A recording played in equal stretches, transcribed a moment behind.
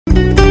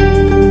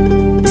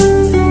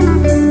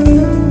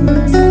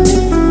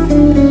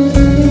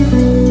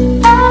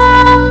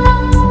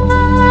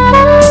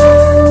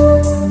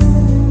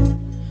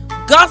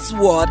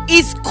God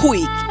is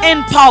quick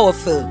and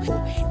powerful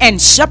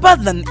and sharper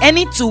than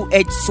any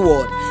two-edged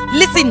sword.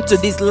 Listen to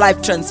this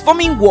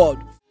life-transforming word.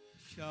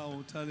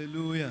 Shout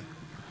hallelujah.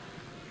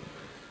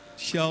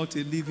 Shout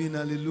a living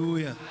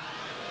hallelujah.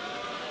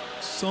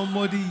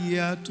 Somebody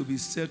here to be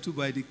settled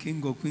by the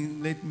King of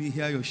Queens. Let me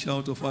hear your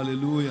shout of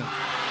hallelujah.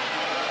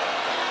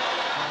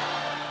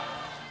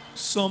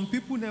 Some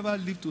people never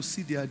live to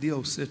see their day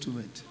of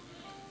settlement.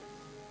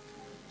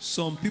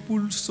 Some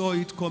people saw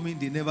it coming,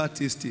 they never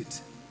taste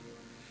it.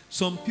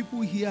 Some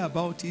people hear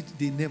about it,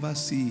 they never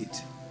see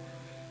it.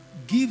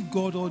 Give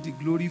God all the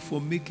glory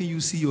for making you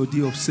see your day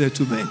of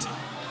settlement.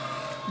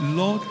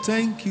 Lord,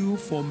 thank you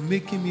for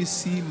making me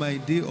see my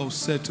day of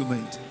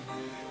settlement.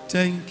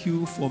 Thank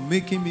you for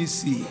making me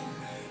see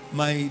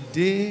my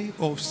day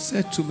of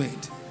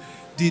settlement.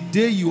 The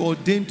day you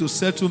ordained to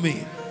settle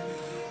me.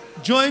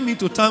 Join me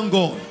to thank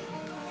God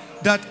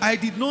that I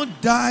did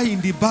not die in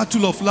the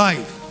battle of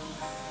life.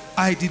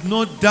 I did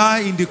not die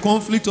in the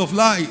conflict of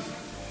life.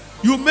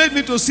 You made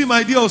me to see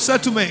my day of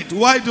settlement.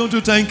 Why don't you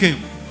thank him?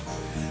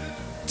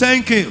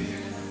 Thank him.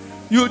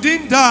 You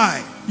didn't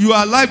die. You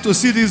are alive to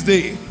see this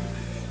day.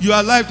 You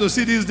are alive to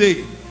see this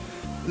day.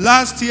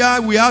 Last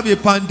year we have a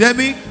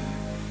pandemic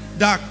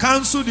that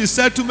canceled the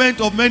settlement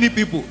of many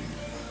people.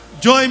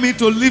 Join me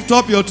to lift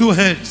up your two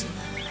hands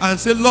and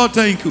say, Lord,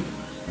 thank you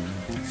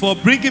for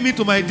bringing me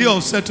to my day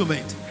of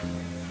settlement.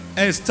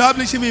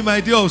 Establishing me my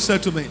day of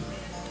settlement.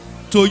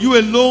 To you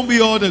alone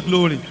be all the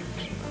glory.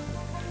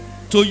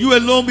 To you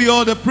alone be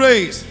all the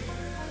praise.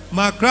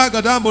 Lord,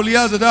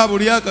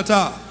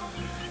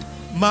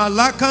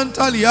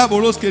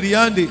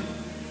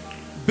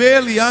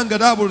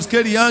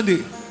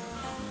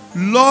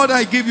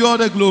 I give you all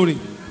the glory.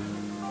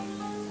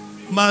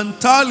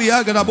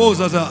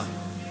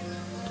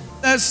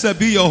 Blessed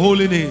be your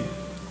holy name.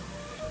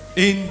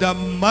 In the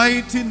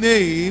mighty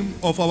name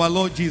of our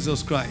Lord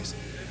Jesus Christ.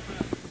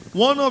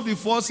 One of the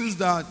forces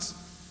that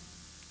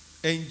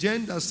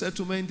engender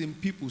settlement in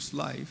people's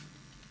life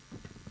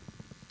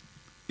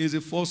is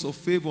a force of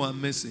favor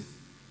and mercy.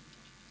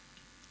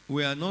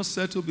 We are not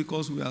settled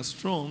because we are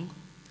strong.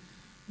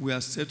 We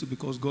are settled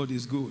because God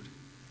is good.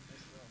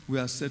 We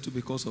are settled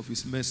because of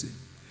his mercy.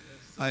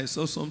 I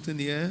saw something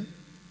here.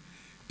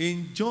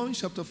 In John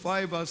chapter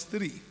 5 verse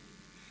 3,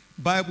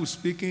 Bible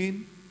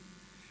speaking,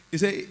 it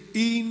says,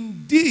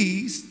 in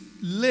this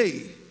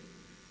lay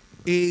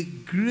a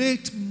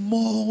great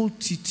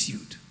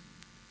multitude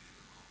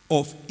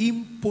of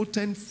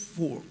impotent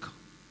folk,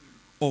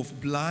 of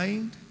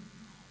blind,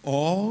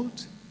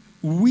 old,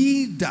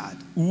 withered,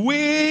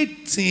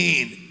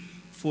 waiting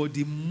for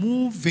the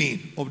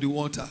moving of the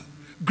water.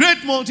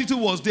 Great multitude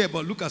was there,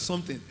 but look at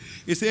something.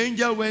 It's an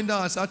angel went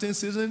down a certain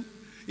season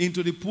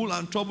into the pool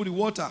and troubled the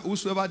water.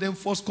 Whosoever then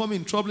first come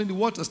in, troubling the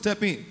water,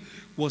 step in,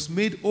 was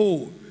made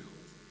whole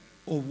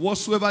of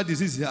whatsoever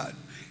disease he had.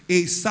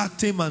 A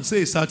certain man,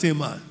 say a certain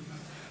man,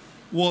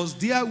 was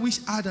there which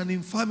had an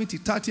infirmity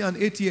 30 and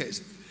 8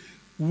 years.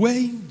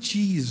 When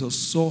Jesus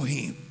saw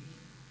him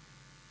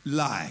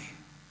lie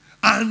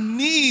and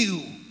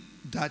knew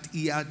that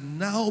he had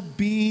now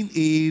been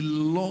a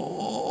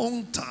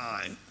long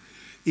time,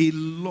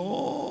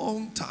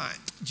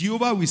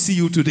 Jehovah will see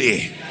you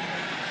today.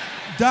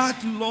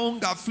 That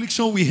long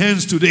affliction we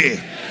hands today.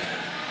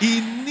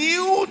 He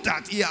knew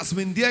that he has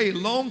been there a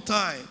long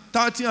time,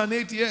 30 and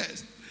 8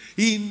 years.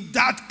 In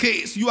that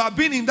case, you have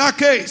been in that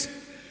case,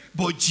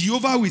 but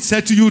Jehovah will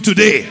say to you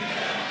today.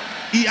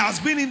 He has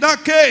been in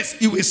that case.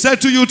 He will say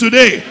to you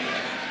today.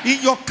 In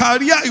your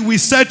career, he will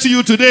say to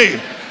you today.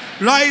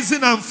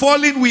 Rising and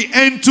falling will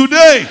end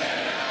today.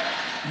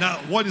 Now,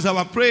 what is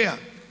our prayer?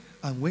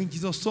 And when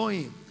Jesus saw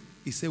him,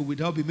 he said, will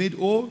thou be made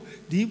whole?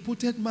 The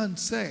impotent man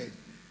said,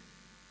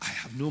 I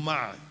have no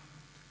man.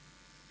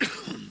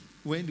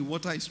 When the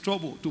water is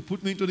troubled, to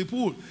put me into the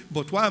pool.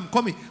 But while I'm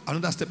coming,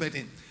 another step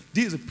in.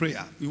 This is a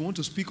prayer. We want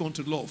to speak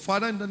unto the Lord.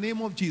 Father, in the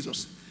name of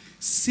Jesus,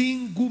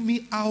 single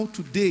me out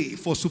today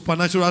for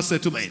supernatural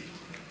settlement.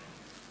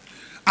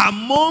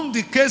 Among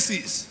the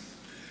cases,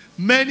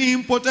 many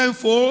important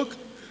folk,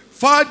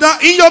 Father,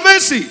 in your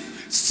mercy,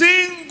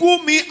 single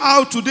me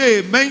out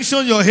today.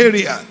 Mention your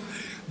area.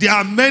 There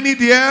are many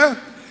there,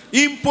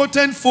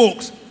 impotent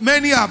folks.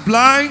 Many are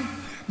blind,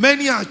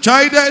 many are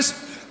childless.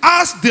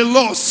 Ask the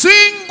Lord,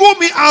 single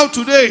me out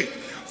today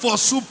for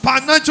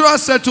supernatural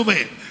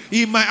settlement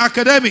in my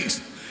academics,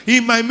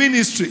 in my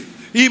ministry,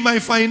 in my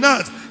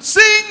finance.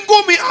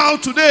 Single me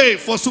out today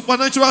for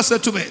supernatural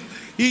settlement.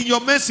 In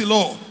your mercy,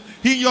 Lord.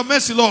 In your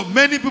mercy, Lord.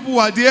 Many people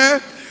were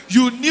there.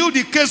 You knew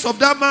the case of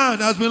that man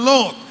has been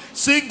long.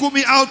 Single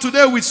me out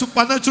today with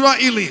supernatural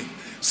healing.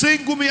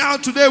 Single me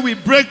out today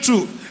with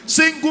breakthrough.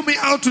 Single me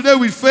out today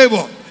with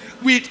favor.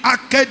 With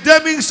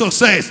academic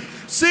success.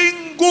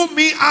 Single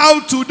me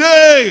out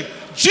today.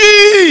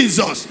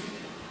 Jesus.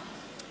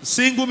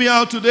 Single me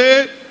out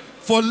today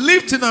for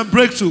lifting and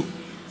breakthrough.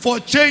 For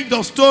change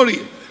of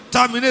story.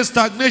 Terminate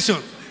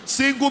stagnation.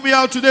 Single me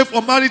out today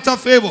for marital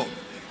favor.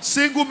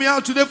 Single me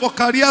out today for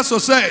career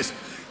success.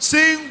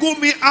 Single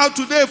me out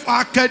today for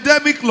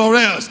academic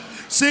laurels.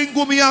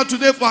 Single me out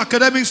today for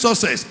academic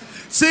success.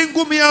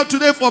 Single me out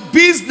today for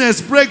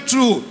business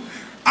breakthrough.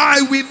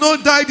 I will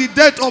not die the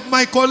death of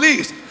my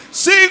colleagues.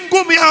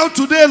 Single me out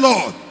today,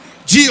 Lord.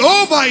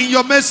 Jehovah, in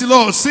your mercy,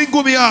 Lord,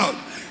 single me out.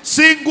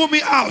 Single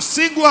me out.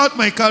 Single out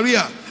my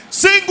career.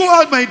 Single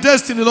out my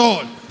destiny,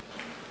 Lord.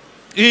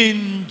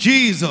 In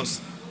Jesus'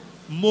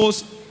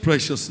 most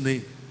precious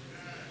name.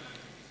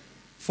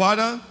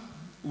 Father,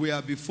 we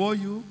are before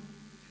you.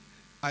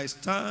 I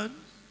stand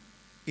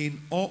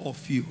in awe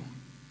of you.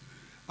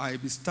 I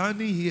be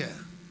standing here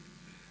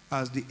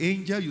as the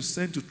angel you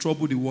sent to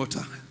trouble the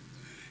water.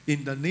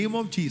 In the name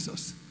of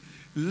Jesus,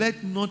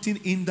 let nothing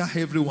hinder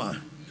everyone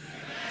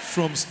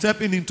from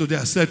stepping into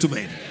their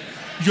settlement.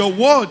 Your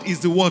word is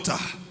the water.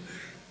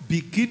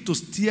 Begin to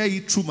steer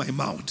it through my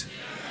mouth.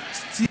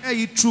 Steer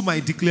it through my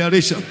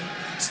declaration.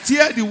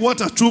 Steer the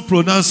water through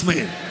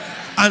pronouncement.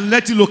 And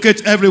let it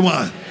locate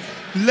everyone.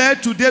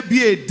 Let today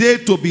be a day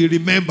to be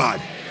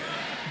remembered.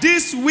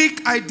 This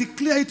week I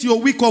declare it your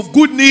week of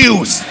good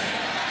news.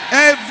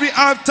 Every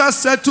after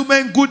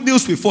settlement, good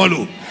news will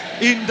follow.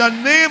 In the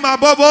name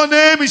above all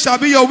names, it shall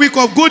be your week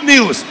of good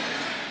news.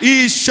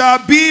 It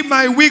shall be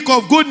my week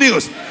of good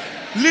news.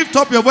 Lift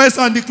up your voice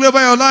and declare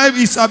by your life,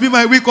 it shall be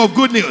my week of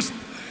good news.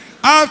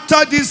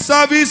 After this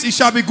service, it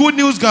shall be good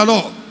news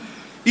galore.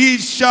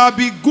 It shall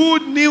be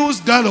good news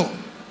galore.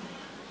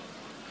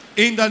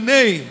 In the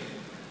name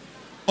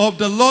of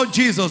the Lord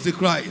Jesus the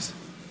Christ.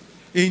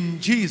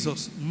 In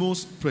Jesus'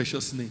 most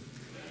precious name.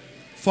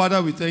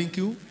 Father, we thank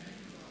you.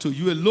 To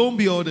you alone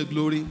be all the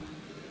glory.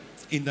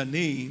 In the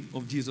name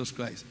of Jesus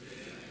Christ.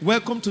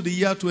 Welcome to the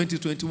year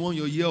 2021,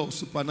 your year of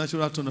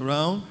supernatural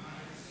turnaround.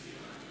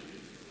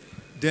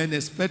 Then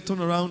expect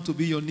turnaround to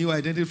be your new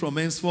identity from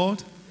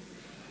henceforth.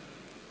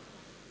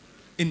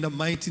 In the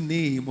mighty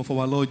name of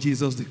our Lord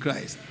Jesus the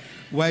Christ.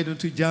 Why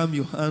don't you jam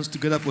your hands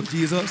together for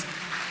Jesus?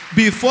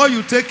 Before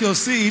you take your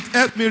seat,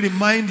 help me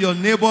remind your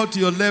neighbor to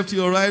your left, to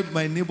your right,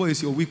 my neighbor is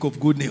your week of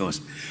good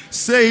news.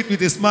 Say it with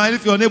a smile.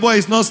 If your neighbor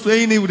is not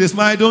saying it with a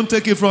smile, don't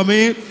take it from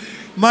me.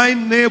 My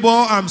neighbor,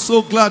 I'm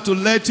so glad to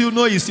let you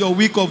know it's your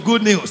week of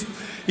good news.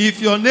 If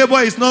your neighbor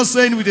is not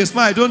saying it with a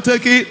smile, don't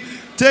take it.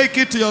 Take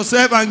it to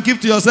yourself and give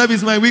to yourself,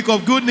 it's my week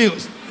of good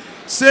news.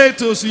 Say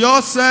to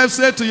yourself,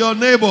 say to your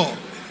neighbor,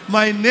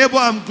 my neighbor,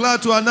 I'm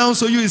glad to announce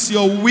to you it's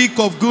your week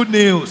of good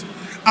news.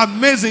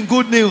 Amazing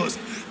good news.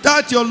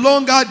 That your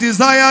longer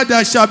desire,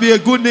 there shall be a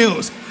good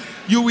news.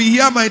 You will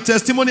hear my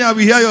testimony, I will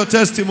hear your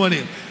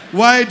testimony.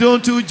 Why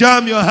don't you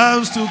jam your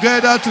hands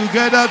together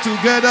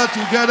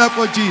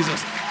for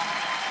Jesus?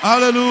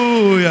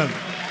 Hallelujah.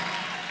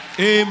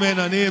 Amen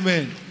and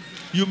amen.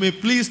 You may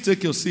please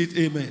take your seat.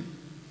 Amen.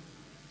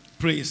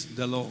 Praise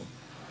the Lord.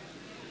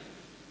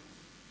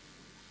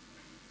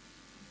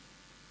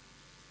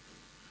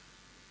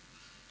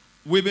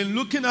 We've been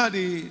looking at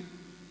the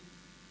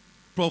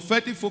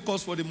prophetic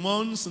focus for the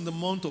months in the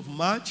month of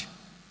March,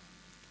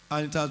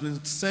 and it has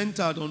been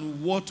centered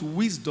on what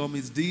wisdom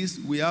is this.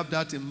 We have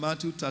that in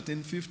Matthew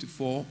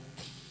 13:54.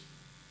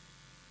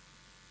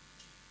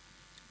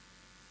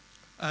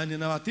 And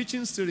in our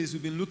teaching series,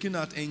 we've been looking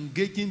at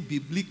engaging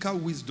biblical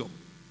wisdom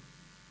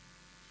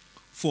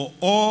for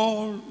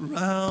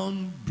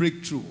all-round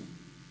breakthrough,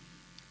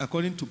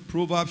 according to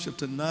Proverbs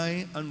chapter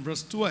 9 and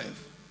verse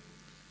 12.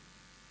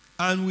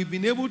 And we've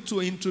been able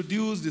to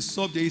introduce the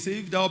subject. He said,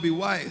 if thou be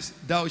wise,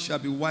 thou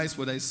shalt be wise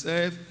for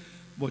thyself.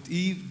 But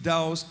if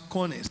thou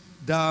scornest,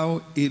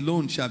 thou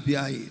alone shalt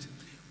bear it.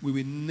 We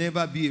will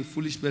never be a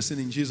foolish person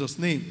in Jesus'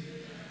 name.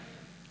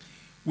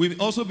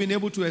 We've also been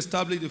able to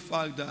establish the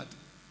fact that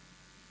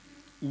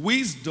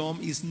wisdom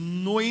is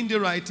knowing the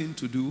right thing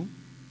to do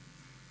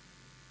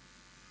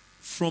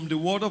from the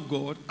Word of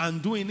God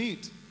and doing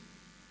it.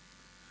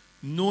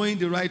 Knowing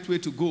the right way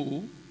to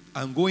go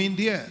and going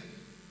there.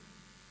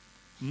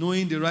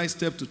 Knowing the right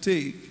step to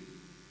take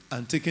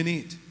and taking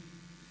it.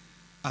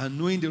 And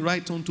knowing the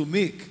right turn to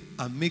make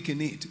and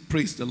making it.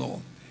 Praise the Lord.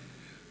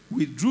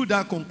 We drew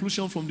that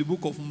conclusion from the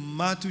book of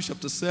Matthew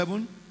chapter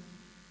 7,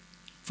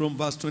 from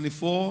verse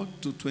 24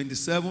 to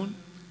 27,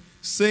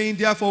 saying,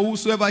 therefore,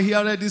 whosoever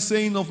heareth this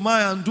saying of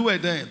mine and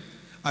doeth them,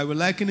 I will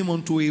liken him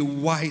unto a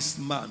wise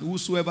man.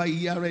 Whosoever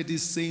heareth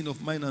this saying of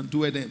mine and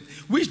doeth them,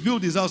 which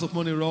built his house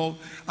upon a rock,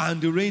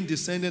 and the rain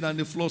descended, and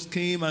the floods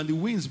came, and the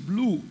winds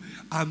blew,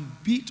 and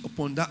beat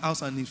upon that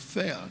house, and it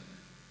fell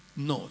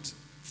not,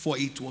 for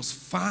it was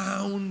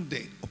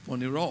founded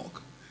upon a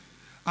rock.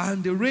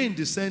 And the rain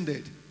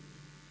descended,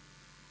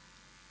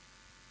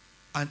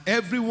 and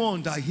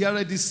everyone that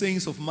heareth these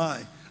sayings of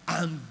mine,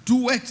 and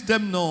doeth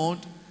them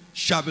not,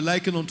 shall be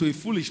likened unto a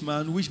foolish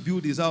man, which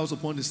built his house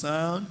upon the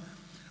sand.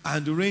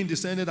 And the rain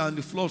descended, and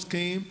the floods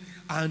came,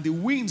 and the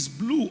winds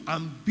blew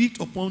and beat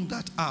upon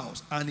that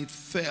house, and it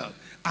fell.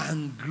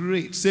 And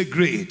great, say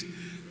great,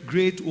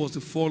 great was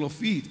the fall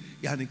of it.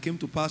 And it came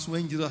to pass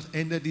when Jesus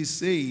ended his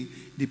saying,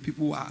 the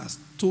people were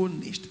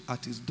astonished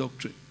at his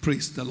doctrine.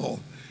 Praise the Lord.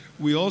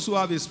 We also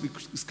have a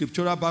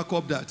scriptural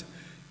backup that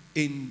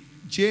in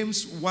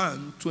James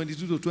 1,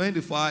 22 to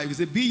 25, it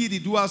says, be ye the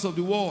doers of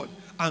the word,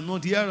 and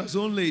not hearers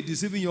only,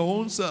 deceiving your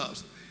own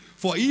selves.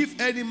 For if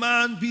any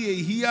man be a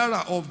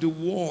hearer of the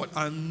word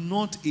and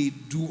not a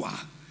doer,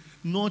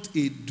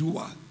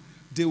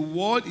 the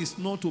word is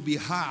not to be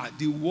heard,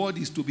 the word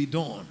is to be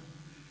done.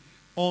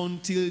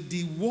 Until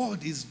the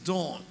word is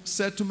done,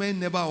 settlement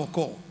never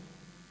occurs.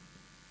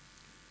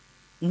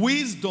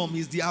 Wisdom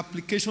is the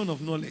application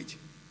of knowledge.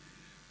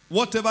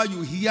 Whatever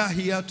you hear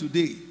here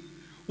today,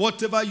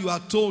 whatever you are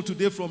told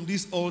today from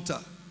this altar,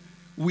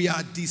 we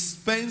are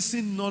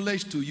dispensing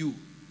knowledge to you.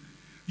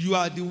 You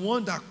are the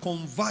one that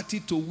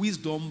converted to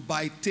wisdom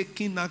by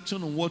taking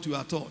action on what you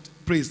are taught.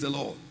 Praise the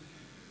Lord.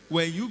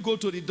 When you go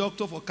to the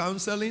doctor for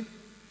counseling,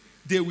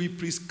 they will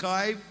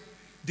prescribe,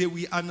 they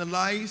will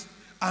analyze,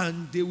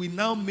 and they will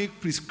now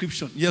make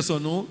prescription. Yes or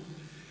no?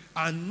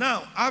 And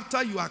now,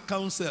 after you are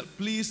counseled,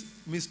 please,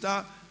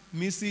 Mr.,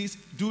 Mrs.,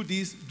 do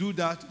this, do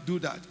that, do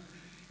that.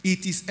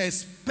 It is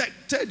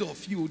expected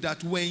of you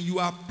that when you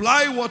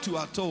apply what you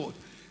are told,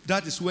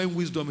 that is when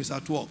wisdom is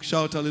at work.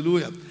 Shout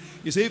hallelujah.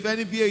 You say, if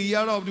any be a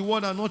hearer of the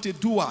word and not a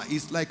doer,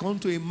 it's like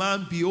unto a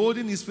man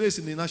beholding his face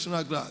in the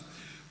natural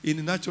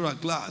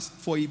glass.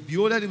 For he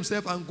beholdeth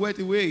himself and goeth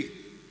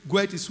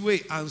his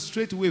way, and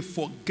straightway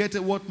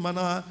forgetteth what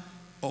manner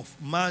of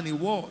man he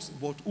was.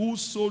 But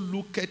whoso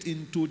looketh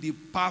into the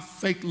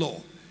perfect law.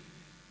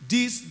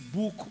 This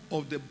book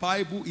of the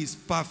Bible is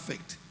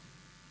perfect.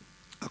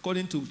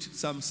 According to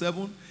Psalm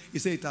 7, he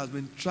said it has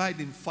been tried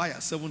in fire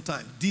 7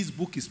 times. This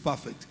book is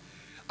perfect.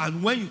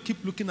 And when you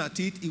keep looking at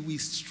it, it will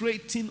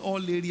straighten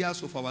all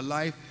areas of our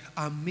life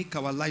and make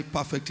our life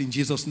perfect in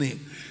Jesus' name.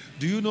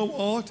 Do you know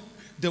what?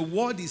 The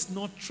word is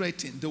not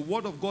threatened. The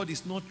word of God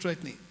is not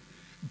threatening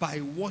by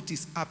what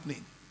is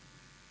happening.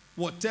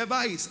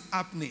 Whatever is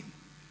happening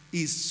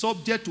is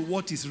subject to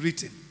what is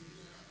written.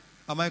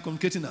 Am I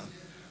communicating now?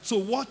 So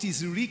what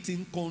is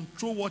written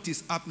control what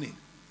is happening.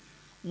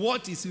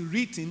 What is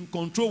written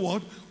control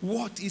what?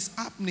 What is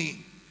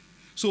happening.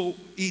 So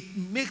it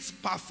makes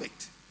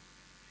perfect.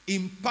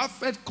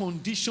 Imperfect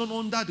condition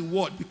under the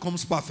word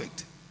becomes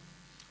perfect.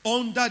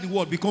 Under the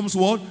word becomes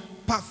what?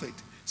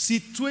 Perfect.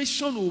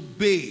 Situation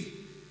obey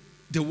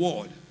the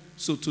word.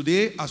 So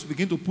today, as we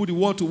begin to put the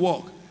word to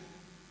work,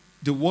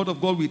 the word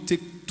of God will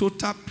take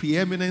total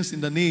preeminence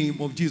in the name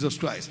of Jesus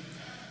Christ.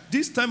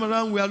 This time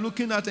around, we are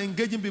looking at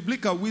engaging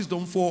biblical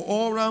wisdom for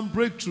all-round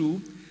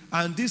breakthrough.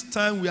 And this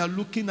time, we are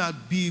looking at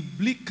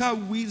biblical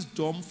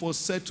wisdom for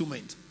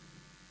settlement.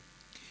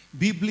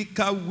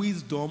 Biblical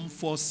wisdom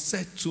for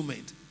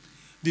settlement.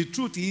 The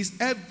truth is,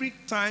 every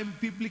time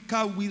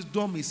biblical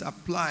wisdom is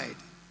applied,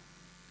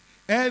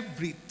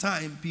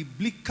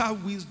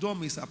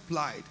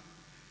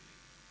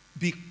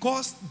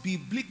 because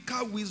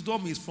biblical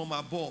wisdom is from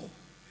above,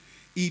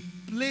 it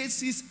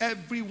places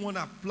everyone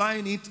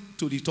applying it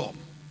to the top.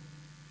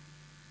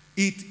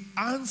 It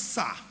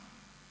answers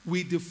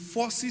with the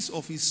forces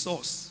of its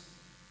source.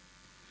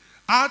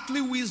 Earthly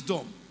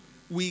wisdom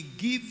will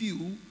give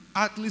you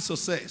earthly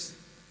success.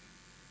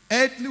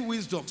 Earthly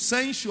wisdom,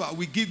 sensual,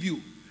 will give you.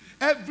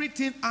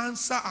 Everything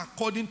answer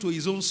according to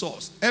his own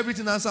source.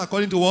 Everything answer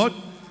according to what?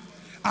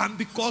 And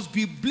because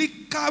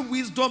biblical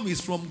wisdom is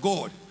from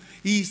God,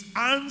 his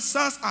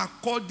answers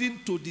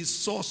according to the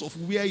source of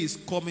where he's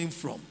coming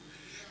from.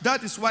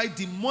 That is why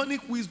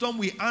demonic wisdom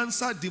will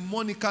answer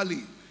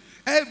demonically.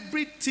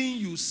 Everything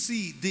you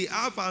see, they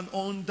have an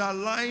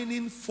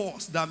underlying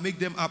force that make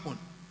them happen.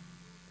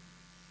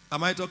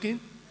 Am I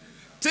talking?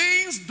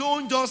 Things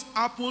don't just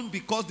happen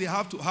because they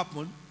have to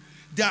happen.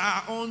 There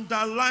are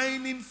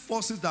underlying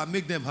forces that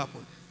make them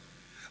happen.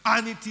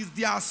 And it is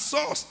their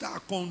source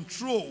that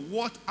control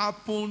what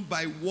happened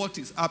by what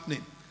is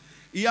happening.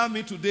 Hear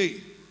me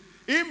today.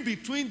 In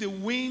between the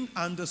wind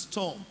and the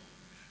storm,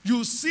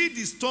 you see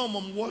the storm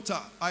on water.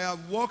 I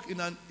have walked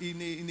in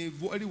a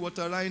very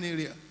water-line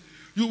area.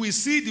 You will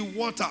see the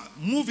water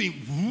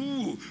moving.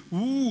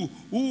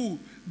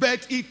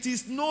 But it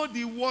is not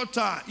the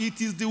water. It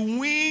is the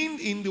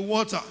wind in the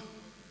water.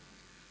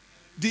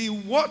 The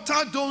water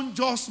don't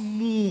just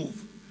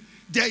move.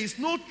 There is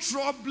no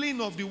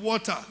troubling of the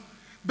water.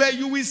 But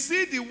you will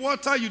see the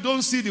water, you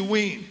don't see the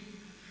wind.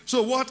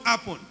 So what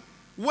happened?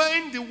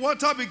 When the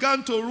water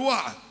began to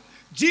roar,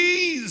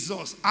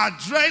 Jesus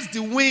addressed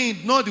the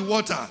wind, not the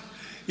water.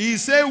 He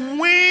said,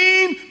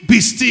 wind, be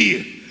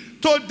still.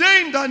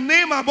 Today, in the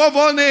name above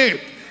all names,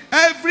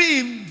 every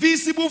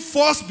invisible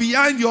force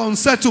behind your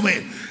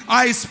unsettlement,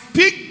 I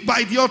speak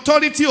by the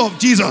authority of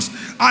Jesus.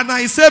 And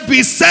I say,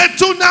 be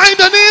settled now in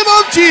the name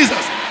of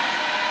Jesus.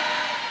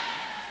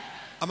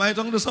 Am I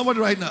talking to somebody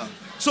right now?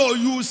 So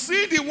you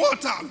see the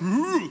water,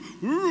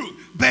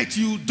 but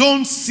you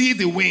don't see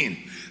the wind.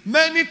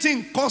 Many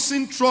things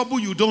causing trouble,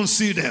 you don't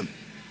see them.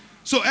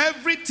 So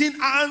everything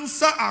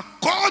answer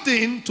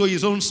according to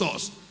his own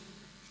source.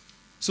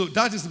 So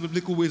that is the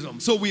biblical wisdom.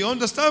 So we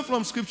understand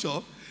from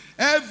scripture,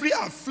 every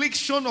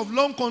affliction of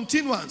long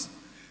continuance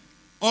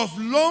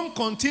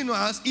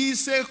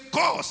is a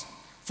cause.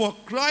 For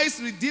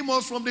Christ redeemed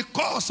us from the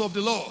curse of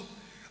the law.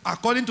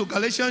 According to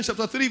Galatians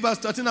chapter 3, verse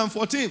 13 and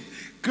 14,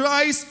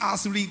 Christ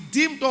has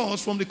redeemed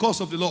us from the curse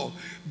of the law,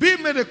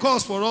 being made a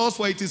curse for us,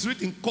 for it is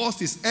written,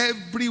 cursed is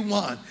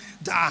everyone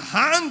that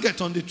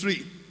hangeth on the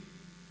tree.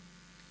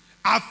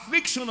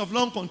 Affliction of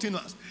long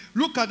continuance.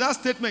 Look at that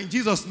statement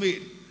Jesus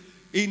made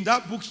in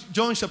that book,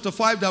 John chapter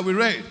 5 that we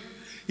read.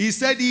 He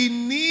said he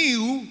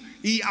knew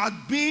he had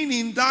been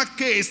in that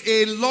case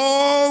a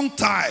long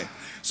time.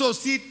 So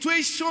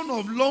situation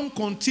of long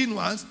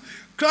continuance,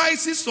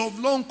 crisis of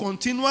long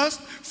continuance,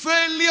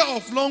 failure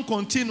of long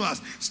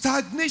continuance,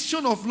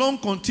 stagnation of long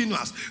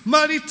continuance,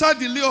 marital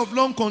delay of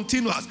long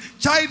continuance,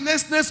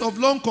 childlessness of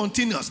long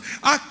continuance,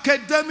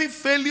 academic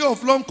failure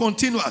of long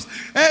continuance.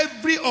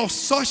 Every of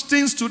such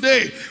things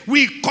today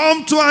will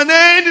come to an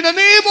end in the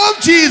name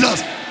of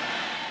Jesus.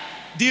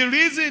 The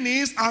reason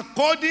is,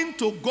 according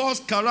to God's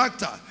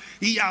character,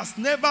 he has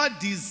never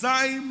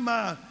designed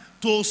man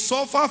to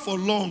suffer for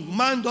long.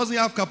 Man doesn't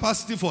have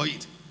capacity for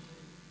it.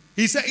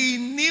 He said he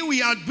knew he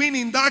had been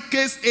in that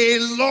case a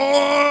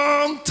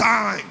long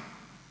time.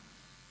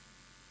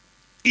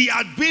 He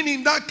had been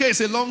in that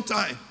case a long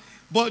time.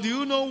 But do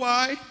you know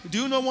why?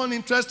 Do you know one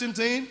interesting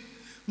thing?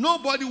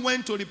 Nobody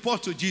went to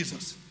report to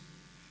Jesus.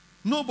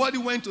 Nobody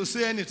went to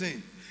say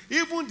anything.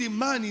 Even the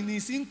man in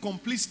his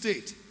incomplete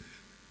state.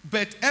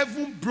 But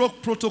heaven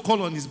broke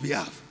protocol on his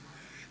behalf.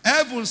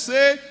 Heaven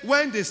said,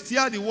 when they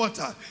stir the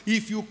water,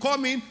 if you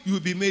come in, you will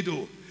be made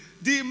whole.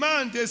 The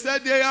man, they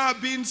said, they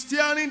have been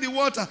stirring the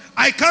water.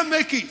 I can't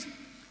make it.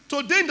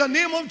 Today, in the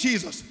name of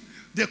Jesus,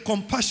 the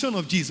compassion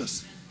of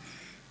Jesus,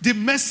 the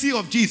mercy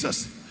of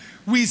Jesus,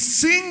 we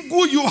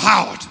single you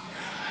out.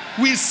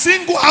 We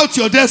single out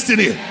your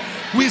destiny.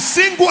 We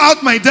single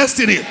out my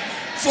destiny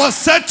for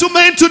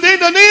settlement today in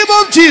the name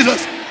of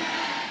Jesus.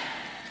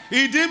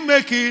 He didn't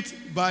make it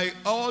by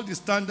all the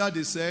standard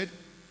they said,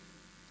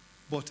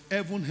 but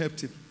heaven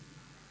helped him.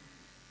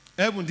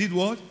 Heaven did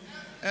what?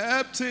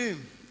 Helped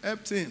him.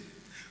 Helped him.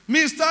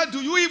 Mister,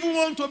 do you even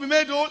want to be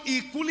made whole?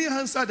 He couldn't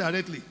answer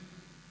directly.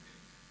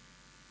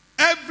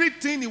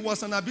 Everything, it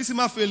was an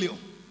abysmal failure.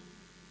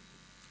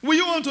 Will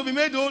you want to be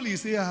made whole? He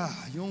said,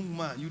 young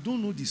man, you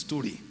don't know the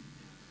story.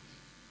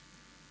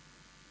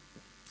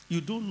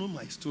 You don't know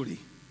my story.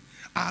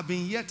 I've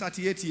been here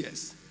 38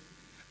 years.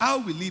 How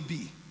will it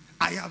be?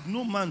 I have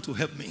no man to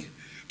help me.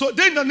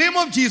 Today, in the name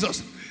of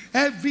Jesus,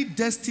 every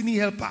destiny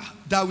helper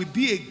that will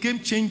be a game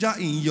changer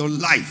in your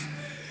life,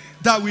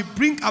 that will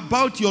bring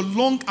about your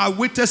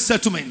long-awaited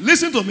settlement.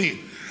 Listen to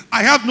me.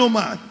 I have no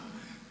man.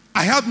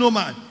 I have no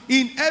man.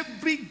 In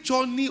every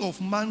journey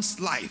of man's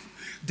life,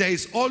 there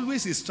is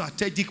always a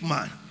strategic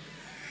man.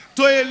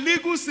 To a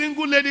legal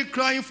single lady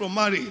crying for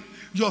marriage,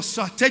 your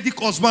strategic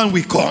husband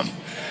will come.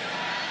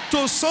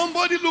 To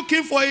somebody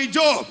looking for a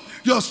job,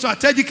 your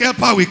strategic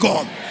helper will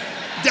come.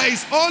 There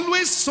is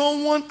always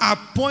someone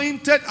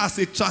appointed as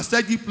a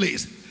strategic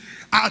place,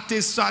 at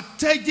a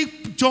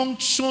strategic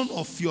junction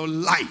of your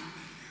life.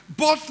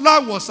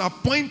 Butler was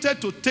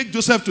appointed to take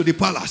Joseph to the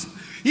palace.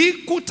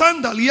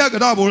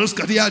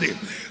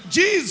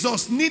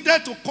 Jesus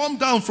needed to come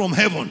down from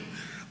heaven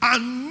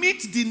and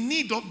meet the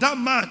need of that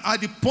man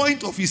at the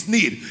point of his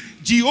need.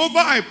 Jehovah,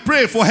 I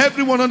pray for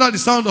everyone under the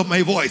sound of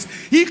my voice.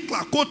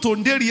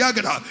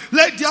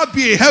 Let there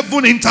be a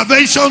heaven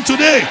intervention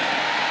today.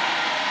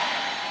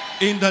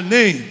 In the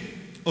name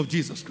of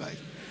Jesus Christ.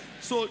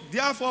 So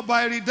therefore,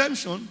 by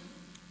redemption,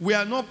 we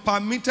are not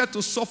permitted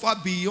to suffer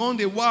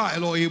beyond a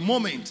while or a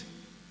moment.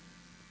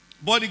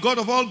 But the God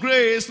of all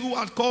grace, who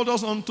had called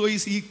us unto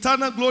his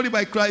eternal glory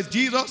by Christ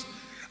Jesus,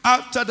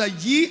 after that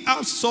ye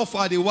have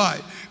suffered a while,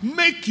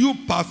 make you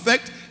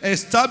perfect,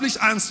 establish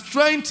and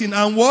strengthen,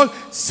 and what?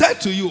 Said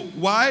to you.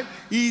 Why?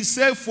 He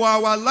said, for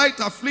our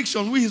light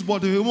affliction, which is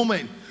but of a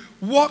moment,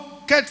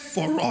 worketh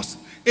for us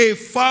a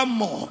far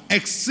more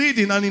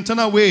exceeding and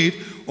eternal weight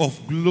of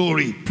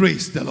glory.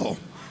 Praise the Lord.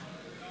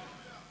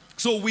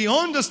 So we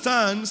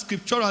understand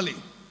scripturally,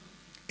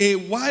 a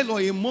while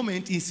or a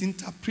moment is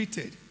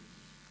interpreted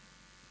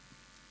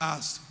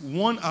as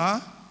 1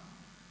 hour,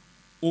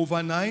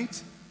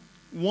 overnight,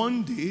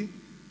 1 day,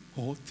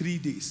 or 3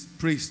 days.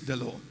 Praise the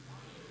Lord.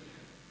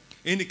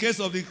 In the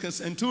case of the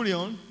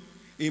centurion,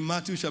 in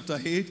Matthew chapter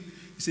 8, he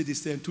said, the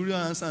centurion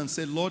answered and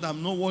said, Lord,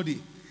 I'm not worthy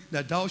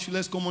that thou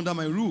shouldest come under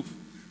my roof.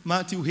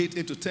 Matthew 8,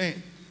 8-10.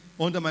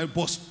 Under my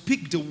boss,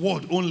 speak the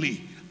word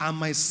only, and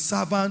my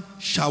servant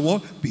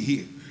shall be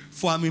healed.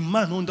 For I'm a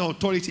man under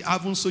authority,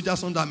 having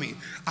soldiers under me.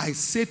 I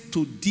said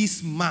to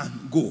this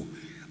man, go,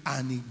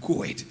 and he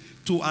goeth.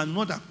 To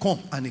another, come,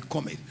 and he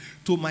cometh.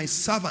 To my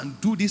servant,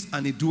 do this,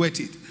 and he doeth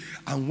it.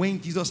 And when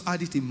Jesus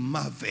had it, he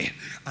marveled,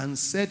 and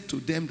said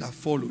to them that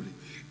followed,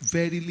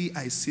 verily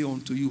I say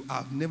unto you, I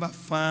have never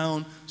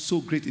found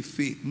so great a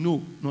faith,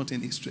 no, not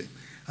in Israel.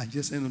 And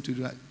just said unto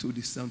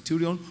the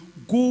centurion,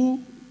 go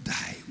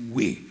thy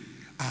way,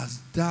 as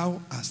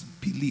thou hast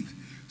believed,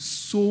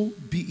 so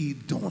be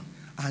it done.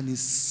 And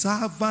his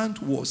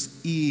servant was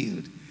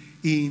healed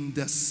in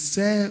the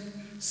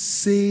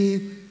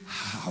same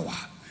hour.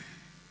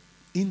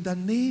 In the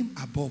name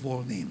above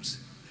all names.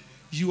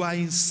 You are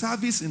in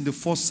service in the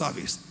first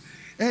service.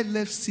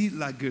 LFC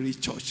Lagere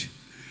Church,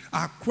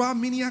 Accra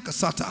Minia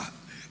Kasata,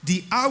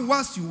 the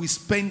hours you will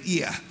spend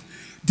here,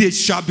 they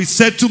shall be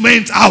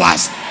settlement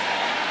hours.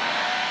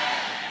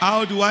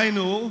 How do I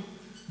know?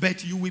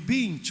 But you will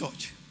be in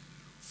church.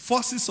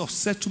 Forces of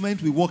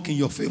settlement will work in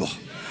your favor.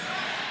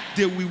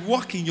 They will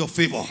work in your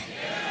favor.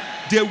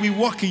 They will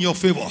work in your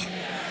favor.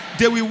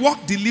 They will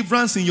work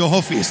deliverance in your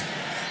office.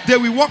 They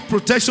will work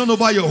protection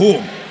over your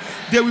home.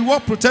 They will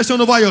work protection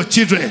over your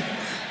children.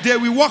 They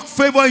will work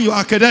favor in your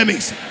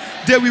academics.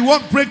 They will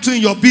work breakthrough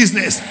in your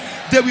business.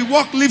 They will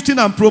work lifting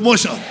and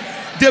promotion.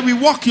 They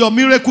will work your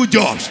miracle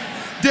jobs.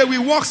 They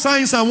will work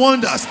signs and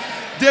wonders.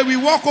 They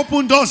will work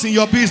open doors in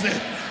your business.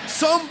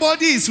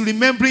 Somebody is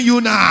remembering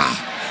you now.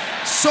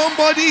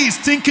 Somebody is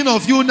thinking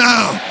of you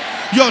now.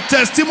 Your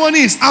testimony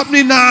is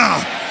happening now.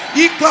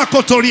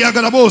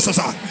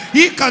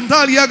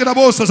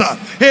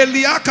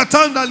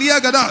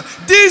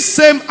 This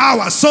same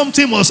hour,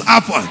 something must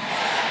happen.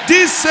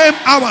 This same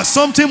hour,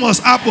 something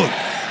must happen.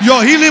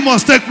 Your healing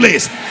must take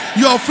place.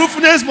 Your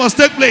fruitfulness must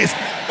take place.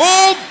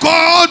 Oh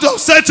God of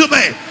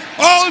settlement,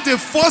 all the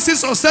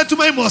forces of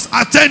settlement must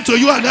attend to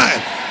you and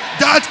I.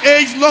 That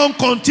age-long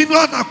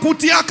continuous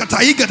akutia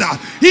kataigada.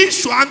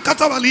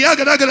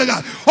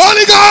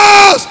 Holy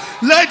Ghost,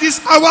 let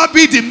this hour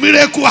be the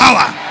miracle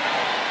hour.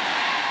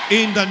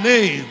 In the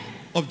name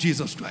of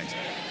Jesus Christ.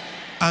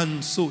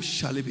 And so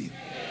shall it be.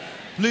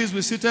 Please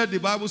be seated. The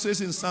Bible says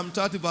in Psalm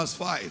 30 verse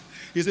 5,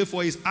 it says,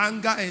 for his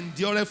anger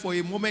endureth for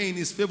a moment, in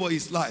his favor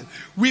his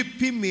life.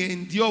 Weeping may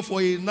endure for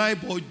a night,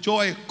 but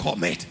joy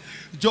cometh.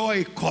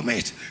 Joy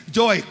cometh.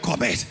 Joy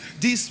cometh.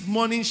 This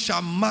morning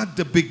shall mark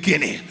the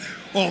beginning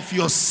of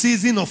your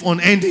season of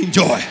unending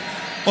joy.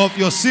 Of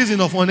your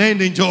season of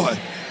unending joy.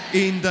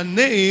 In the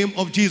name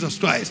of Jesus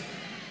Christ.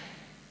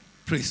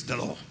 Praise the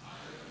Lord.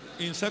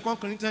 In 2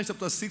 Corinthians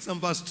chapter 6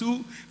 and verse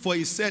 2, for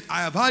he said,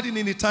 I have had it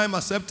in the time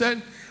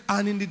accepted,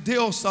 and in the day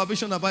of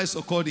salvation have I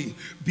succored thee.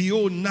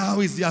 Behold, now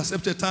is the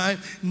accepted time.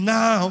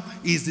 Now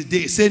is the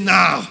day. Say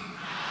now.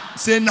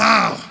 Say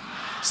now.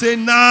 Say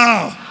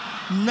now.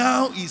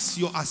 Now is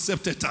your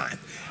accepted time.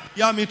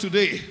 Hear me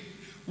today.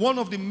 One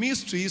of the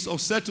mysteries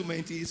of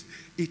settlement is,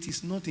 it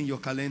is not in your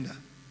calendar.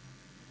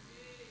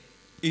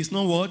 It's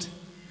not what?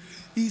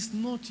 It's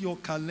not your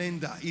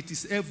calendar. It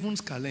is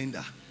heaven's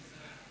calendar.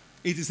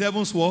 It is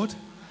heaven's what?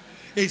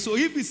 Hey, so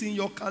if it's in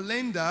your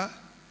calendar,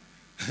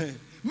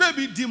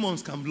 maybe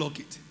demons can block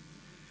it.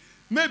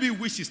 Maybe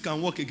witches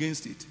can work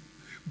against it.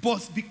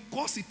 But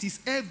because it is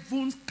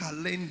heaven's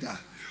calendar,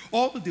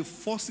 all the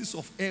forces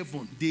of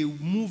heaven, they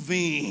move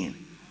in.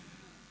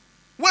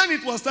 When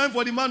it was time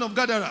for the man of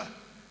Gadara,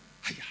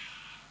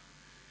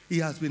 he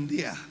has been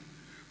there.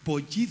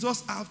 But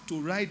Jesus had to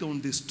ride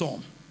on the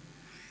storm.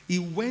 He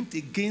went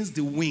against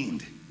the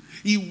wind.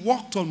 He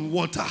walked on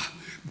water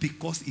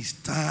because his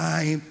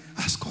time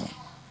has come.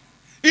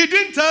 He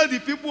didn't tell the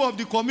people of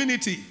the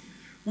community,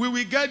 we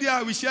will get there,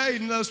 I will share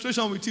an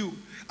illustration with you.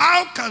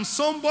 How can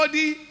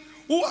somebody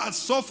who has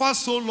suffered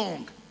so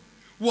long,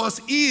 was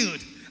healed,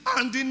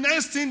 and the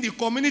next thing the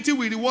community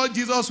will reward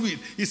Jesus with,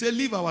 he said,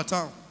 leave our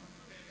town.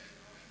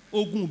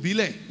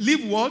 Ogunbile.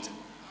 Leave what?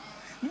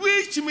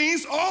 Which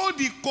means all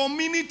the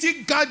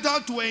community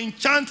gathered to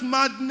enchant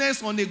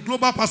madness on a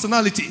global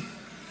personality.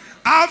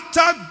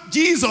 After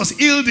Jesus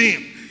healed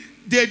him,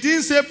 they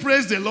didn't say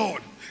praise the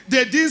Lord.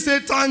 They didn't say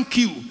thank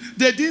you.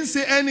 They didn't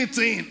say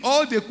anything.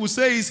 All they could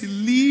say is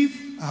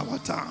leave our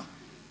town.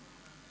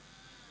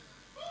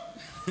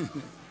 Am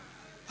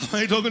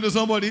I talking to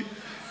somebody?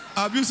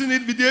 Have you seen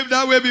it behave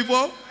that way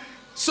before?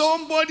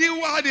 Somebody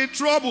who had a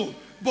trouble,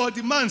 but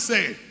the man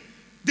said,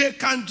 they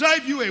can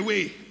drive you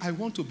away. I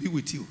want to be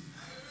with you.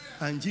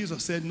 And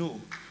Jesus said, no.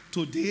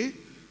 Today,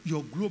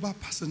 your global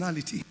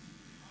personality,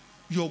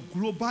 your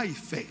global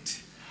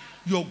effect,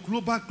 your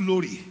global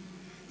glory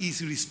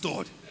is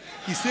restored.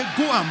 He said,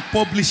 go and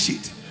publish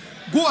it.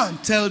 Go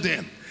and tell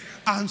them.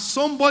 And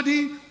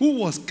somebody who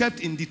was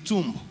kept in the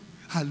tomb,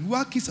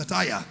 Haluaki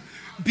Sataya,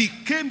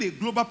 became a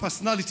global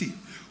personality,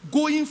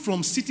 going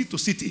from city to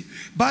city.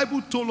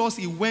 Bible told us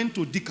he went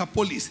to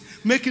Decapolis,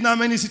 making how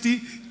many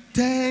cities?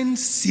 10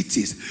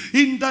 cities.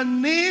 In the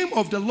name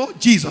of the Lord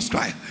Jesus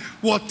Christ,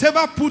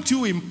 whatever put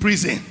you in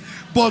prison,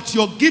 but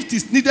your gift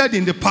is needed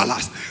in the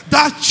palace,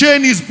 that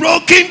chain is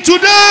broken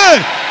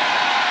today.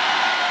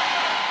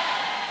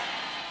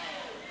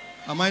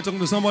 Am I talking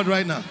to somebody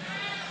right now?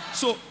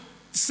 So,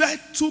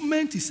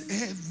 settlement is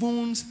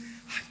heaven's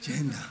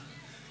agenda.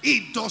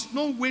 It does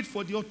not wait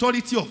for the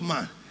authority of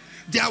man.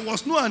 There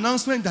was no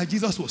announcement that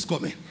Jesus was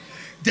coming.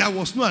 There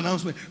was no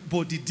announcement,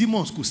 but the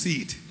demons could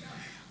see it.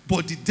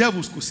 But the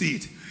devils could see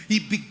it. He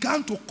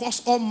began to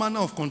cause all manner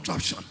of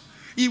contraption.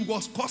 He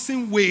was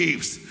causing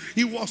waves.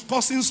 He was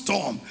causing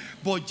storm.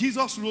 But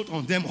Jesus wrote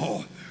on them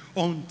all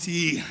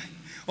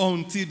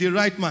until the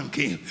right man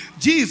came.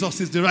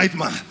 Jesus is the right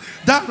man.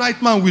 That right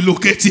man will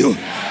locate you.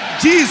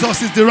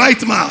 Jesus is the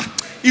right man.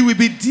 He will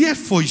be there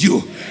for you.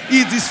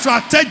 He is the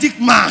strategic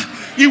man.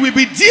 He will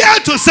be there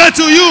to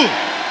settle you.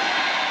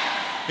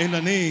 In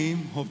the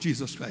name of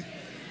Jesus Christ.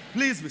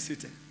 Please be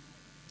seated.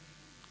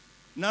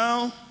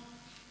 Now,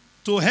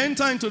 To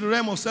enter into the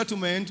realm of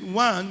settlement,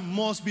 one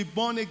must be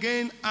born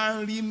again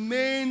and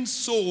remain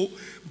so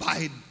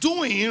by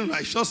doing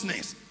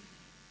righteousness.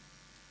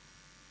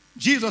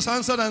 Jesus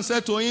answered and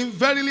said to him,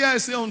 verily I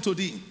say unto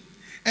thee,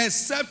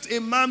 except a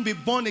man be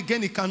born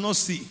again, he cannot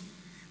see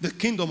the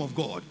kingdom of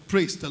God.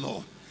 Praise the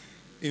Lord.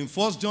 In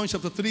 1 John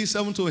chapter 3,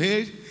 7 to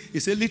 8, he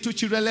said, little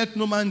children, let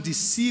no man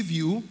deceive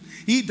you.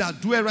 He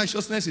that doeth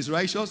righteousness is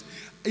righteous,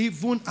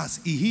 even as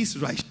he is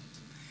righteous.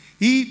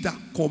 He that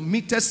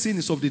committed sin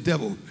is of the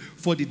devil,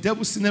 for the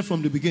devil sinned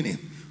from the beginning.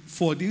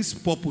 For this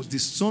purpose, the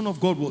Son of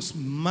God was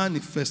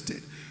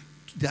manifested,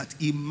 that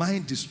he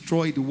might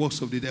destroy the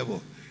works of the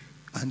devil.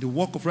 And the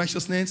work of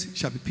righteousness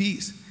shall be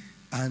peace,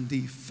 and the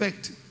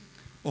effect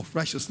of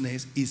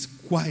righteousness is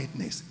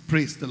quietness.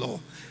 Praise the Lord.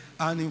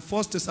 And in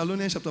 1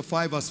 Thessalonians chapter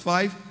 5, verse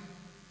 5,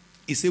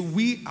 it says,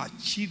 we are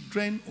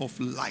children of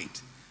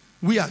light.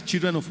 We are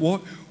children of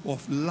what?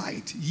 Of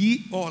light.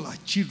 Ye all are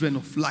children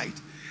of light,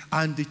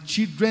 and the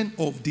children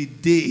of the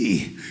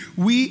day.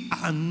 We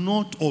are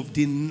not of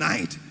the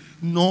night,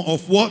 nor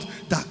of what?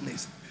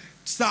 Darkness.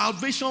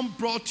 Salvation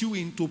brought you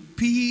into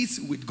peace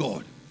with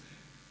God.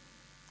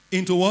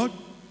 Into what?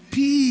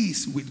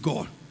 Peace with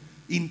God.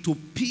 Into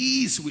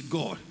peace with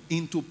God.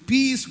 Into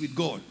peace with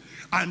God.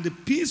 And the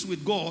peace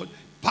with God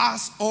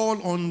pass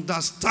all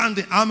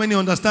understanding. How many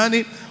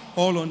understanding?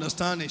 All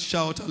understanding.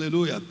 Shout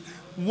hallelujah.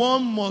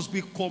 One must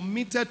be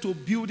committed to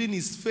building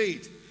his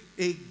faith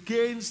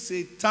against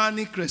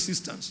satanic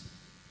resistance.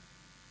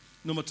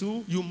 Number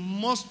two, you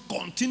must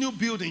continue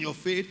building your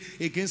faith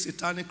against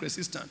satanic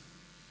resistance.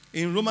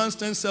 In Romans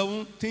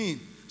 10:17,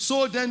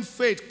 so then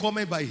faith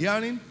cometh by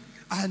hearing,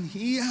 and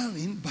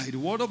hearing by the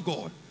word of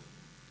God.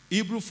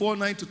 Hebrews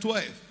 4:9 to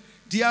 12.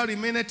 There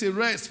remaineth a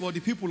rest for the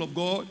people of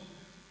God.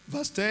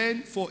 Verse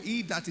 10, for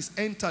he that is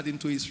entered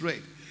into his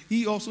rest,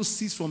 he also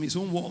ceased from his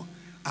own work,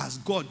 as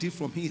God did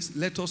from his.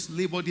 Let us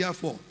labor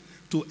therefore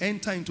to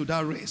enter into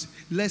that rest,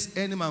 lest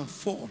any man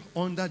fall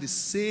under the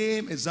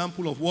same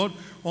example of what?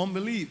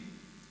 Unbelief.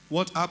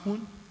 What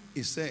happened?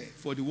 He said,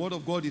 for the word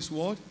of God is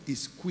what?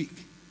 Is quick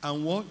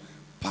and what?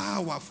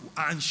 Powerful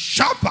and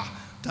sharper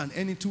than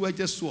any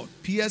two-edged sword,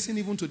 piercing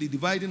even to the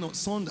dividing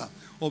asunder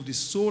of the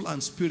soul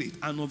and spirit,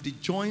 and of the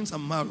joints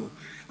and marrow,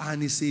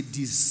 and is a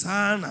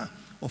discerner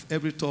of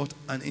every thought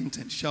and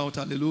intent. Shout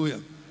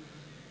hallelujah.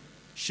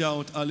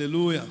 Shout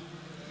hallelujah.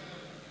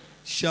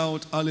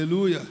 Shout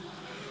hallelujah.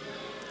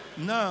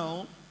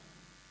 Now,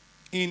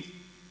 in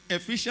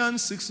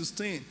Ephesians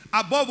 6:16,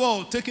 above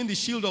all, taking the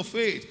shield of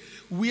faith,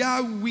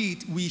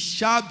 wherewith we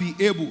shall be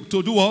able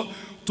to do what?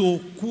 To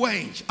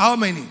quench, how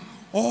many?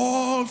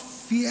 All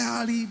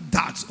fiery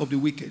darts of the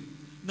wicked.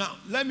 Now,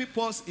 let me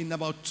pause in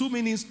about 2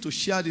 minutes to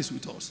share this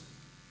with us.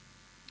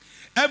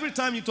 Every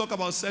time you talk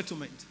about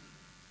settlement,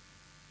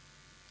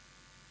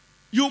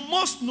 you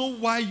must know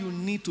why you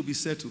need to be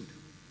settled.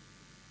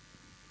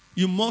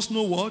 You must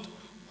know what?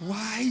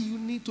 Why you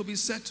need to be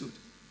settled.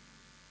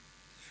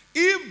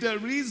 If the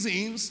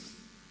reasons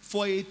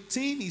for a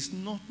thing is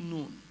not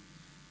known,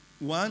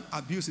 one,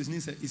 abuse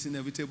is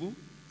inevitable.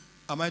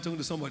 Am I talking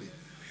to somebody?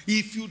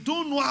 If you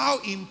don't know how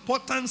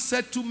important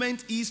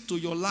settlement is to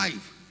your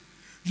life,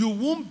 you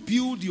won't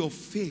build your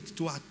faith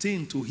to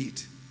attain to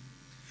it.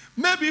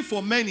 Maybe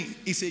for many,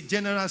 it's a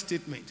general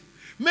statement.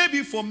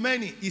 Maybe for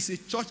many, it's a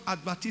church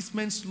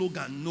advertisement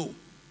slogan. No.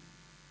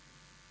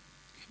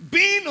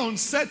 Being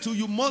unsettled,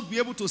 you must be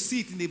able to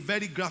see it in a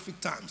very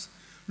graphic terms.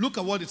 Look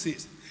at what it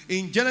says.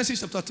 In Genesis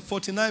chapter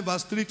 49,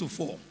 verse 3 to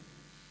 4.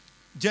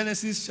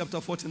 Genesis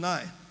chapter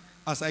 49.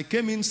 As I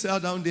came in,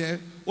 sat down there,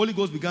 Holy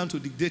Ghost began to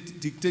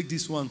dictate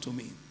this one to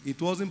me.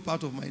 It wasn't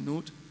part of my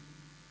note.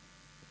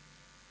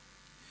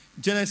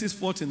 Genesis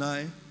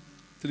 49,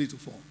 3 to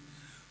 4.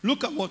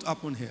 Look at what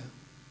happened here.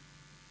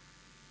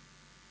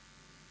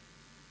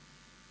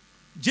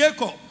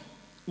 Jacob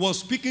was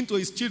speaking to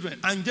his children,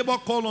 and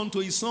Jacob called unto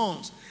his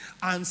sons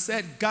and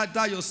said,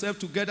 gather yourself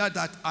together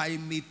that I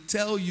may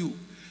tell you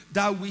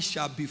that which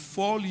shall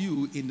befall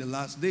you in the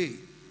last day.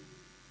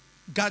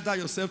 Gather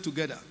yourself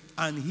together,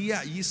 and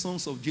hear ye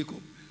sons of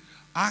Jacob,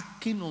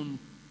 hearken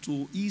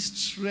unto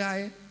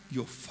Israel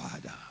your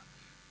father.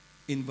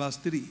 In verse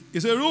 3, he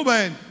said,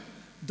 Reuben,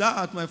 thou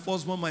art my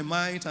firstborn, my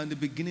might, and the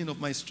beginning of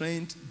my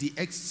strength, the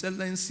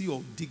excellency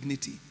of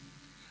dignity,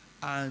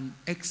 and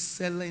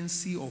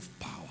excellency of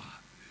power.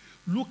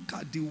 Look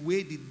at the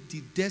way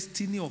the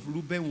destiny of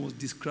Reuben was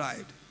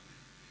described.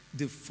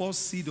 The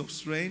first seed of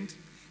strength,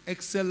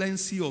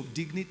 excellency of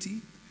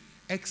dignity,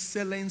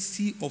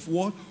 excellency of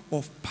what?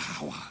 Of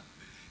power.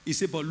 He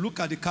said, but look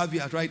at the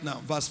caveat right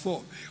now. Verse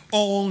 4.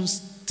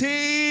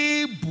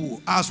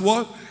 Unstable as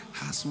what?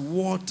 As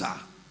water.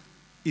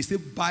 He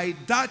said, by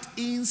that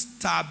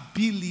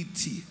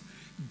instability,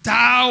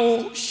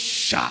 thou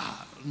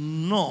shalt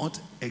not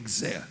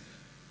excel.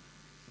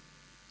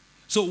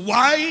 So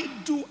why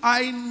do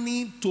I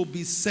need to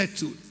be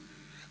settled?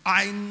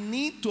 I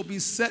need to be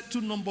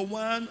settled. Number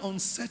one,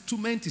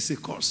 unsettlement is a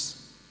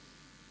curse.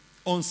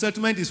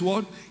 Unsettlement is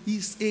what?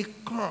 Is a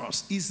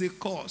curse. Is a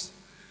curse.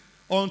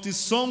 Until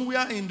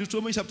somewhere in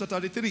Deuteronomy chapter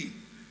 33,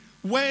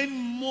 when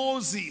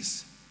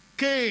Moses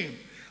came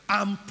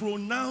and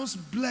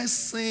pronounced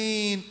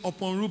blessing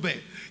upon Reuben.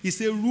 He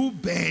said,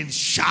 Reuben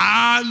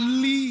shall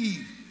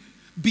live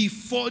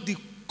before the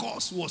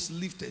curse was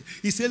lifted.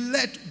 He said,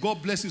 let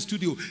God bless his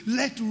studio.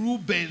 Let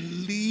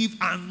Reuben live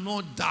and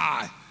not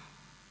die.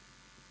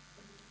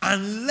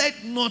 And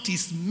let not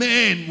his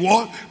men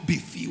what be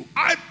few.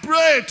 I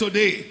pray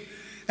today,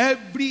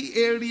 every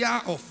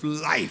area of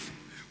life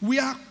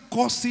where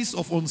causes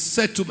of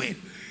unsettlement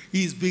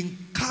is being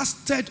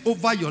casted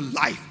over your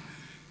life.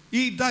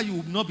 Either you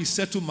will not be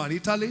settled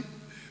maritally,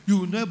 you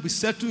will not be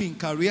settled in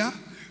career,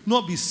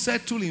 not be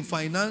settled in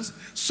finance.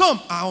 Some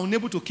are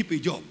unable to keep a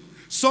job.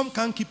 Some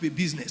can't keep a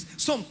business.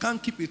 Some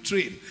can't keep a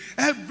trade.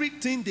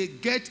 Everything, they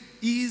get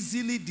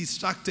easily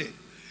distracted.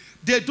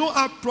 They don't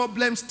have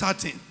problems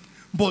starting,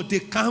 but they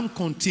can't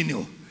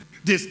continue.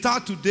 They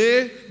start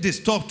today, they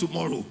stop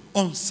tomorrow.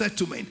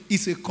 Unsettlement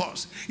is a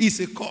curse. It's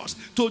a curse.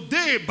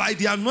 Today, by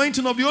the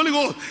anointing of the Holy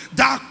Ghost,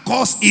 that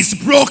curse is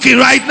broken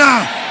right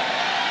now.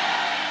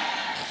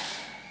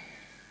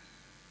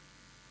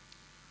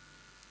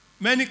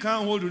 Many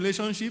can't hold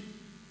relationship.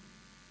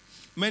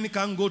 Many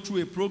can't go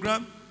through a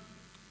program.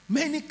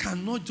 Many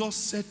cannot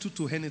just settle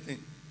to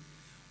anything.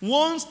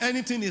 Once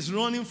anything is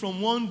running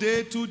from 1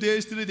 day, 2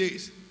 days, 3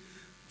 days,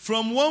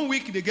 from 1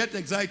 week they get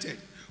excited.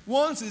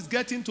 Once it's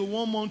getting to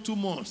 1 month, 2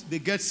 months, they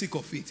get sick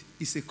of it.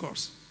 It's a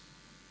curse.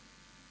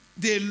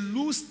 They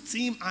lose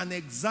steam and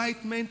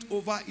excitement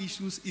over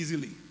issues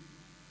easily.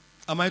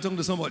 Am I talking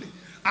to somebody?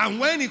 And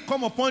when it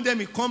comes upon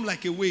them, it comes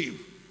like a wave.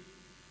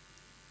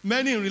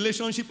 Many in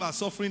relationship are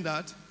suffering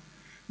that.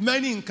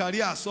 Many in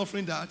career are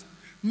suffering that.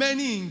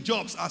 Many in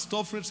jobs are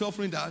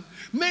suffering that.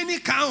 Many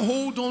can't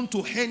hold on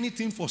to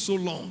anything for so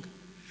long.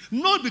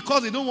 Not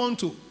because they don't want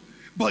to,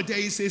 but there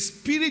is a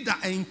spirit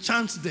that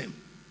enchants them.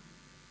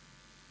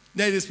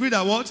 There is a spirit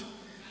that what?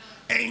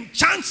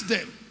 Enchants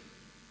them.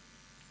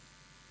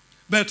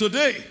 But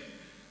today,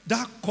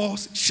 that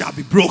curse shall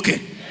be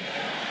broken.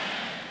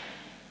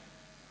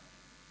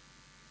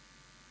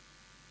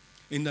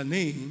 In the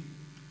name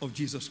of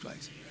Jesus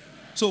Christ.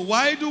 So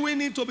why do we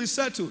need to be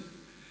settled?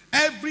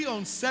 Every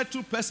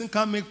unsettled person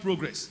can make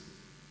progress.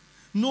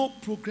 No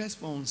progress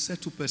for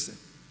unsettled person.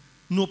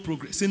 No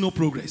progress. Say no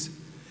progress.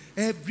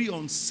 Every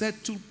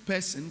unsettled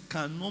person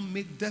cannot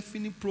make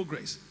definite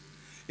progress.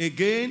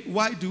 Again,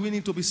 why do we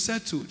need to be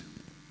settled?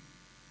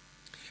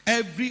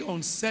 Every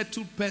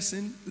unsettled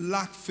person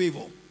lacks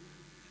favor.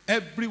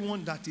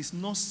 Everyone that is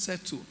not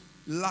settled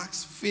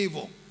lacks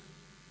favor.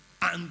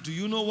 And do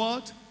you know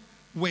what?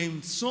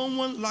 When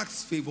someone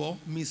lacks favor,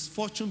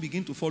 misfortune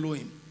begin to follow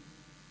him.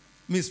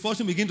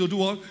 Misfortune begin to do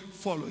what?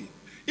 Follow him.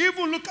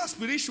 Even look at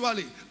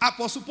spiritually.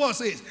 Apostle Paul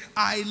says,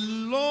 I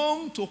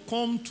long to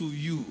come to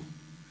you,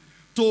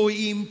 to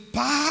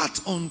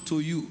impart unto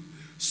you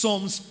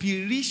some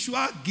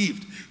spiritual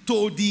gift,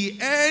 to the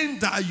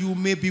end that you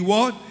may be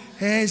what?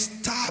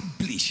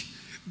 Established.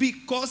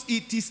 Because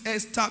it is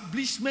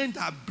establishment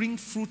that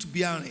brings fruit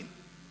bearing.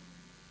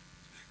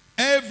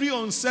 Every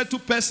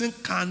unsettled person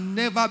can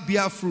never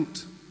bear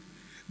fruit.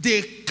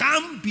 They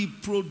can't be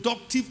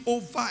productive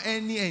over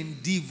any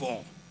endeavor.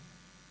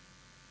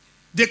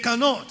 They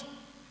cannot.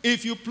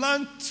 If you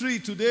plant tree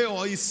today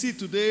or a seed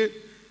today,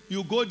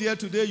 you go there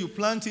today, you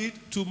plant it,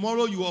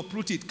 tomorrow you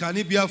uproot it. Can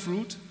it bear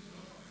fruit?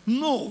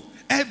 No.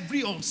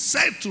 Every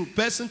unsettled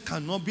person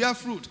cannot bear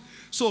fruit.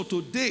 So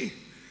today,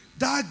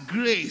 that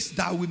grace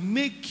that will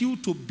make you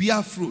to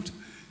bear fruit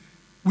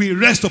will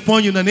rest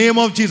upon you in the name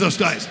of Jesus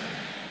Christ.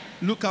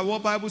 Look at what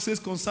the Bible says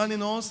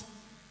concerning us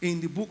in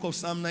the book of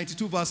Psalm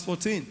 92 verse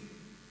 14.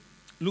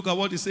 Look at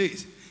what it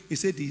says. It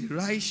said, the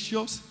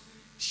righteous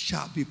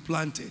shall be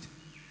planted.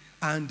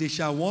 And they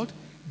shall what?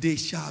 They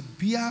shall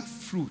bear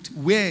fruit.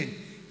 When?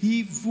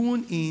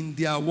 Even in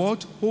their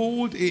what?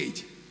 Old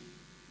age.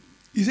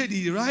 He said,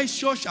 the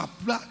righteous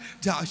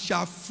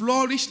shall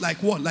flourish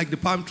like what? Like the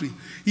palm tree.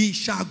 He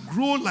shall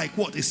grow like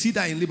what? A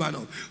cedar in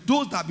Lebanon.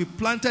 Those that be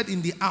planted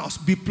in the house,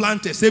 be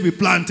planted. Say be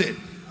planted.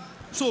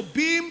 So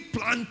being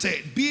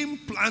planted, being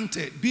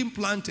planted, being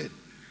planted.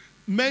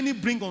 Many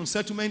bring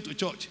unsettlement to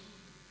church.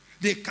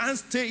 They can't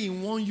stay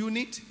in one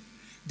unit.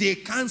 They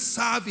can't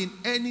serve in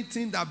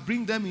anything that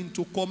brings them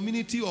into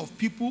community of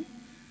people.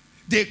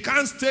 They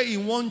can't stay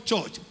in one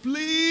church.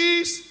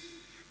 Please,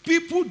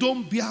 people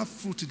don't bear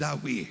fruit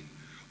that way.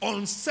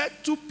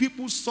 Unsettled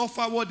people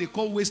suffer what they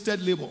call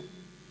wasted labor.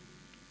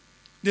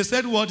 They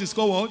said what is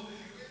called what?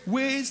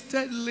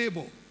 Wasted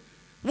labor.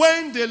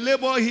 When they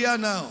labor here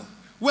now,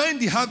 when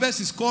the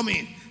harvest is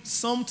coming,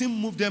 something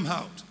move them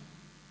out.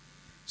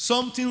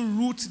 Something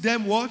roots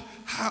them what?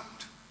 Out.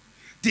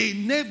 They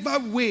never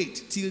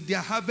wait till their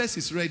harvest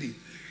is ready.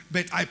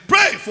 But I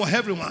pray for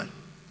everyone,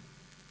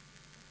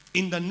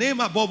 in the name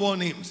above all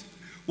names,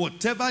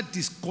 whatever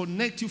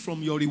disconnect you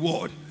from your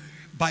reward,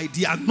 by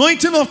the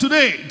anointing of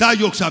today, that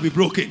yoke shall be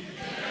broken.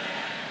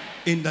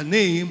 In the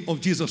name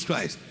of Jesus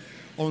Christ.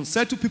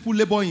 Unsettled people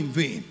labor in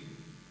vain.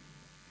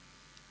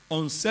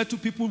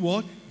 Unsettled people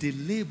what? They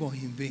labor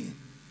in vain.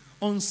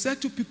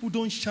 Unsettled people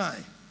don't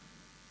shine.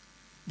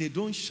 They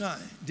don't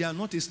shine. They are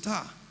not a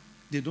star.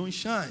 They don't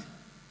shine.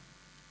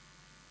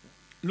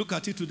 Look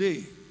at it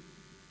today.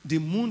 The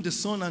moon, the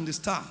sun, and the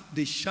star,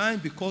 they shine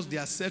because they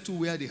are settled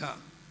where they are.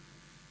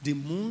 The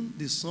moon,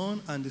 the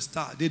sun, and the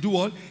star, they do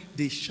what?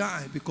 They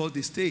shine because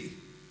they stay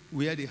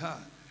where they are.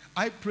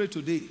 I pray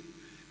today,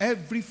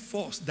 every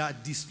force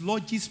that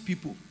dislodges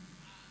people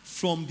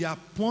from their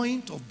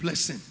point of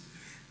blessing,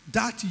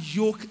 that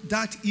yoke,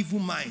 that evil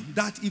mind,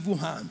 that evil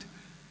hand,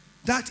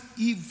 that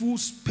evil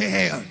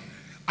spell,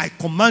 I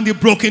command it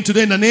broken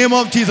today in the name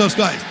of Jesus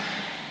Christ.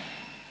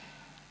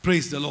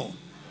 Praise the Lord.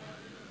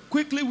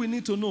 Quickly, we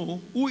need to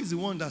know who is the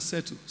one that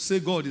settled. Say,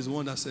 God is the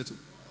one that settled.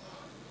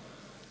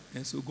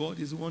 And so God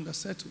is the one that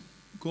settled.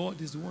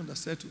 God is the one that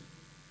settled.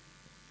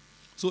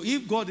 So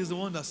if God is the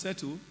one that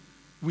settled,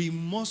 we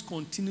must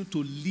continue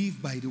to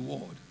live by the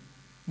word.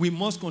 We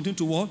must continue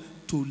to what?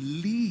 To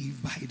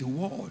live by the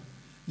word.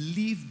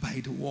 Live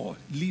by the word.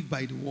 Live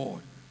by the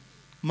word.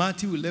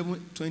 Matthew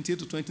 11, 28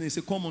 to 29, he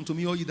said, come unto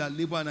me, all you that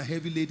labor and are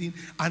heavy laden,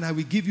 and I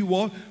will give you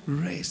what?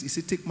 Rest. He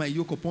said, take my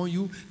yoke upon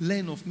you,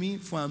 learn of me,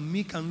 for I am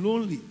meek and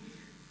lonely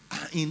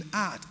in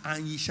heart,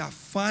 and ye shall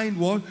find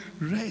what?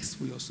 Rest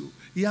for your soul.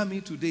 Hear me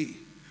today.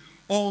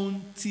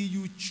 Until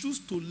you choose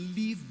to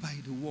live by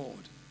the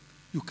word,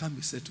 you can't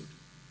be settled.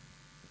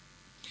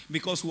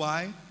 Because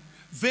why?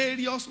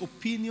 Various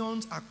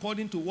opinions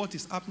according to what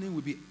is happening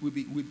will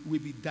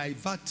be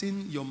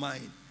diverting your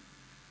mind.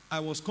 I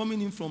was coming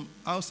in from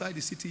outside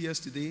the city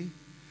yesterday,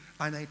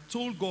 and I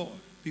told God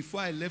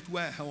before I left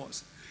where I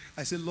was,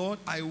 I said, Lord,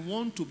 I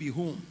want to be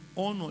home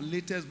on or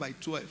latest by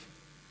 12.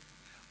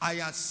 I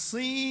had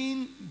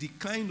seen the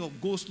kind of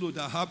go-slow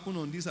that happened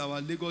on this our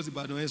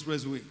Lagos-Ibadan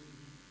Expressway.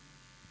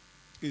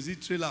 Is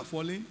it trailer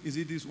falling? Is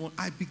it this one?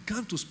 I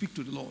began to speak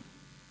to the Lord.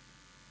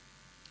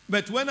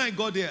 But when I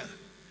got there,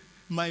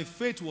 my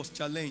faith was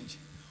challenged.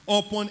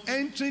 Upon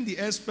entering the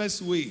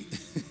expressway,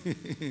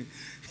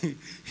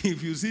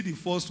 if you see the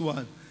first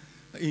one,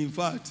 in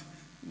fact,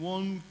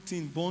 one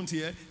thing burnt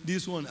here,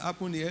 this one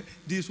happened here,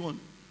 this one.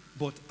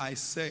 But I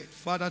said,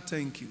 Father,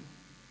 thank you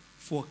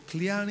for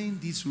clearing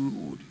this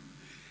road.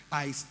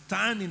 I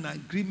stand in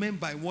agreement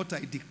by what I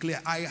declare.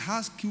 I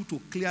ask you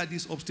to clear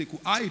this obstacle.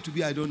 How it to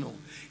be, I don't know.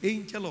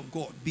 Angel of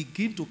God,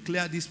 begin to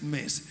clear this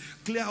mess.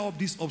 Clear up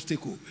this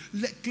obstacle.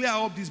 Clear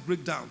up this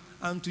breakdown.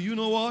 And you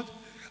know what?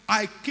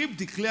 I keep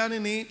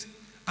declaring it,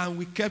 and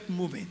we kept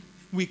moving.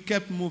 We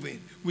kept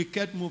moving. We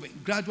kept moving.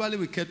 Gradually,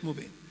 we kept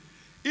moving.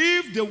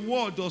 If the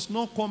word does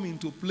not come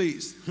into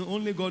place,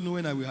 only God knows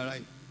when I will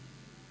arrive.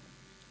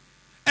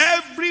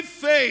 Every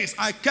phase,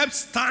 I kept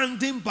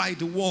standing by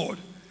the word.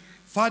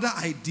 Father,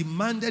 I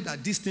demanded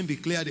that this thing be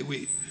cleared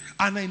away.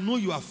 And I know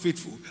you are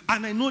faithful.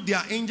 And I know there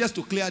are angels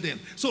to clear them.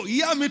 So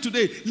hear me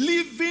today.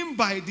 Living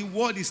by the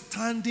word is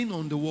standing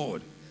on the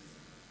word.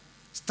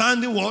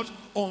 Standing what?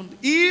 On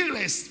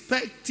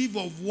irrespective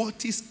of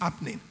what is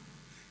happening.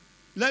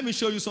 Let me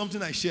show you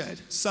something I shared.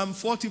 Psalm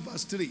 40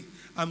 verse 3.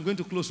 I'm going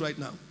to close right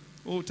now.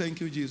 Oh, thank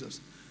you, Jesus.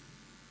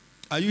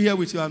 Are you here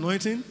with your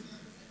anointing?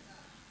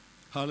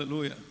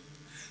 Hallelujah.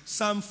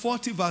 Psalm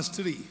 40 verse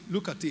 3.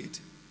 Look at it.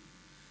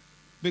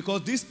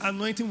 Because this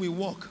anointing will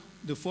work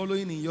the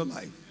following in your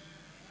life.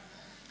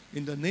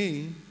 In the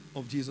name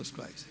of Jesus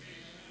Christ.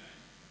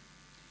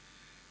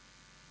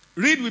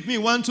 Read with me,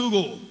 1, 2,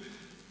 go.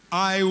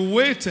 I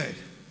waited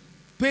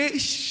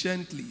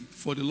patiently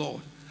for the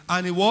Lord.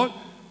 And he what?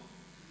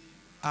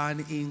 And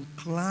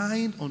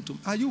inclined unto me.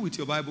 Are you with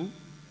your Bible?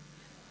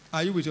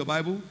 Are you with your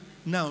Bible?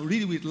 Now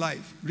read it with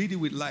life. Read it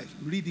with life.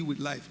 Read it with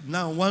life.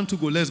 Now 1, 2,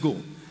 go. Let's go.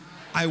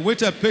 I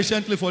waited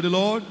patiently for the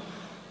Lord,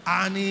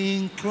 and he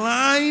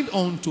inclined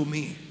unto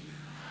me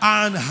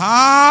and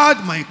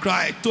heard my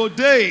cry.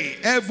 Today,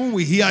 heaven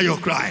will hear your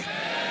cry.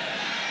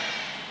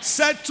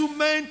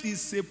 Settlement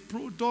is a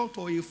product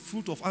or a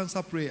fruit of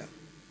answered prayer.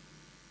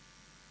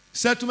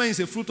 Settlement is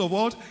a fruit of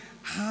what?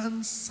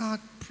 Answered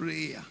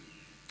prayer.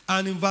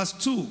 And in verse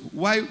 2,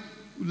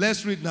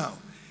 let's read now.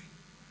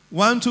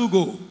 1, 2,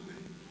 go.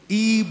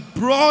 He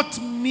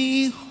brought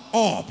me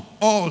up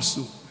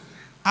also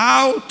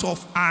out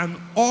of an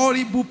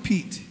horrible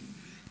pit,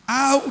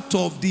 out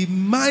of the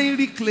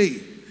miry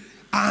clay,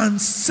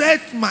 and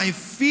set my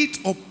feet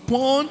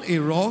upon a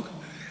rock,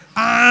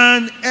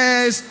 and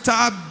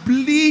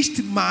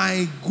established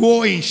my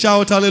going.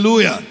 Shout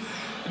hallelujah.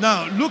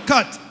 Now look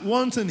at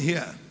one thing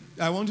here.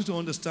 I want you to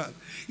understand.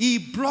 He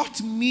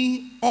brought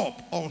me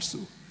up also.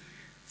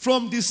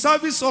 From the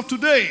service of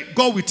today,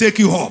 God will take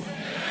you up.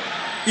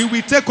 He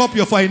will take up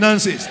your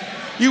finances.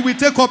 He will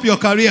take up your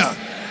career.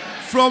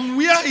 From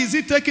where is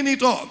he taking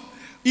it up?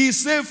 He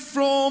said,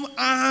 from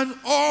an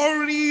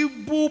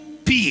horrible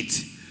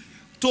pit.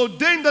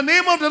 Today, in the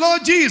name of the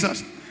Lord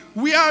Jesus,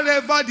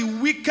 wherever the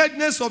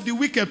wickedness of the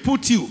wicked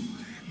put you,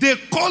 they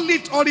call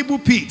it horrible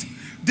pit.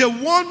 The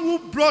one who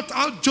brought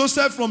out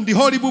Joseph from the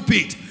horrible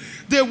pit,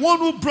 the one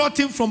who brought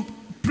him from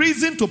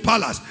prison to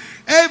palace,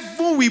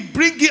 heaven will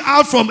bring you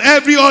out from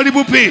every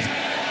horrible pit.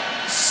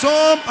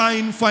 Some are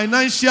in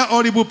financial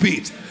horrible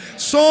pit.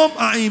 Some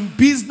are in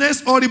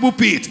business horrible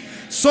pit.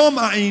 Some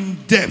are in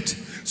debt.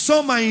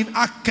 Some are in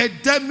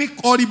academic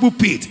horrible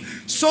pit.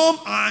 Some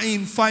are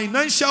in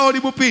financial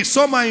horrible pit.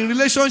 Some are in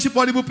relationship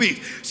horrible pit.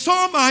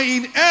 Some are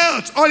in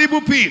health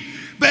horrible pit.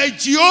 But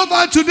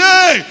Jehovah,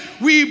 today,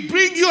 we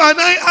bring you and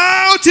I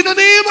out in the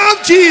name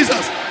of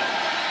Jesus.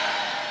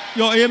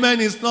 Your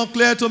amen is not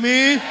clear to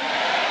me.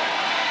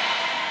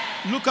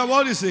 Look at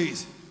what it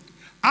says.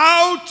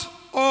 Out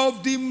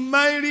of the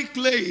miry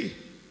clay.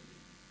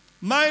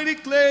 Miry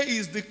clay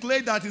is the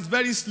clay that is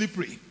very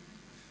slippery.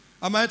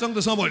 Am I talking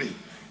to somebody?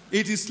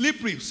 It is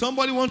slippery.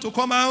 Somebody wants to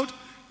come out,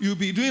 you'll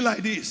be doing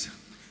like this.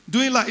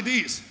 Doing like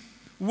this.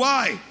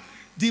 Why?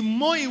 The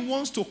more he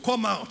wants to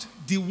come out,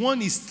 the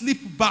one is slip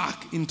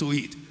back into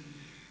it.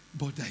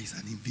 But there is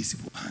an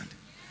invisible hand.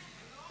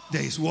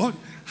 There is what?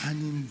 An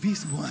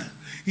invisible hand.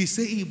 He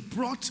said, he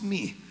brought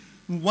me,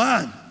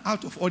 1,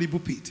 out of horrible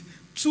pit.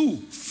 2,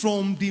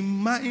 from the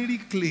miry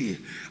clay.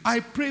 I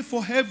pray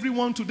for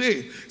everyone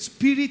today.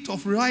 Spirit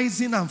of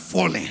rising and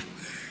falling.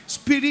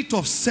 Spirit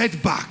of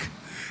setback.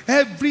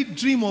 Every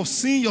dream of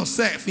seeing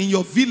yourself in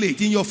your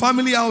village, in your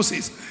family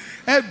houses.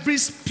 Every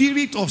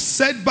spirit of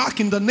setback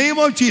in the name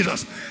of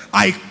Jesus.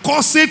 I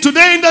curse it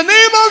today in the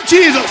name of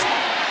Jesus.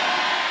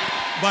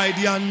 By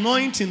the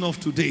anointing of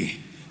today,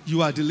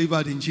 you are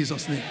delivered in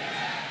Jesus' name.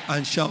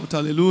 And shout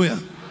hallelujah.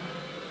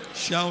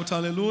 Shout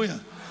hallelujah.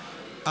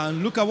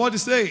 And look at what it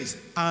says.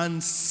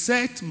 And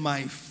set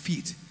my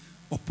feet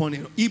upon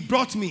it. He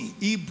brought me.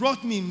 He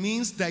brought me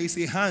means there is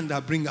a hand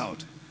that bring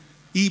out.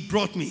 He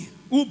brought me.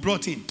 Who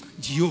brought him?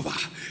 Jehovah.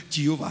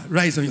 Jehovah.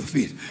 Rise on your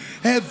feet.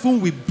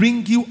 Heaven will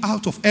bring you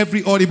out of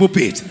every horrible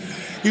pit.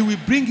 He will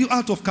bring you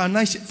out of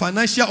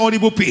financial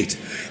horrible pit.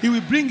 He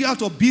will bring you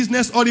out of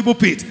business horrible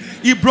pit.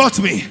 He brought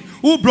me.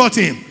 Who brought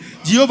him?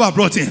 Jehovah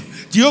brought him.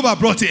 Jehovah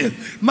brought him.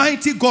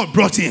 Mighty God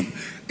brought him.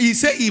 He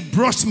said he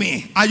brought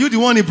me. Are you the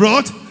one he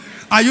brought?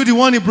 Are you the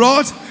one he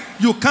brought?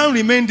 You can't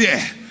remain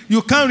there.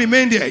 You can't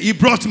remain there. He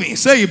brought me.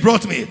 Say he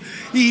brought me.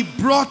 He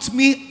brought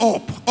me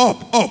up,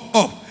 up, up,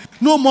 up.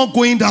 No more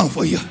going down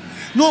for you.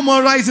 No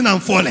more rising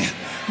and falling.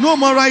 No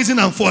more rising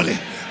and falling.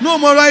 No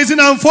more rising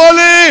and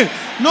falling.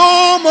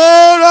 No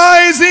more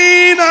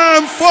rising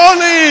and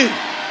falling.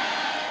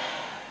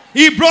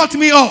 He brought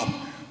me up.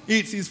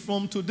 It is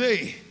from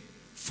today,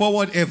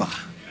 forward ever.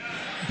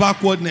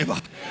 Backward never.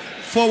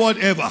 Forward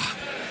ever.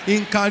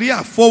 In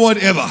career, forward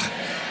ever.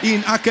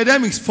 In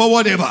academics,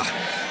 forward ever.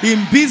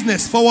 In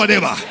business, forward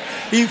ever.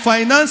 In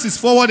finances,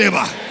 forward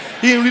ever.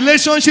 In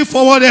relationship,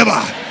 forward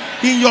ever.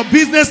 In your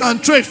business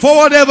and trade,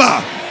 forward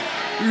ever.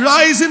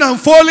 Rising and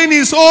falling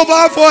is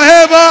over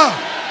forever.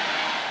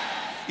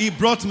 He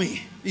brought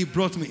me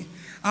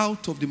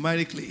out of the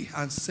miry clay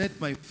and set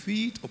my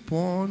feet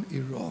upon a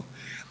rock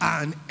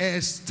and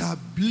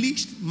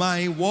established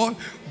my what?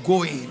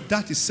 Going.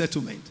 That is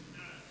settlement.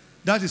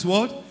 That is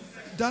what?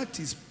 That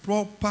is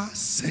proper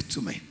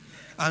settlement.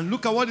 And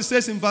look at what it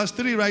says in verse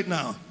 3 right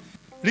now.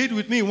 Read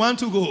with me. 1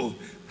 to go.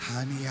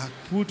 And he had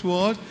put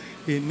what?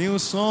 A new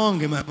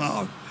song in my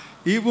mouth.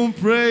 Even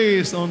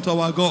praise unto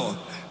our God.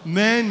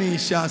 Many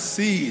shall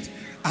see it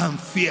and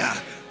fear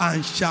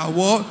and shall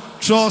what?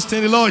 Trust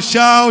in the Lord.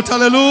 Shout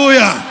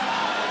hallelujah.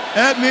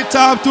 Help me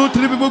tap 2,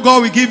 3 people.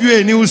 God will give you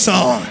a new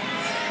song.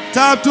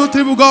 Tap 2,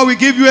 3 people. God will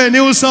give you a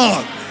new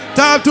song.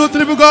 Tap 2, 3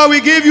 people. God will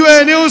give you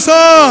a new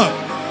song.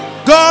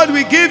 God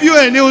will give you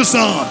a new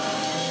song.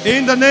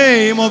 In the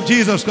name of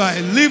Jesus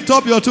Christ. Lift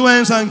up your 2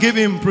 hands and give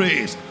him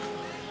praise.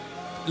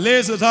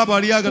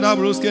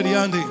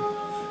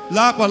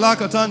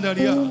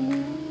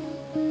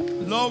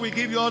 Lord, we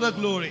give you all the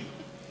glory.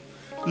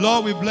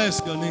 Lord, we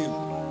bless your name.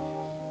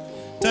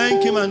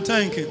 Thank him and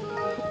thank him.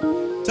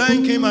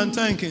 Thank him and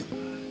thank him.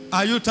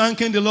 Are you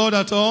thanking the Lord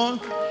at all?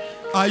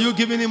 Are you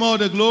giving him all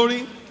the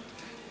glory?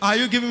 Are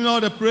you giving him all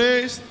the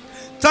praise?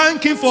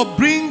 Thank him for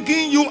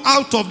bringing you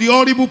out of the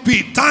horrible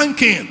pit. Thank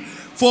him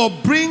for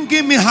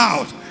bringing me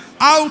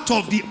out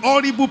of the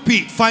horrible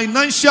pit.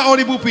 Financial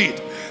horrible pit.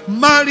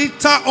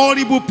 Marital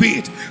horrible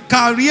pit.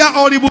 Career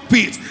horrible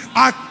pit.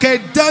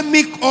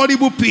 Academic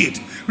horrible pit.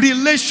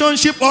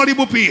 Relationship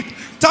horrible pit.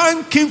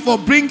 Thank him for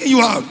bringing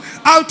you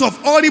out of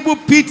horrible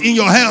pit in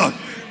your health,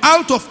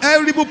 out of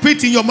horrible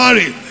pit in your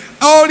marriage.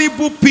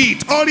 Horrible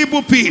pit,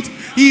 horrible pit.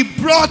 He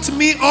brought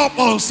me up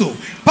also.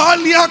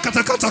 Palia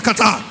kata kata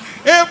kata.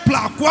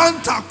 Epla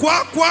kwanta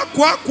kwa kwa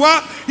kwa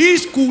kwa.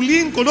 Ish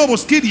kulin kodobo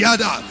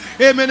skidiada.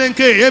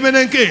 Emenenke,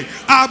 emenenke.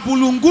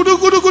 Abulungudu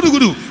gudu gudu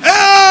gudu.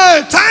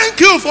 Hey, thank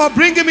you for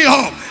bringing me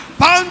up.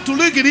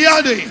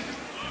 Pantuligidiade.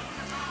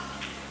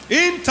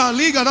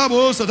 Intaliga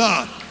dabo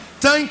sada.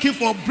 Thank you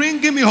for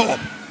bringing me up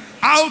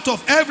out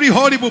of every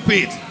horrible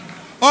pit.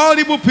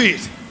 Horrible pit.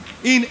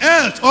 In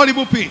health,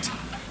 horrible pit.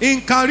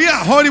 In career,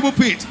 horrible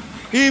pit.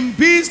 In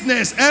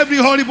business, every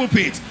horrible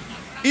pit.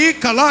 In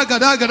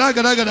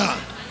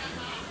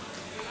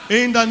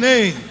the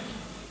name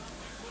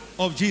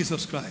of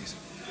Jesus Christ.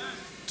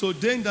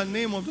 Today, in the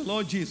name of the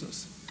Lord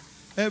Jesus,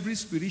 every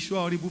spiritual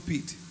horrible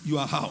pit, you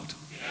are out.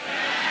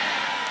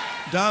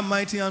 That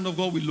mighty hand of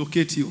God will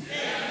locate you.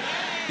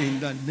 In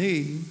the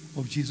name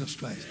of Jesus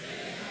Christ.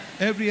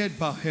 Every head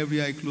bow, every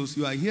eye closed.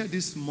 You are here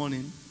this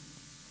morning.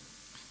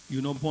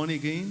 You're not born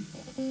again.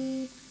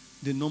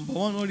 The number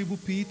one horrible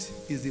pit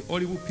is the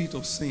horrible pit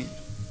of sin.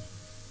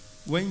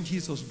 When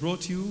Jesus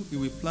brought you, he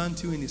will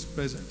plant you in his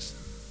presence.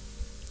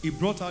 He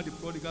brought out the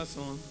prodigal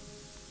son.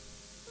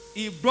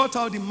 He brought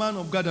out the man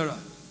of Gadara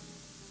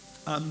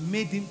and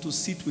made him to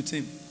sit with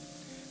him.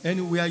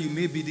 Anywhere you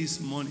may be this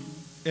morning,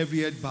 every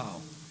head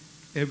bow,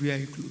 every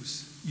eye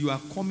closed. You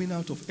are coming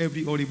out of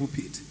every horrible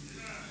pit.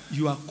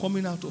 You are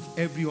coming out of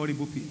every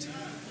horrible pit.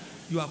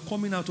 You are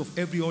coming out of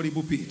every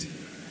horrible pit.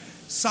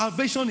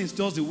 Salvation is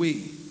just the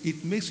way.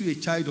 It makes you a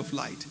child of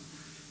light.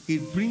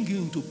 It brings you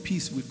into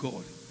peace with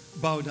God.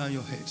 Bow down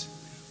your heads.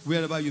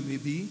 Wherever you may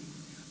be,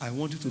 I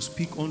want you to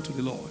speak unto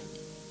the Lord.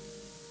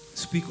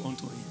 Speak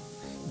unto him.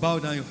 Bow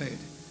down your head.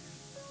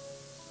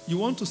 You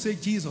want to say,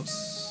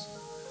 Jesus,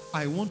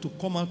 I want to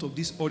come out of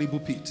this horrible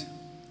pit.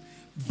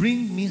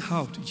 Bring me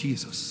out,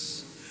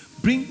 Jesus.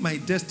 Bring my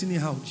destiny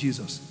out,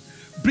 Jesus.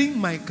 Bring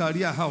my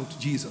career out,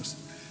 Jesus.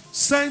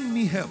 Send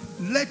me help.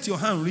 Let your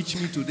hand reach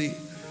me today.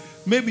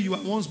 Maybe you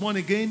are once born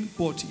again,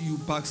 but you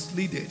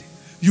backslided.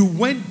 You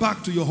went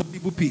back to your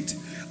horrible pit.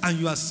 And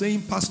you are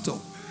saying, Pastor,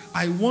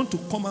 I want to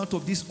come out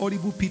of this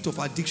horrible pit of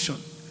addiction.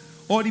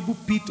 Horrible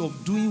pit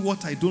of doing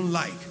what I don't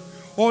like.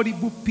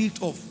 Horrible pit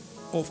of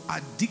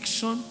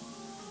addiction,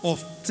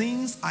 of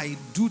things I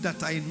do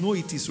that I know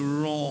it is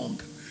wrong.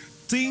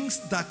 Things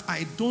that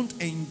I don't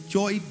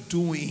enjoy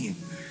doing.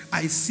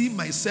 I see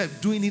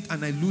myself doing it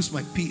and I lose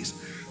my peace.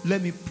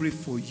 Let me pray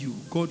for you.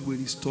 God will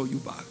restore you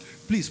back.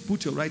 Please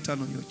put your right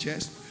hand on your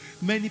chest.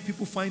 Many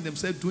people find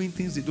themselves doing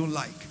things they don't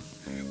like.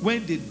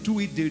 When they do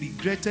it, they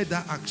regretted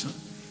that action.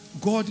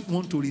 God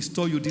wants to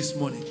restore you this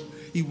morning.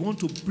 He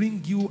wants to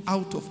bring you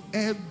out of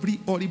every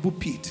horrible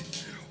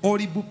pit.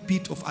 Horrible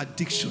pit of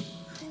addiction.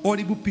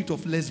 Horrible pit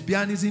of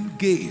lesbianism,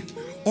 gay.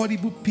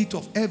 Horrible pit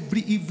of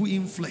every evil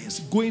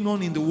influence going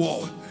on in the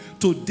world.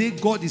 Today,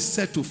 God is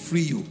set to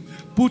free you.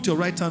 Put your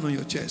right hand on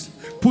your chest.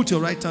 Put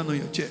your right hand on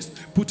your chest.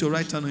 Put your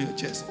right hand on your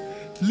chest.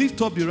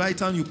 Lift up the right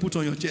hand you put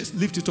on your chest.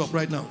 Lift it up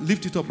right now.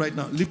 Lift it up right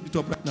now. Lift it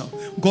up right now.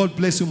 God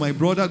bless you, my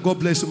brother. God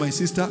bless you, my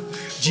sister.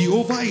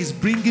 Jehovah is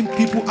bringing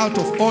people out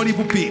of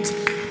horrible pit.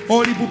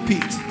 Horrible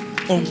pit.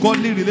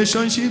 Ungodly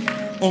relationship.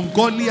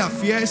 Ungodly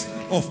affairs.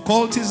 Of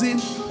cultism.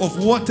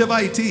 Of whatever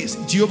it is.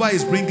 Jehovah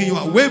is bringing you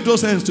out. Wave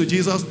those hands to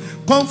Jesus.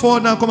 Come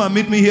forward now. Come and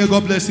meet me here.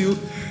 God bless you.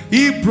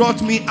 He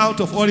brought me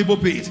out of horrible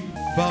pit.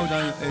 Bow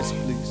down your heads,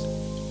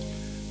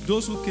 please.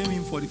 Those who came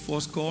in for the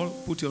first call,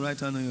 put your right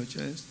hand on your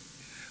chest.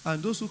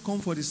 And those who come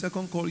for the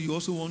second call, you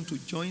also want to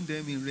join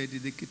them in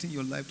rededicating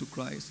your life to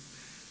Christ.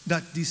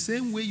 That the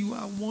same way you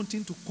are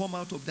wanting to come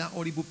out of that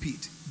horrible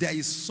pit, there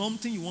is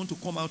something you want to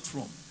come out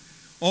from.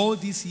 All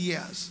these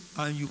years,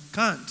 and you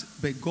can't,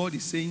 but God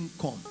is saying,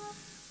 come.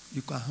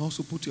 You can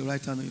also put your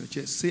right hand on your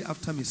chest. Say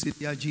after me, say,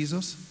 dear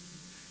Jesus.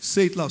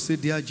 Say it loud, say,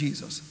 dear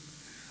Jesus.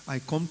 I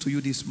come to you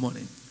this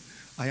morning.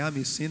 I am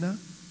a sinner.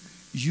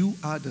 You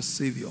are the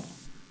Savior.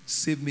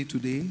 Save me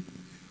today.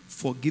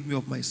 Forgive me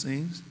of my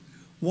sins.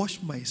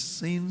 Wash my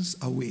sins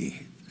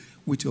away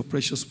with your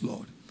precious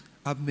blood.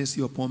 Have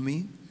mercy upon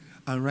me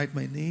and write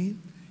my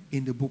name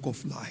in the book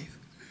of life.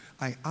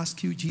 I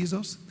ask you,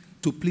 Jesus,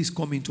 to please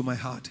come into my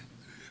heart.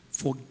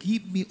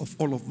 Forgive me of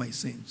all of my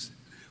sins.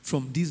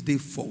 From this day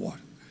forward,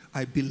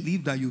 I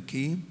believe that you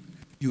came,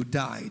 you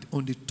died.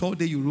 On the third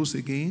day, you rose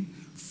again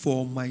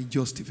for my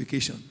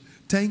justification.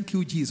 Thank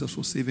you, Jesus,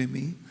 for saving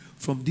me.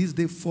 From this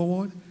day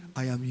forward,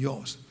 I am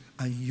yours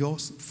and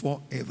yours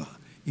forever.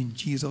 In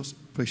Jesus'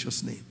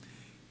 precious name.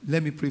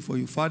 Let me pray for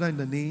you. Father, in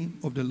the name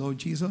of the Lord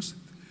Jesus,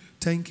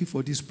 thank you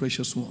for these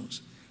precious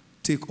ones.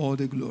 Take all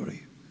the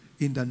glory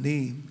in the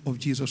name of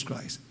Jesus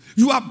Christ.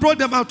 You have brought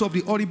them out of the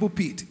horrible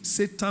pit.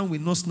 Satan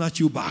will not snatch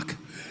you back.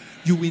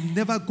 You will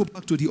never go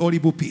back to the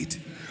horrible pit.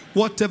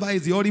 Whatever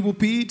is the horrible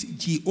pit,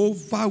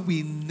 Jehovah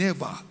will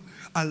never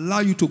allow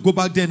you to go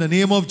back there in the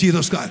name of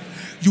Jesus Christ.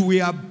 You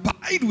will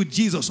abide with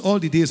Jesus all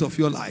the days of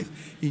your life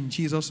in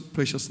Jesus'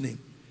 precious name.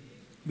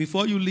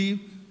 Before you leave,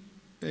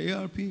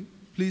 ARP,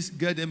 please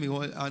get them in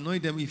oil,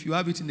 anoint them. If you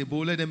have it in the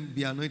bowl, let them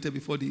be anointed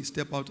before they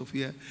step out of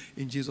here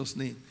in Jesus'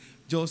 name.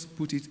 Just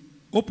put it.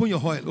 Open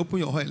your oil. Open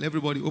your oil.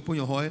 Everybody, open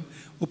your oil.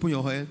 Open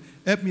your oil.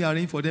 Help me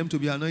arrange for them to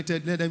be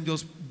anointed. Let them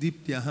just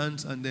dip their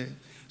hands and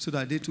so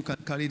that they too can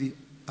carry the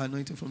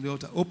anointing from the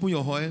altar. Open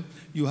your oil.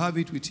 You have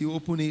it with you.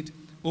 Open it.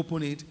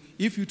 Open it.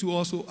 If you too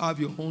also have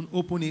your own,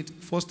 open it.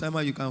 First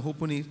timer, you can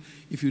open it.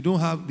 If you don't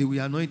have, they will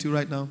anoint you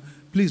right now.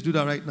 Please do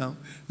that right now.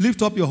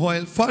 Lift up your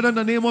oil. Father, in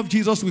the name of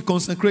Jesus, we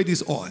consecrate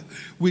this oil.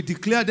 We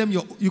declare them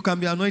you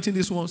can be anointing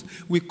these ones.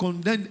 We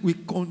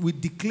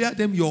declare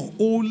them your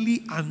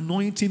holy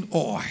anointing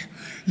oil.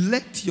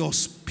 Let your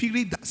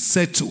spirit that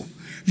settle,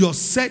 your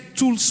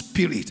settled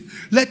spirit,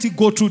 let it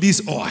go through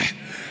this oil.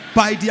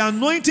 By the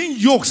anointing,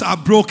 yokes are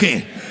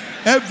broken.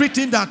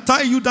 Everything that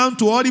tie you down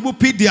to horrible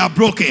pit, they are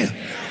broken.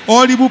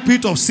 Horrible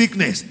pit of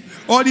sickness,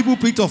 horrible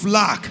pit of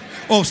lack,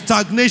 of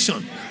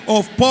stagnation,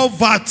 of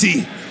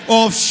poverty,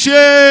 of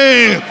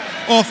shame,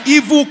 of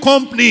evil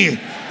company,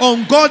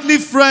 ungodly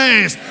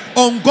friends,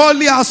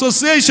 ungodly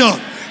association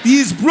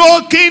is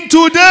broken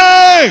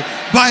today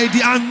by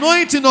the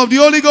anointing of the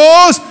Holy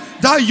Ghost.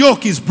 That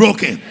yoke is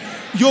broken.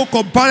 Yoke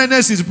of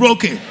barrenness is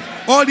broken.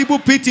 Horrible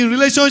pit in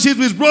relationships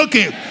is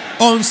broken.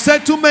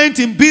 Unsettlement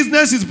in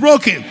business is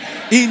broken.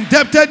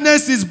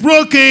 Indebtedness is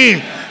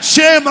broken.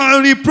 Shame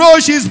and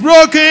reproach is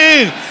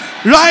broken.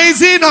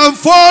 Rising and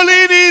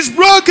falling is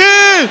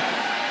broken.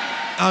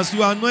 As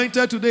you are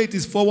anointed today, it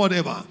is forward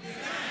ever,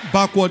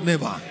 backward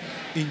never.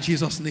 In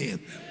Jesus'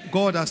 name.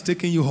 God has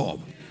taken you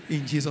home.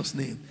 In Jesus'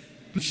 name.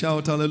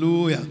 Shout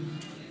hallelujah.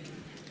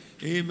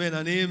 Amen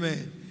and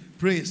amen.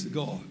 Praise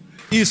God.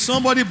 Is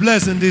somebody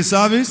blessed in this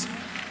service?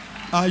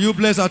 Are you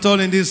blessed at all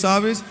in this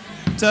service?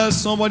 Tell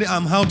somebody,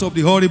 I'm out of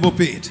the horrible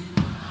pit.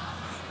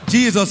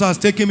 Jesus has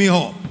taken me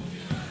home.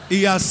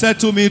 He has said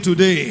to me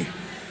today,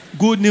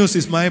 good news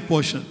is my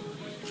portion.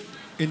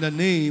 In the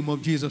name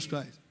of Jesus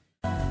Christ.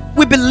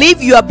 We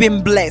believe you have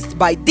been blessed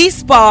by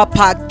this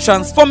power-packed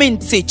transforming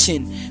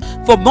teaching.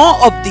 For more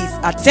of this,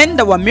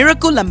 attend our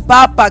miracle and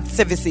power-packed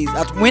services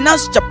at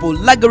Winners Chapel,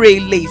 Lagare,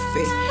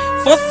 Ileife.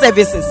 First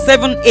service is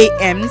 7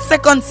 a.m.,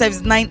 second service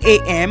 9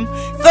 a.m.,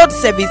 third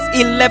service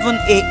 11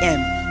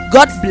 a.m.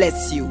 God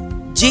bless you.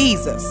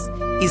 Jesus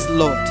is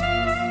Lord.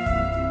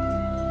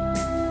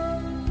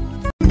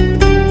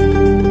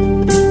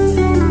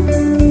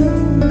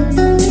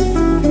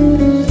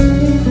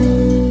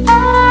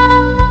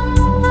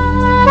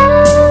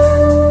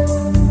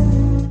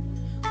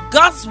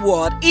 God's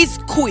word is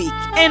quick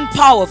and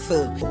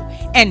powerful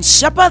and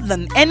sharper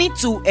than any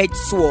two-edged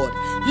sword.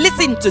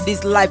 Listen to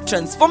this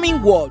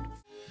life-transforming word.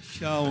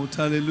 Shout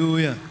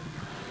hallelujah.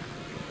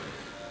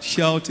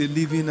 Shout a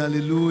living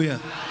hallelujah.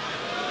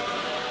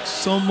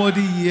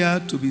 Somebody here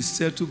to be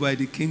settled by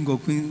the King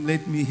of Queens.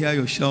 Let me hear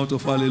your shout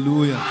of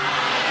hallelujah.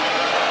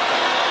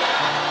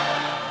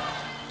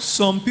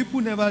 Some people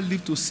never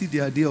live to see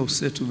their day of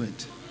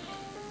settlement.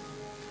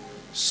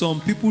 Some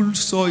people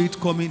saw it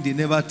coming, they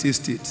never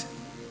taste it.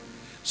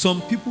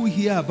 Some people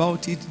hear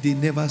about it, they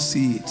never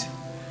see it.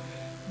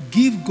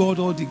 Give God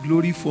all the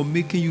glory for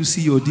making you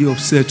see your day of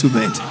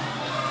settlement.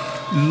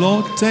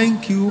 Lord,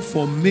 thank you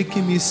for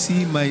making me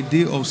see my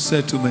day of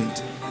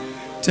settlement.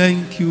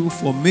 Thank you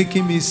for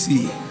making me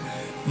see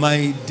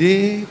my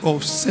day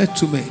of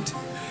settlement.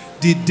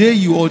 The day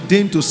you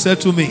ordained to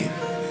settle me.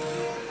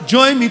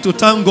 Join me to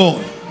thank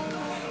God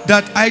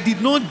that I did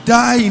not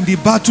die in the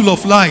battle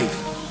of life.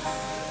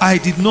 I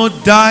did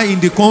not die in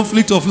the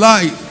conflict of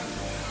life.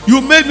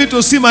 You made me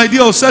to see my day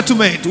of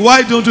settlement.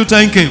 Why don't you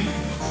thank Him?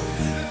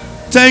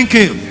 Thank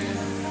Him.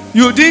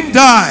 You didn't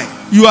die.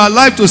 You are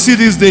alive to see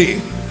this day.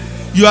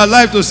 You are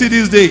alive to see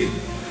this day.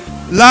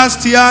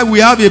 Last year we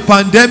have a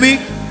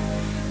pandemic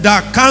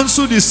that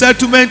canceled the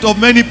settlement of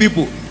many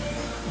people.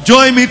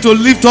 Join me to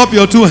lift up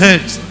your two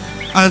hands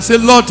and say,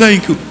 Lord,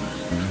 thank you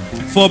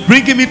for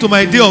bringing me to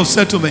my day of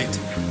settlement,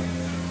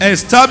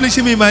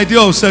 establishing me my day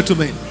of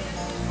settlement.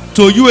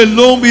 To you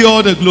alone be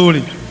all the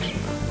glory.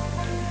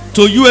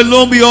 To you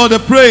alone be all the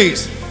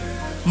praise.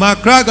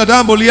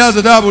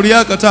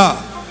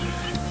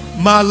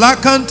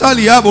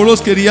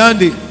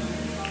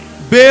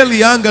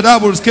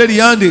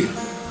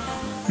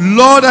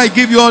 Lord, I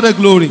give you all the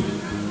glory.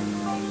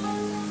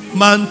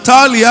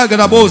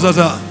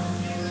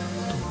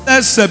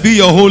 Blessed be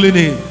your holy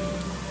name.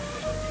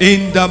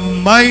 In the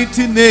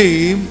mighty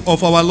name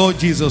of our Lord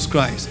Jesus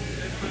Christ.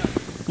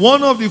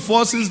 One of the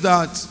forces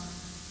that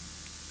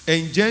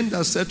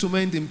engender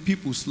settlement in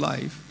people's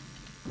life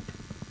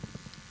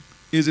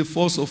is a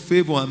force of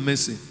favor and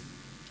mercy.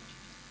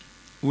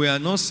 We are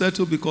not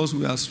settled because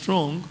we are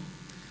strong.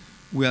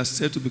 We are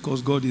settled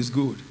because God is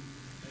good.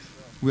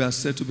 We are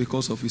settled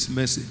because of His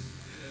mercy.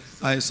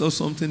 I saw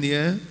something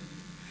here.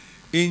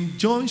 In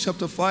John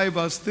chapter 5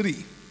 verse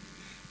 3,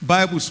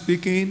 Bible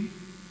speaking,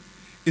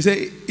 it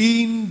says,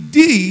 in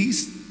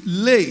this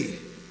lay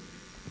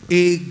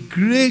a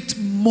great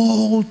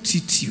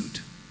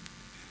multitude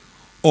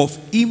of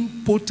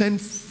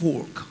impotent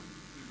folk,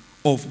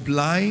 of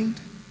blind,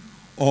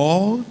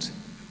 old,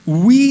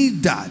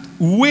 withered,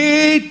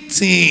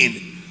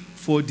 waiting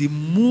for the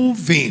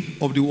moving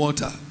of the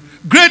water.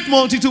 Great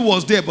multitude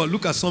was there, but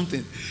look at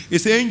something.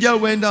 It's the angel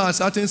went down a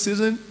certain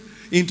season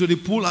into the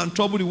pool and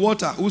troubled the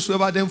water.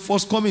 Whosoever then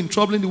first come in,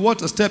 troubling the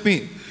water, step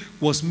in,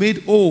 was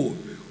made whole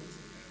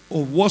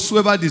of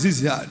whatsoever disease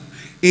he had.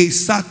 A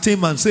certain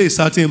man, say a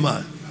certain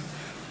man,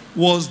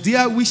 was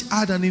there which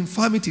had an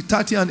infirmity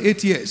 30 and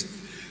 8 years.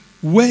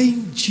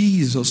 When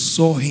Jesus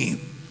saw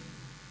him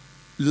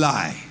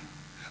lie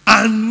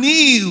and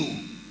knew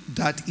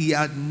that he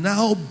had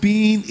now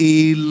been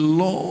a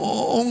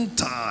long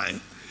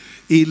time,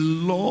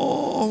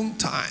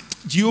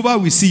 Jehovah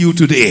will see you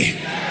today.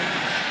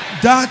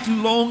 That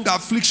long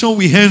affliction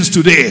will end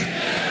today.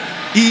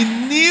 He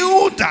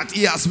knew that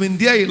he has been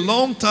there a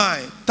long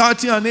time,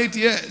 30 and 8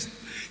 years.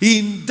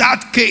 In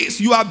that case,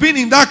 you have been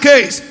in that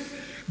case,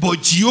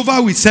 but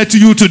Jehovah will say to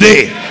you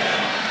today.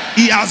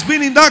 He has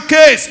been in that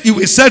case, He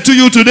will say to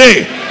you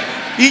today.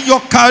 In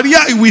your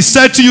career, He will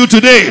say to you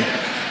today.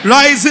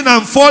 Rising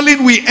and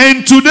falling will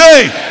end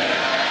today.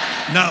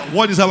 Now,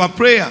 what is our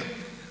prayer?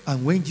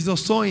 And when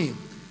Jesus saw him,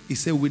 He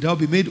said, "Wilt thou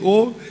be made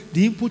whole?"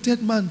 The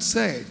impotent man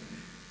said,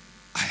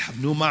 "I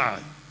have no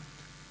man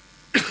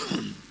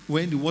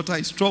when the water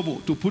is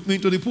trouble to put me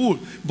into the pool.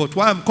 But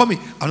while I'm coming,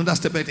 another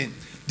step in.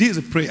 This is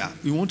a prayer.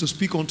 We want to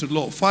speak unto the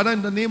Lord. Father,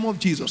 in the name of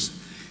Jesus,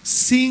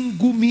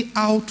 single me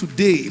out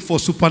today for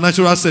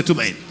supernatural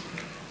settlement.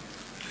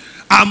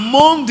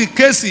 Among the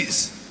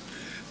cases,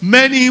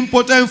 many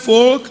important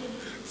folk,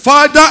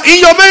 Father, in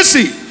your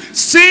mercy,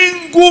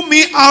 single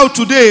me out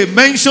today.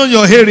 Mention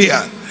your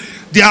area.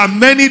 There are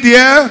many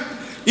there,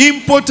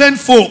 impotent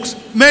folks.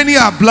 Many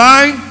are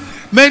blind,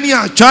 many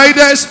are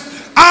childless.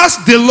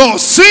 Ask the Lord,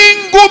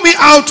 single me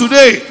out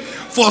today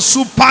for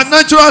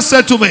supernatural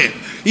settlement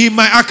in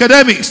my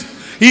academics,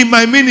 in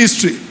my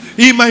ministry,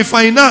 in my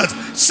finance.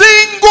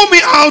 Single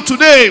me out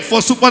today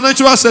for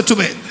supernatural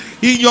settlement.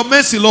 In your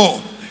mercy,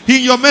 Lord.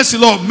 In your mercy,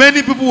 Lord.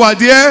 Many people are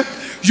there.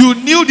 You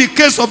knew the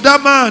case of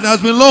that man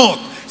has been long.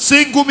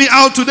 Single me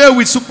out today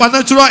with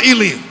supernatural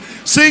healing.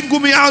 Single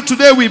me out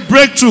today with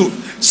breakthrough.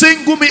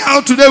 Single me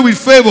out today with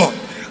favor,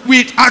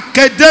 with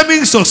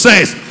academic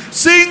success.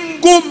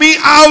 Single me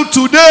out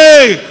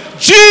today,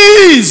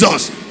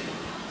 Jesus.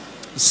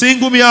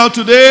 Single me out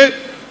today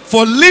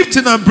for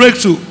lifting and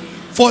breakthrough,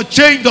 for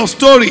change of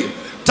story,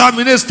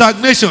 terminate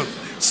stagnation.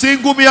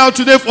 Single me out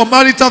today for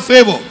marital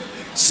favor.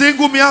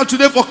 Single me out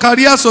today for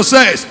career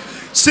success.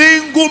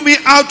 Single me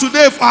out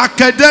today for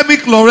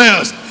academic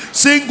laurels.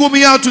 Single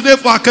me out today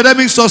for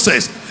academic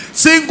success.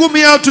 Single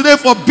me out today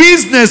for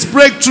business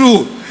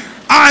breakthrough.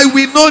 I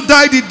will not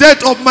die the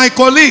death of my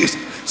colleagues.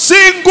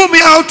 Single me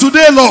out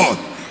today, Lord.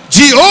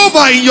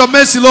 Jehovah, in your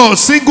mercy, Lord,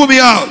 single me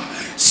out.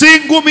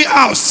 Single me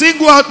out.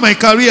 Single out my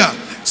career.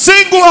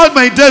 Single out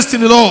my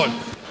destiny, Lord.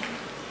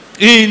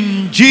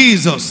 In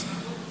Jesus'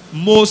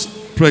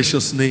 most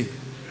precious name.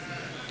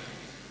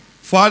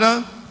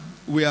 Father,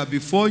 we are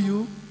before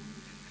you.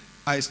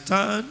 I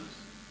stand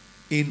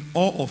in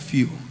awe of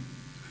you.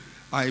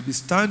 I be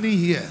standing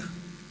here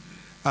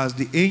as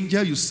the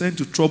angel you sent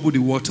to trouble the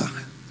water.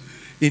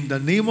 In the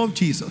name of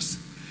Jesus,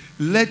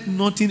 let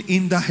nothing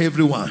hinder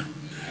everyone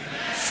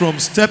from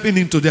stepping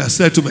into their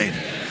settlement.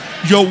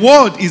 Your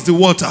word is the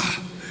water.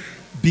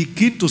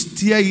 Begin to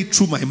steer it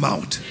through my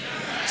mouth.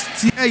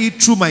 Steer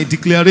it through my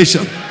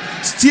declaration.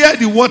 Steer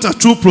the water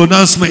through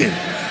pronouncement.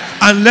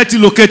 And let it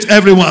locate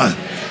everyone.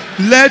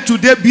 Let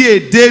today be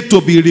a day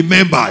to be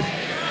remembered.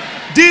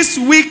 This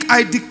week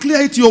I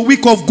declare it your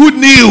week of good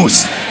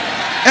news.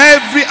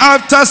 Every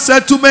after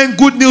settlement,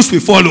 good news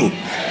will follow.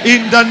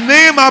 In the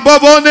name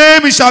above all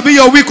names, it shall be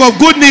your week of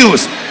good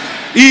news.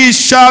 It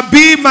shall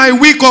be my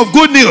week of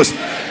good news.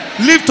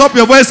 Lift up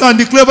your voice and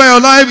declare by your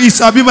life, it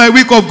shall be my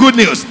week of good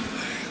news.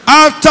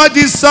 After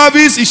this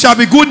service, it shall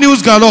be good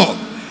news galore.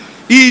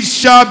 It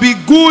shall be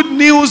good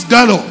news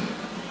galore.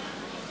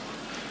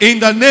 In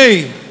the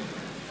name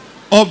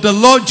of the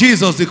Lord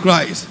Jesus the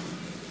Christ.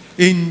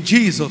 In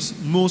Jesus'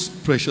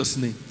 most precious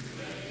name.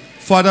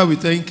 Father, we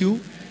thank you.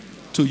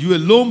 To you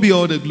alone be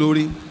all the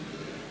glory.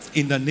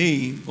 In the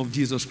name of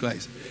Jesus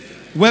Christ.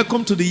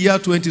 Welcome to the year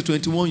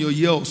 2021, your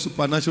year of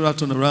supernatural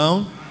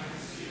turnaround.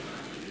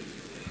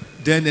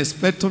 Then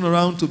expect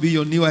turnaround to be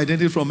your new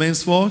identity from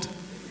henceforth.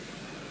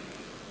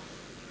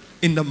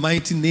 In the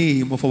mighty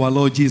name of our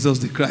Lord Jesus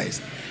the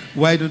Christ.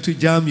 Why don't you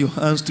jam your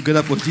hands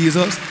together for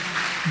Jesus?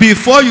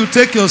 Before you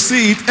take your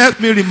seat, help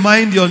me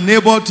remind your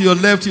neighbor to your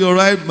left, to your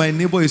right. My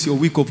neighbor is your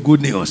week of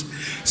good news.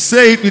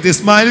 Say it with a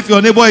smile. If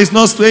your neighbor is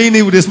not saying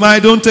it with a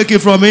smile, don't take it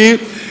from me.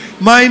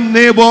 My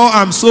neighbor,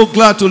 I'm so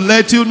glad to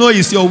let you know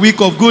it's your week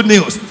of good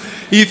news.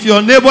 If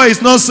your neighbor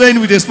is not saying it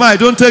with a smile,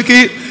 don't take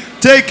it.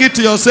 Take it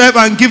to yourself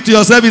and give to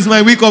yourself, it's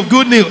my week of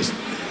good news.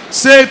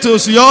 Say to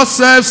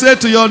yourself, say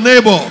to your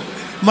neighbor,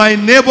 my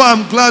neighbor,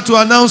 I'm glad to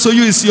announce to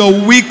you it's your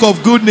week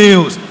of good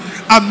news.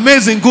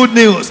 Amazing good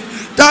news.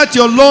 That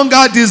your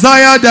longer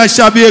desire, there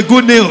shall be a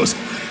good news.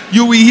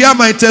 You will hear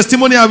my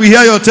testimony, I will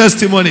hear your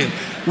testimony.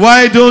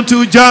 Why don't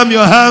you jam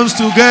your hands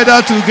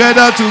together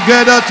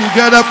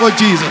for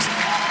Jesus?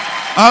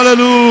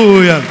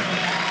 Hallelujah.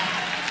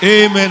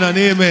 Amen and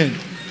amen.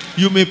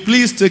 You may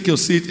please take your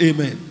seat.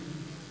 Amen.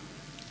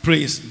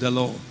 Praise the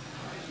Lord.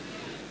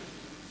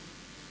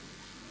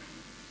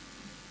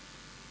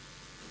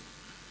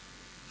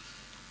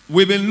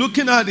 We've been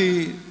looking at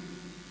the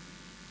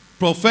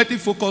prophetic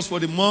focus for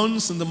the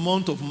months in the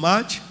month of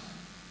March,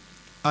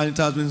 and it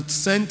has been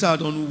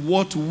centered on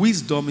what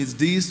wisdom is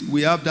this.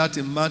 We have that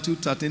in Matthew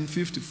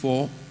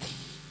 13:54.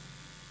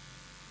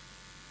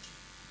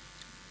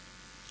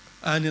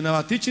 And in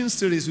our teaching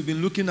series, we've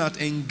been looking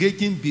at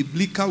engaging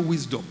biblical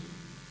wisdom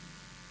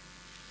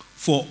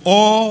for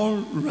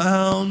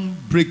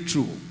all-round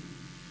breakthrough,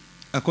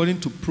 according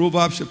to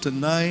Proverbs chapter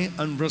 9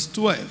 and verse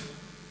 12.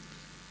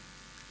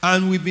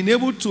 And we've been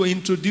able to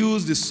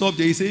introduce the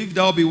subject. He said, if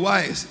thou be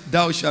wise,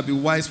 thou shalt be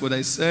wise for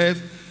thyself.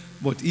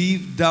 But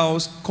if thou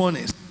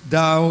scornest,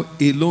 thou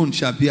alone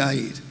shalt bear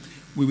it.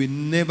 We will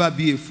never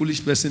be a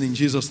foolish person in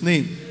Jesus'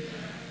 name.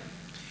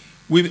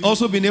 We've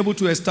also been able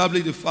to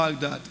establish the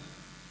fact that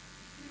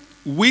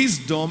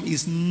wisdom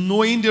is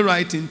knowing the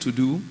right thing to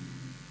do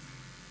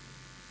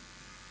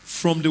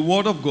from the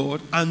word of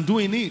God and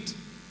doing it.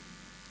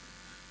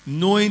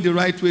 Knowing the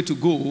right way to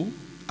go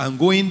and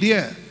going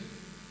there.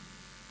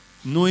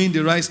 knowing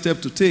the right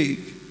step to take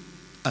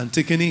and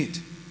taking it,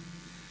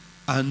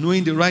 and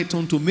knowing the right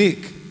turn to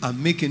make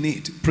and making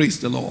it. Praise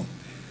the Lord.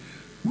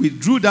 We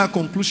drew that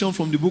conclusion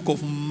from the book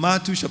of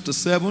Matthew chapter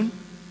 7,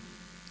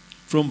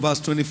 from verse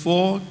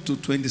 24 to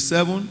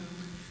 27,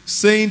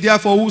 saying,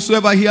 therefore,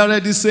 whosoever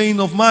heareth this saying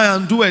of mine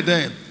and doeth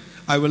them,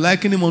 I will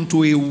liken him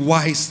unto a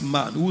wise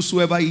man.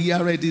 Whosoever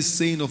heareth this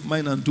saying of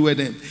mine and doeth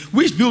them,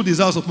 which built his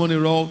house upon a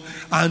rock,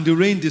 and the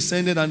rain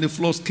descended, and the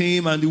floods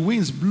came, and the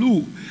winds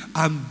blew,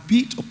 and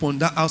beat upon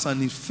that house,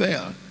 and it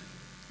fell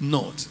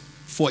not,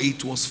 for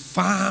it was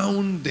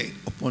founded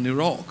upon a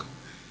rock.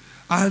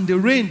 And the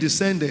rain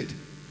descended,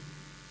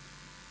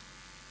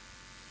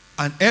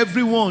 and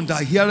everyone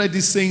that heareth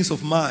these sayings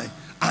of mine,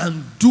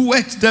 and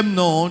doeth them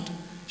not,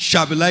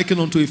 shall be likened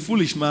unto a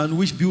foolish man,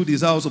 which built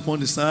his house upon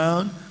the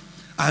sand.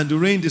 And the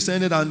rain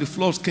descended, and the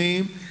floods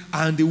came,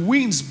 and the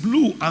winds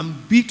blew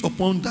and beat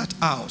upon that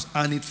house,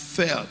 and it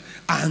fell.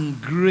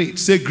 And great,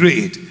 say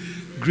great,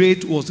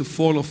 great was the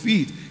fall of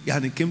it.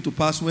 And it came to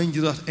pass, when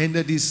Jesus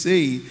ended his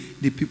saying,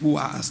 the people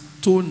were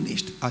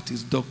astonished at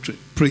his doctrine.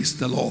 Praise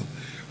the Lord.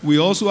 We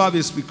also have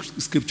a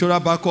scriptural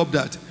backup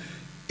that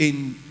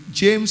in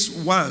James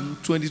 1,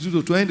 22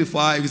 to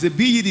 25, it says,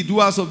 be ye the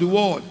doers of the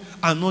word,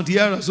 and not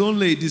hearers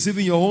only,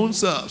 deceiving your own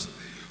selves.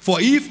 For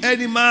if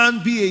any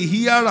man be a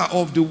hearer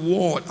of the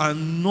word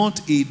and not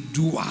a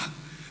doer,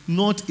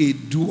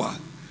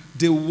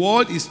 the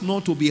word is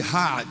not to be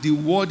heard, the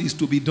word is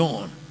to be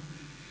done.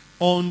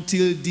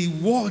 Until the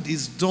word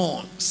is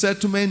done,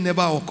 settlement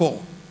never occurs.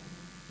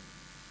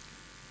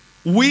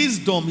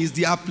 Wisdom is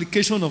the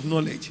application of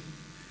knowledge.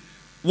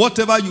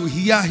 Whatever you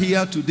hear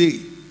here today,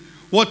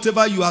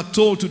 whatever you are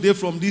told today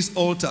from this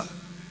altar,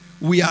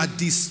 we are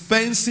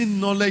dispensing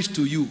knowledge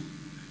to you.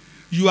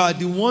 You are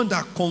the one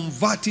that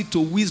converted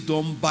to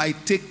wisdom by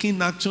taking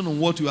action on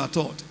what you are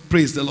taught.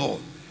 Praise the Lord.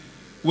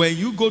 When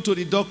you go to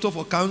the doctor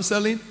for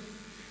counseling,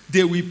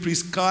 they will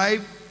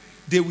prescribe,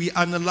 they will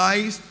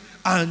analyze,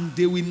 and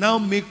they will now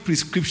make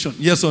prescription.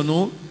 Yes or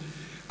no?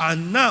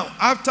 And now,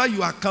 after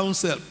you are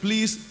counseled,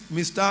 please,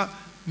 Mr.,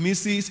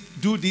 Mrs.,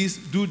 do this,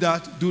 do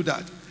that, do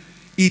that.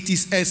 It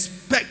is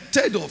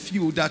expected of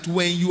you that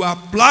when you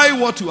apply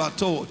what you are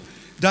told,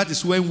 that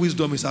is when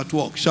wisdom is at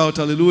work. Shout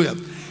hallelujah.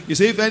 You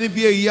say, if any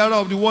be a hearer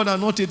of the word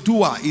and not a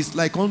doer, is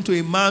like unto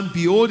a man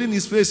beholding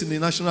his face in the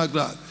natural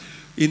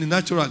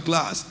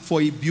glass.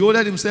 For he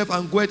beholdeth himself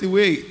and goeth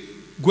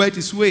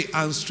his way,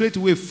 and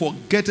straightway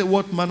forgetteth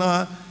what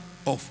manner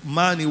of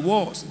man he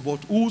was.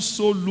 But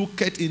whoso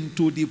looketh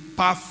into the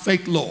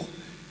perfect law,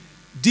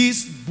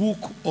 this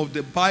book of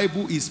the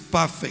Bible is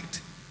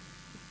perfect.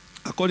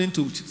 According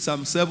to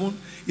Psalm 7,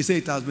 he said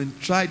it has been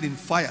tried in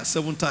fire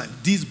 7 times.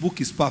 This book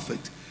is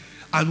perfect.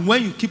 And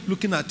when you keep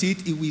looking at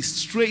it, it will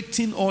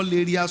straighten all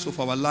areas of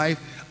our life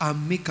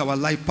and make our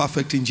life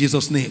perfect in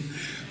Jesus' name.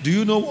 Do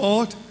you know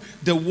what?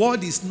 The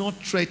word is not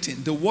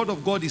threatened. The word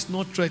of God is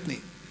not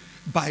threatening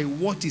by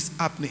what is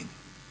happening.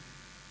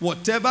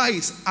 Whatever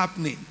is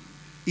happening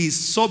is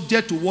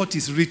subject to what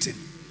is written.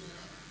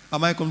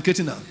 Am I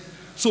communicating now?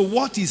 So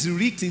what is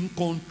written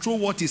control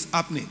what is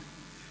happening.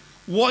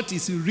 What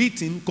is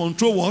written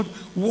control what?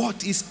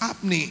 What is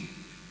happening.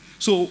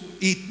 So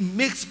it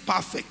makes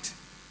perfect.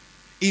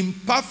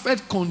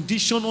 Imperfect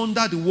condition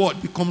under the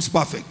word becomes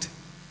perfect.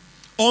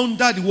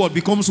 Under the word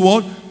becomes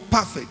what?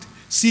 Perfect.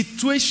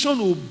 Situation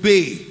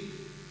obey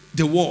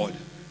the word.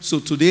 So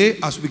today,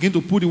 as we begin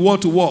to put the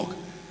word to work,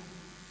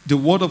 the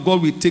word of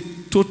God will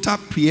take total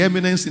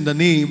preeminence in the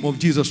name of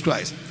Jesus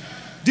Christ.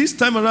 This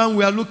time around,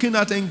 we are looking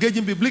at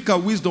engaging biblical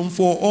wisdom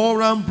for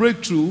all-round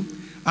breakthrough.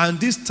 And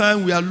this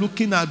time, we are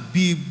looking at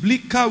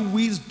biblical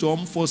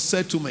wisdom for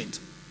settlement.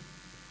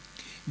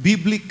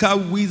 Biblical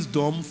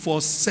wisdom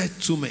for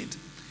settlement.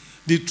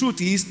 The truth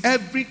is,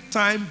 every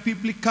time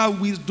biblical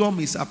wisdom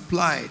is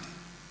applied,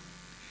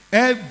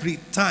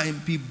 because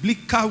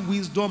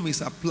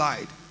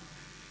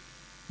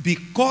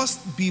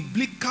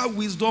biblical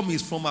wisdom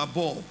is from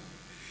above,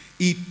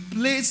 it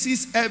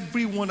places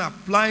everyone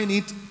applying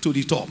it to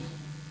the top.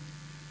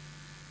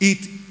 It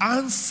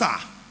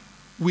answers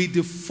with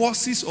the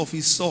forces of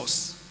its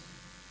source.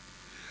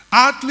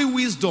 Earthly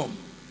wisdom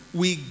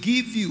will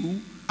give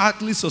you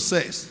earthly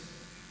success.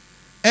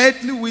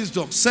 Earthly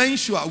wisdom,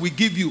 sensual, will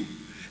give you.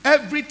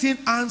 Everything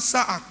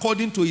answer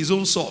according to his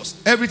own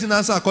source. Everything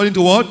answer according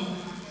to what?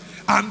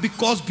 And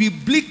because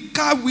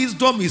biblical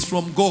wisdom is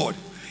from God,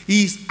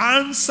 his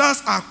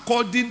answers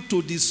according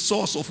to the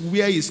source of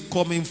where he's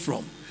coming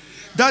from.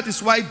 That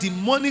is why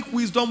demonic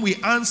wisdom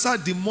will answer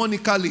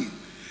demonically.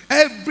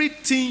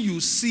 Everything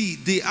you see,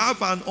 they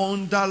have an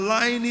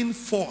underlying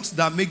force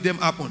that make them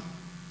happen.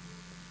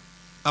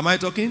 Am I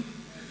talking?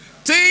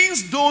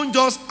 Things don't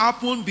just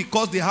happen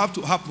because they have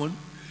to happen.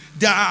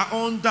 There are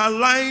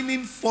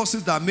underlying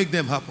forces that make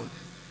them happen.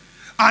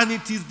 And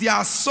it is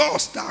their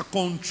source that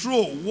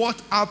control what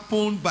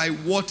happened by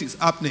what is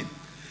happening.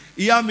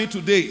 Hear me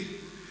today.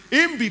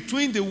 In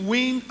between the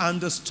wind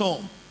and the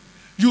storm,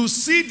 you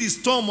see the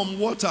storm on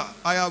water.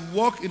 I have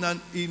walked in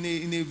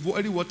a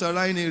very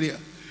water-line area.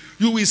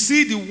 You will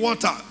see the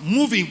water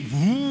moving.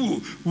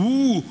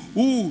 ooh,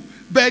 ooh.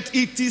 But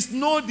it is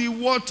not the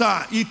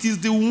water, it is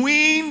the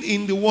wind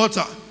in the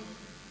water.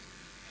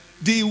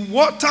 The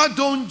water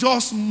don't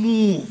just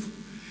move.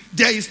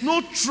 There is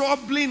no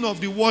troubling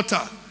of the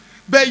water.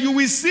 But you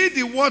will see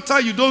the water,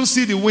 you don't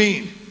see the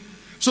wind.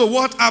 So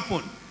what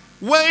happened?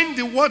 When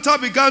the water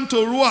began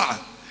to roar,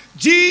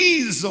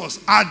 Jesus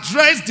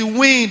addressed the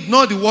wind,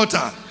 not the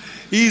water.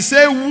 He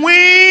said,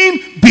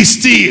 wind, be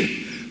still.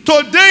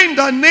 Today, in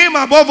the name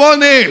above all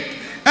names,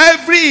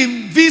 every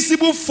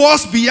invisible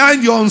force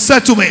behind your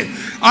unsettlement,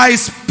 I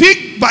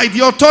speak by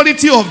the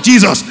authority of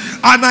Jesus,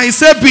 and I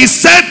say, be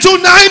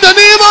settled now in the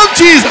name of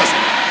Jesus.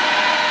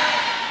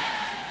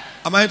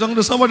 Am I talking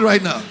to somebody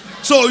right now?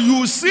 So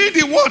you see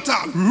the water,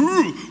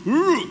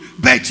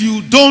 but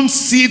you don't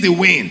see the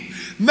wind.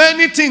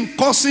 Many things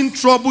causing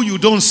trouble, you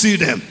don't see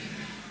them.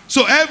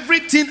 So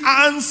everything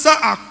answer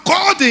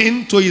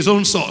according to his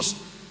own source.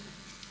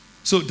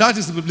 So that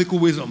is the biblical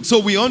wisdom. So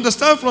we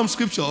understand from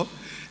scripture,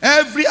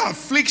 every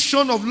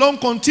affliction of long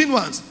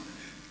continuance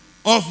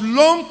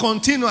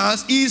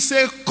is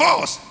a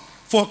cause.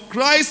 For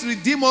Christ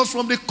redeemed us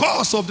from the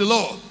curse of the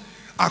law.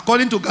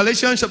 According to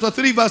Galatians chapter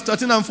 3 verse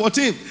 13 and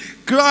 14,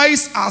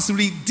 Christ has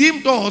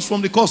redeemed us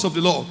from the curse of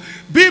the law.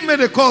 Be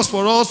made a curse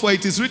for us, for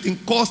it is written,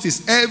 cursed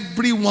is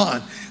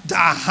everyone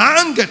that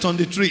hangeth on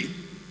the tree.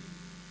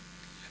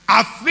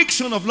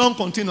 Affliction of long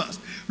continuance.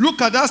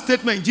 Look at that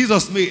statement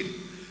Jesus made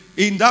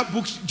in that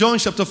book, John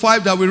chapter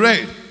 5 that we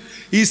read.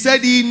 He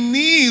said he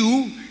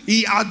knew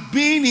he had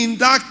been in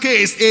that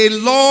case a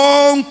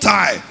long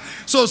time.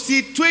 So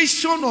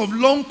situation of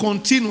long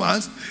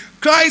continuance,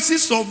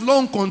 crisis of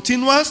long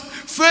continuance,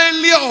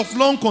 failure of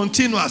long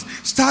continuance,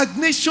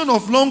 stagnation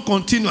of long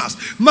continuance,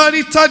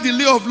 marital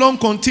delay of long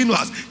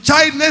continuance,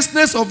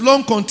 childlessness of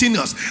long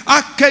continuance,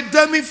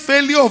 academic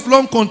failure of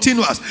long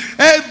continuance.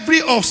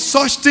 Every of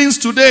such things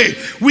today,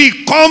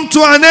 we come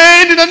to an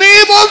end in the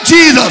name of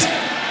Jesus.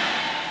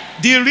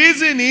 The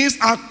reason is,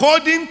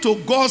 according to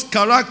God's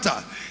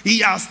character, he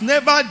has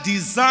never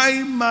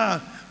designed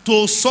man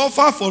to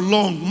suffer for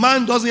long.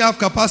 Man doesn't have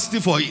capacity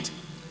for it.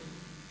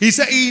 He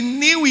said he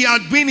knew he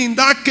had been in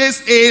that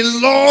case a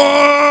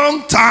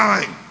long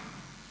time.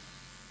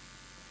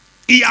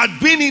 He had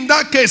been in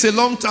that case a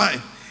long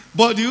time.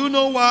 But do you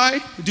know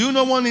why? Do you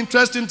know one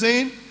interesting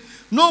thing?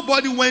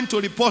 Nobody went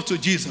to report to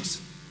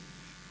Jesus.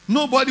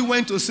 Nobody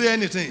went to say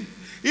anything.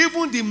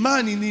 Even the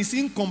man in his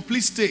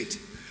incomplete state.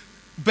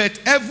 But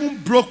heaven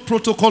broke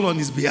protocol on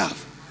his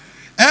behalf.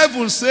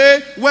 Heaven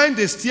said, when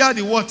they stir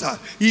the water,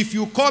 if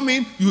you come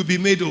in, you will be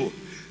made whole.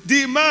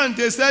 The man,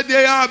 they said,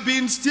 they have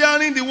been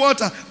stirring the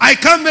water. I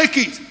can't make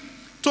it.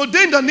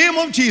 Today, in the name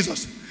of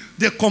Jesus,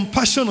 the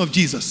compassion of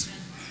Jesus,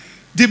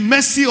 the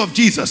mercy of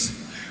Jesus,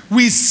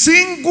 we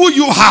single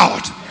you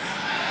out.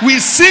 We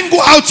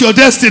single out your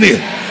destiny.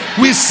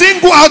 We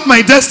single out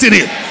my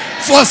destiny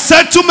for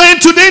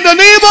settlement today in the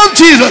name of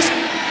Jesus.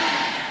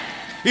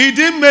 He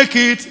didn't make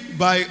it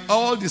by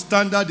all the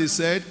standard they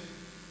said,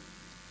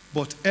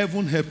 but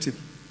heaven helped him.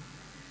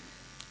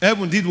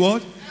 Heaven did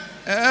what?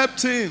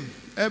 Helped him.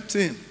 Helped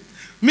him.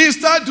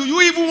 Mister, do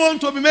you even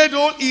want to be made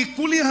whole? He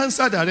couldn't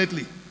answer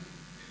directly.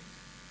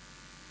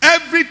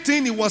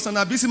 Everything, it was an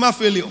abysmal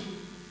failure.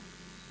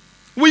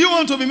 Will you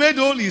want to be made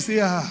whole? He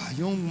said,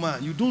 young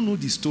man, you don't know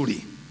the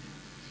story.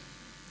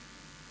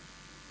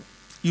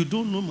 You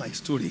don't know my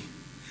story.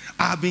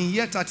 I've been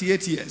here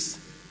 38 years.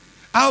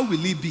 How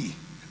will it be?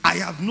 I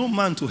have no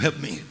man to help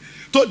me.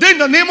 Today, in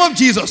the name of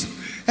Jesus,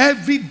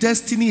 every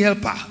destiny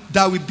helper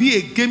that will be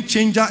a game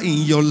changer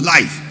in your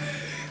life,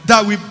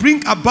 that will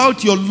bring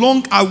about your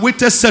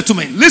long-awaited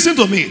settlement. Listen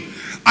to me.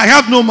 I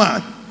have no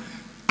man.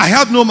 I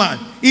have no man.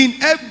 In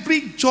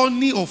every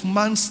journey of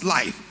man's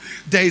life,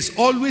 there is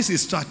always a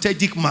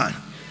strategic man.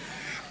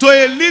 To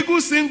a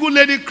legal single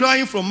lady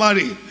crying for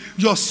marriage,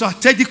 your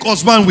strategic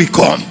husband will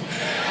come.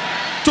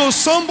 To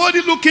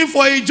somebody looking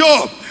for a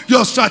job,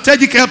 your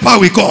strategic helper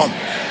will come.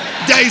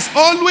 There is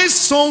always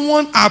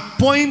someone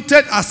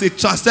appointed as a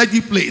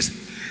strategic place,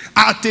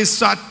 at a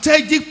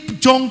strategic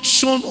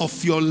junction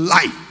of your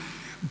life.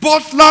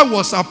 Butler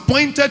was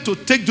appointed to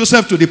take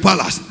Joseph to the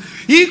palace.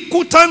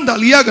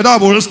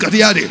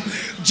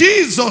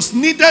 Jesus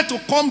needed to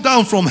come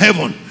down from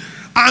heaven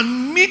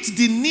and meet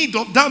the need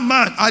of that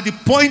man at the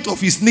point of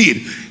his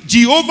need.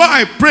 Jehovah,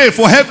 I pray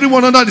for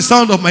everyone under the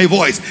sound of my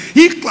voice.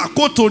 Let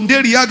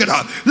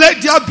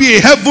there be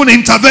a heaven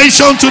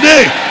intervention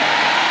today.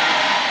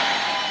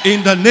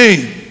 In the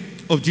name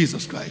of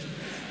Jesus Christ.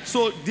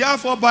 So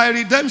therefore, by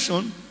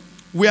redemption,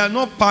 we are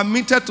not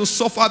permitted to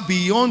suffer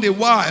beyond a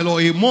while or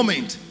a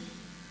moment.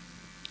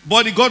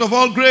 But the God of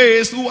all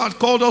grace, who had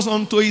called us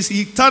unto his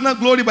eternal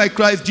glory by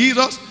Christ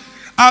Jesus,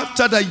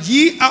 after that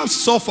ye have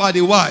suffered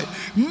a while,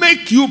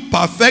 make you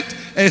perfect,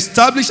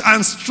 establish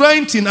and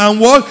strengthen, and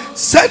what?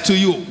 Said to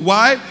you.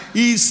 Why?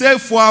 He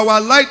said, for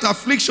our light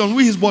affliction,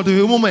 which is but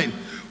a moment,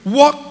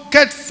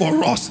 worketh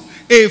for us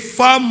a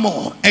far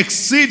more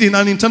exceeding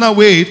and eternal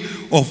weight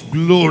of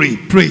glory.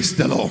 Praise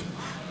the Lord.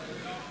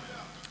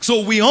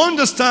 So we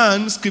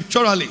understand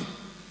scripturally,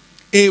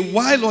 a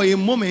while or a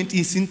moment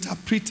is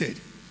interpreted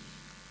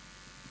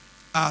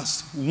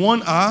as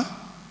 1 hour,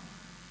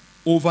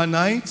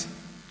 overnight,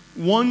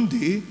 1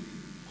 day,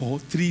 or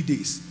 3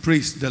 days.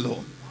 Praise the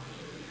Lord.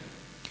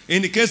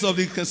 In the case of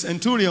the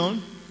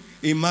centurion,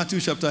 in Matthew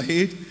chapter 8,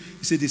 he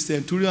said, the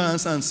centurion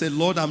answered and said,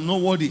 Lord, I'm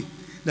not worthy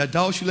that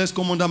thou shouldest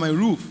come under my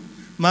roof.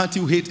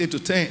 Matthew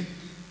 8:8-10.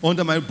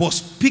 Under my roof, but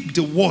speak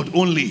the word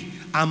only,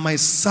 and my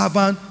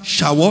servant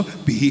shall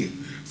be healed.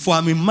 For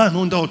I'm a man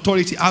under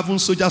authority, having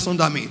soldiers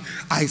under me.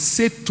 I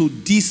said to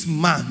this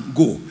man,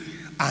 go,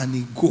 and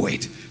he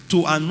goeth.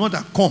 To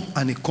another, come,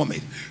 and he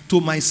cometh. To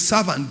my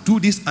servant,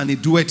 do this, and he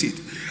doeth it.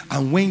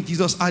 And when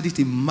Jesus had it,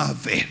 he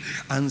marveled,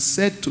 and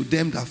said to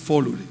them that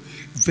followed,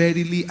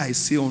 verily I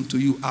say unto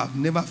you, I have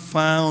never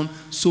found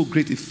so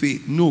great a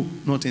faith, no,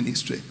 not in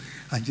Israel.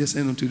 And just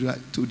said unto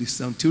the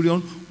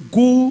centurion,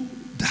 go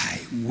thy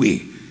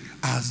way,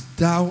 as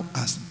thou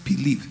hast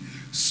believed,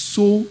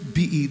 so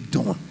be it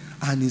done.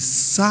 And his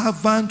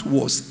servant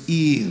was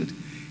healed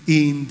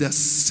in the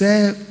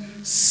same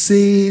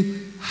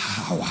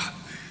hour.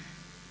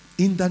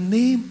 In the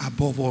name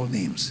above all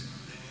names.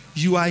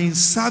 You are in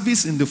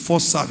service in the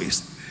first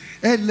service.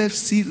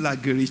 LFC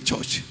Lagere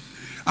Church.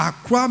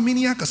 Accra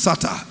Minia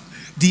Kasata.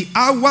 The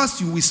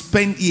hours you will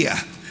spend here,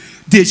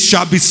 they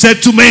shall be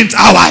settlement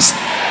hours.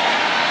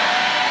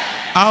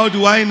 How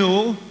do I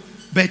know?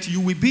 But you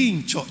will be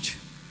in church.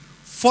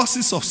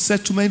 Forces of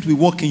settlement will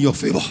work in your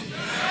favor.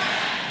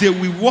 They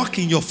will work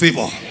in your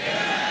favor.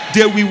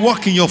 They will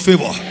work in your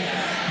favor.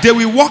 They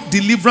will work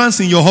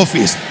deliverance in your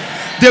office.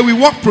 They will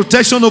work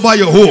protection over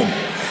your home.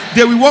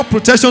 They will work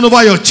protection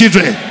over your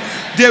children.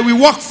 They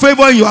will work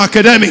favor in your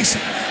academics.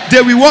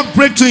 They will work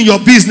breakthrough in your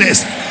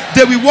business.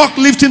 They will work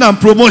lifting and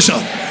promotion.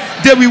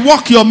 They will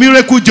work your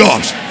miracle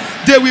jobs.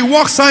 They will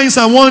work signs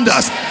and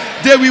wonders.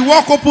 They will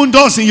work open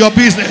doors in your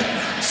business.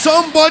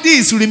 Somebody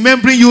is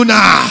remembering you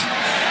now.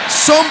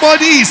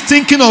 Somebody is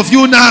thinking of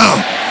you now.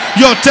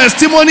 Your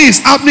testimony is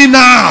happening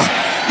now.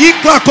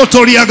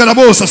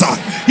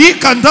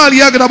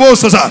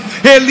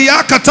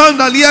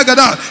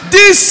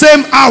 This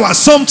same hour,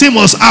 something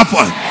must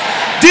happen.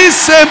 This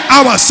same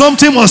hour,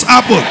 something must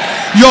happen.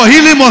 Your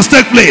healing must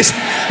take place.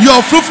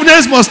 Your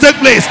fruitfulness must take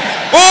place.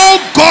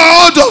 Oh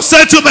God of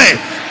settlement,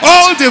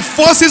 all the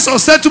forces of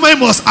settlement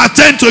must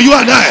attend to you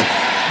and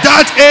I.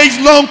 That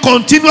age-long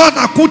continuous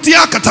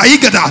akutia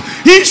kataigada.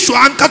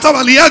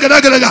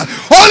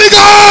 Holy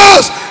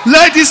Ghost,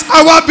 let this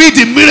hour be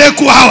the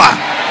miracle hour.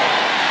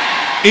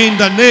 In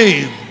the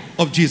name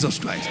of Jesus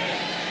Christ.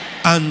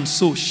 And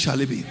so shall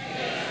it be.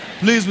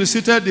 Please be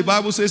seated. The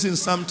Bible says in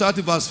Psalm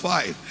 30 verse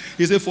 5.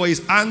 He said, for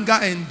his anger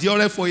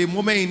endureth for a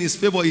moment, in his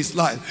favor is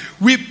life.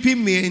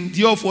 Weeping may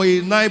endure for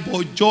a night,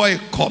 but joy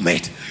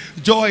cometh.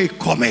 Joy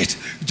cometh.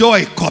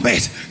 Joy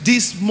cometh.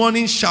 This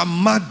morning shall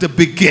mark the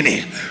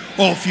beginning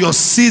of your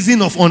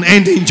season of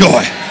unending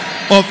joy.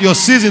 Of your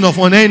season of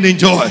unending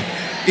joy.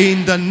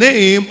 In the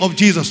name of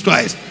Jesus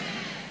Christ.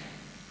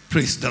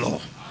 Praise the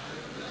Lord.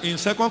 In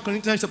 2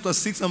 Corinthians chapter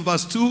 6 and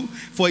verse 2,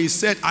 for he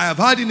said, I have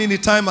had it in the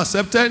time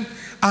accepted,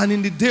 and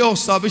in the day of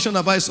salvation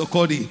have I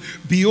succored thee.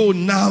 Behold,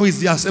 now is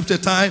the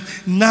accepted time.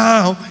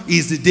 Now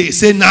is the day.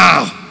 Say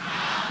now.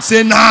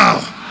 Say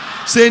now.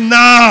 Say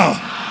now.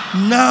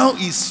 Now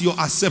is your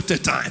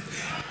accepted time.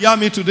 Hear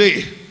me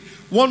today.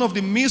 One of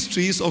the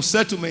mysteries of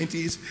settlement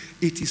is,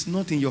 it is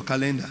not in your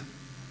calendar.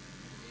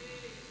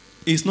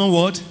 It's not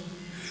what?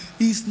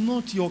 It's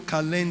not your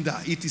calendar.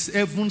 It is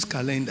heaven's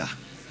calendar.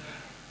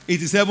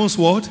 It is heaven's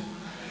word.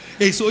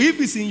 Hey, so if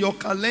it's in your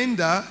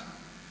calendar,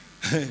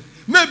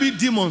 maybe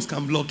demons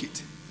can block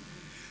it.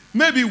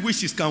 Maybe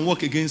wishes can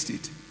work against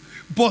it.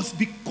 But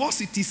because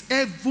it is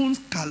heaven's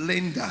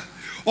calendar,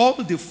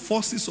 all the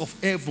forces of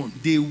heaven,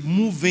 they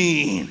move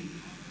in.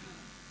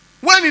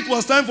 When it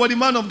was time for the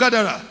man of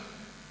Gadara,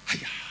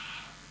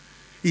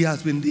 he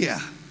has been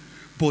there.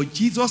 But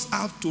Jesus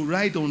had to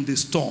ride on the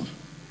storm.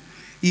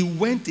 He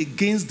went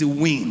against the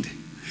wind.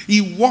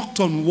 He walked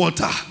on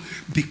water.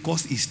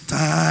 Because his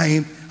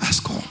time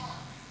has come.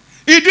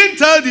 He didn't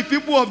tell the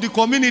people of the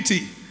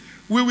community,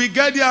 we will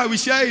get there, I will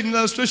share an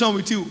illustration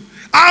with you.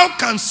 How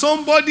can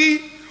somebody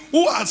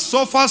who has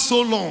suffered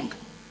so long,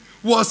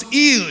 was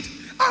healed,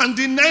 and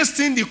the next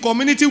thing the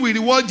community will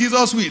reward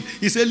Jesus with,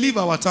 he said, leave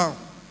our town.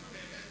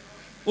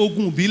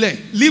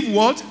 Leave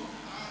what?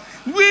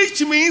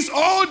 Which means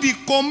all the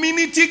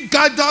community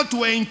gathered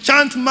to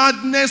enchant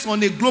madness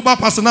on a global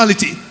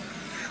personality.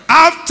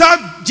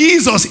 After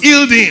Jesus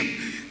healed him,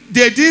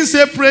 they didn't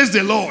say praise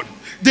the Lord.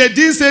 They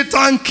didn't say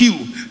thank you.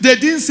 They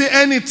didn't say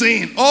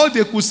anything. All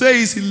they could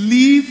say is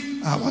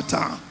leave our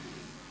town.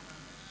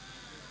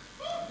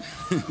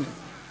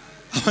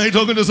 Am I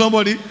talking to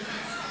somebody?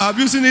 Have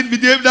you seen it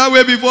behave that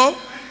way before?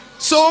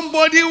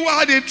 Somebody who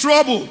had a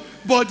trouble,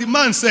 but the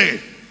man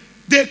said,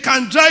 they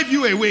can drive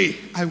you away.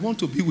 I want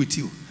to be with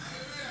you.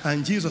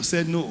 And Jesus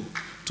said, no.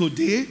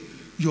 Today,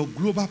 your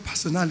global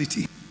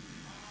personality,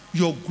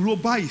 your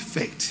global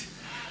effect,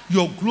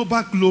 your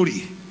global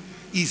glory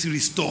is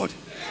restored.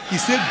 He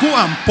said, go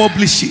and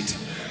publish it.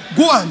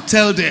 Go and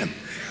tell them.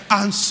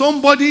 And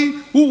somebody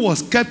who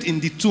was kept in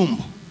the tomb,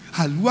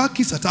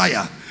 Haluaki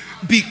Sataya,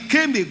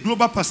 became a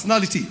global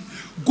personality.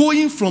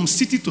 going from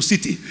city to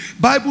city.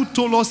 Bible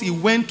told us he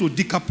went to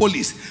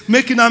Decapolis,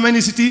 making how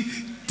many cities?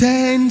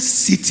 10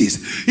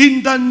 cities.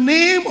 In the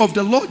name of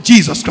the Lord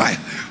Jesus Christ,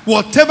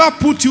 whatever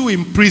put you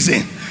in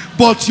prison,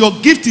 but your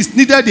gift is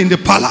needed in the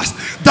palace,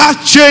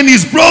 that chain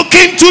is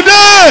broken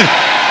today.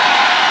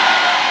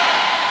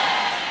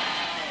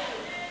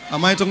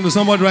 Am I talking to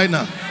somebody right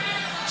now?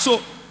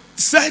 So,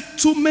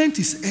 settlement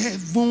is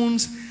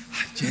heaven's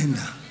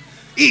agenda.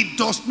 It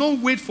does not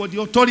wait for the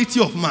authority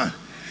of man.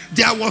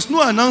 There was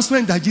no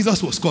announcement that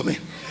Jesus was coming.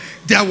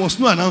 There was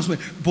no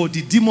announcement, but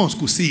the demons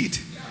could see it.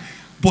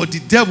 But the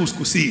devils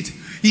could see it.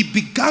 He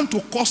began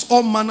to cause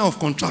all manner of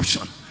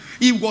contraption.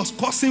 He was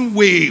causing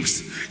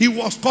waves. He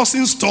was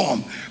causing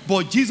storm.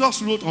 But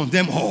Jesus wrote on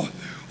them all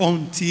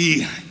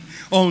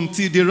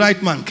until the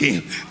right man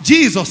came.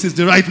 Jesus is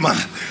the right man.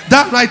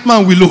 That right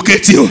man will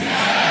locate you.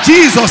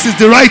 Jesus is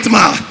the right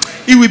man.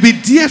 He will be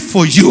there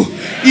for you.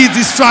 He is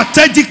the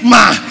strategic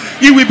man.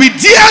 He will be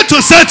there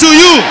to settle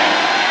you.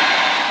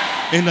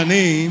 In the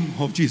name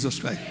of Jesus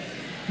Christ.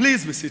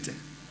 Please be seated.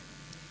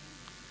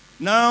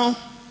 Now,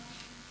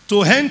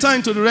 to enter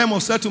into the realm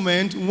of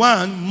settlement,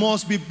 one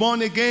must be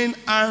born again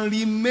and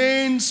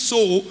remain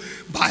so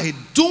by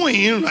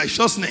doing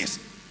righteousness.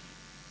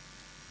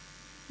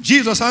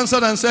 Jesus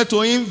answered and said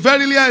to him,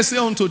 verily I say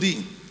unto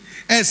thee,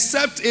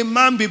 except a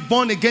man be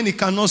born again, he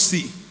cannot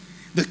see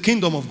the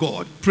kingdom of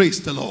God.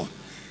 Praise the Lord.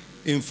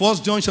 In 1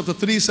 John chapter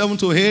 3, 7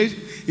 to 8,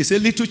 he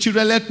said, little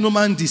children, let no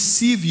man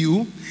deceive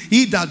you.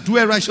 He that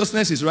doeth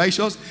righteousness is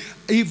righteous,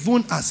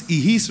 even as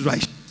he is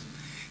righteous.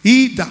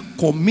 He that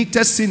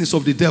committed sin is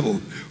of the devil,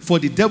 for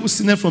the devil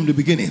sinned from the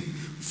beginning.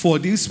 For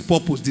this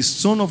purpose, the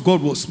Son of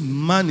God was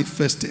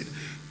manifested,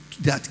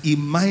 that he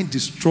might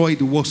destroy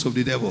the works of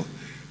the devil.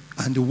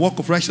 And the work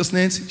of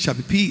righteousness shall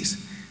be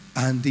peace,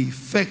 and the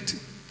effect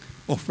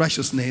of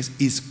righteousness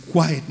is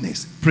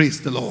quietness. Praise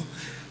the Lord.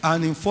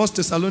 And in 1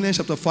 Thessalonians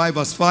chapter 5,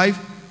 verse 5,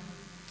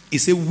 he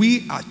said,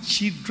 we are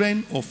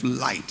children of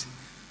light.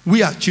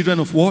 We are children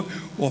of what?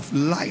 Of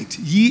light.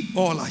 Ye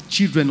all are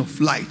children of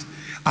light,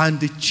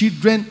 and the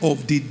children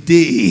of the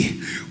day.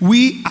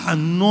 We are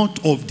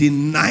not of the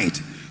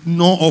night,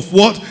 nor of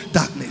what?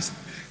 Darkness.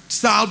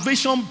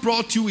 Salvation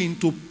brought you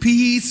into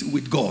peace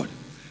with God.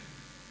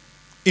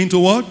 Into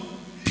what?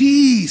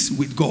 Peace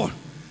with God.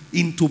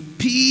 Into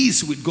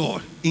peace with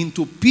God.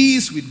 Into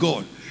peace with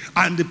God.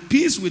 And the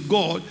peace with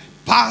God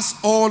pass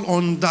all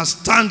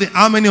understanding.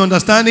 How many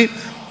understanding?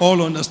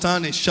 All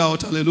understanding.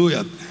 Shout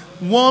hallelujah.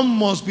 One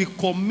must be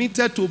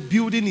committed to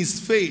building his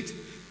faith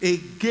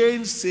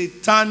against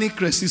satanic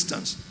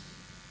resistance.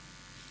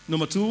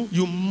 Number two,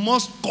 you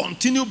must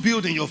continue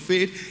building your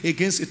faith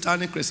against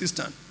satanic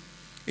resistance.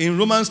 In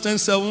Romans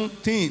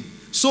 10:17,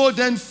 so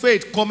then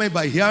faith cometh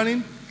by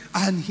hearing,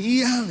 and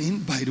hearing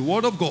by the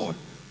word of God.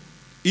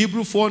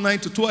 Hebrews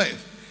 4:9-12,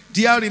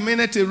 there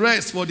remaineth a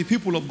rest for the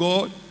people of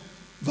God.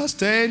 Verse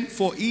 10,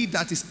 for he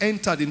that is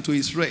entered into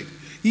his rest,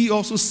 he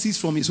also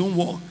ceased from his own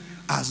work,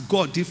 as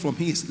God did from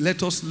his.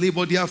 Let us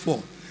labor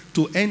therefore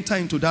to enter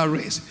into that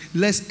rest,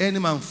 lest any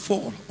man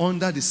fall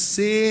under the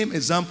same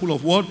example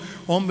of what?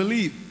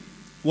 Unbelief.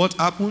 What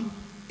happened?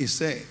 He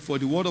said, for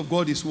the word of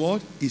God is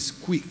what? Is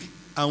quick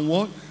and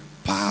what?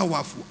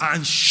 Powerful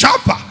and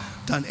sharper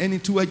than any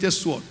two-edged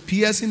sword,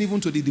 piercing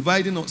even to the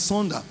dividing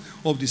asunder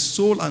of the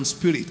soul and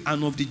spirit,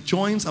 and of the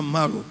joints and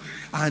marrow,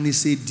 and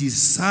is a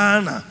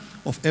discerner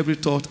of every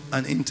thought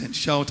and intent.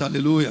 Shout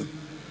hallelujah.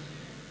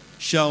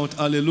 Shout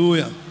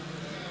hallelujah.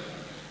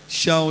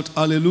 Shout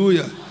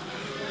hallelujah.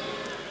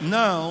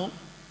 Now,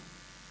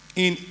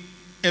 in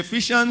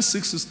Ephesians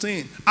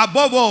 6:16,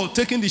 above all,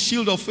 taking the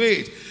shield of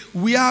faith,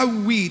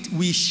 wherewith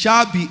we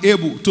shall be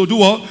able to do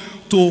what?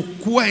 To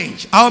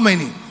quench, how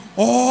many?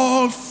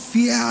 All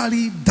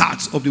fiery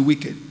darts of the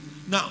wicked.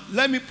 Now,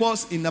 let me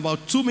pause in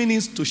about 2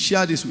 minutes to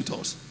share this with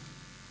us.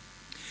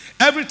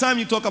 Every time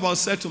you talk about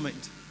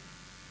settlement,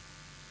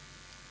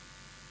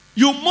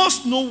 you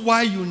must know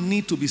why you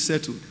need to be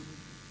settled.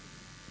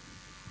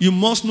 You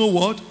must know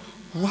what?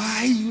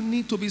 Why you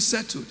need to be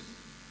settled.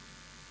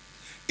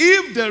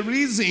 If the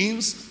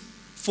reasons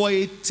for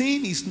a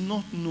thing is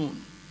not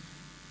known,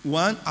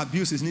 one,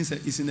 abuse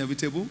is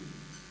inevitable.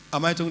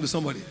 Am I talking to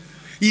somebody?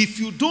 If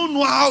you don't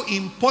know how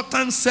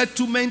important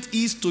settlement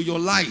is to your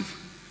life,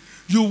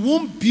 you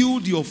won't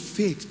build your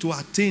faith to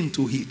attain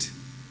to it.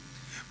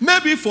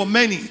 Maybe for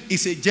many,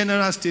 it's a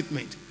general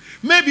statement.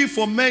 Maybe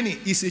for many,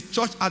 it's a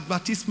church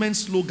advertisement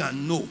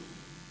slogan. No.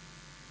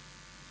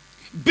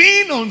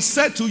 Being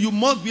unsettled, you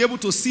must be able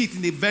to see it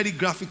in a very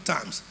graphic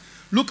terms.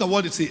 Look at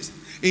what it says.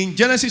 In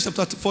Genesis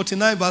chapter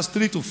 49, verse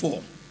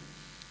 3-4.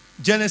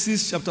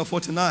 Genesis chapter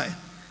 49.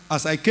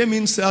 As I came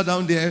in, sat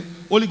down there,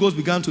 Holy Ghost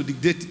began to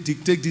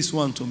dictate this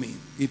one to me.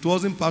 It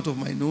wasn't part of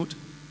my note.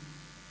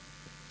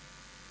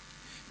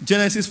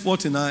 Genesis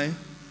 49,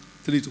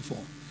 3-4.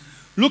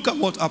 Look at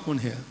what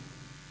happened here.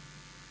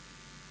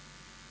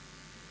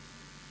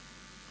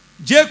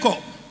 Jacob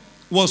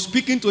was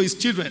speaking to his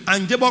children,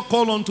 and Jacob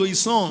called unto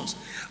his sons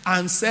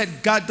and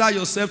said, gather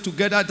yourself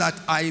together that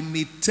I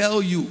may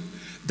tell you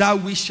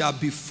that which shall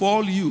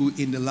befall you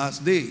in the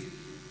last day.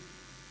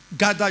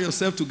 Gather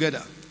yourself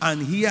together,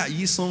 and hear,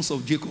 ye sons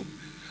of Jacob,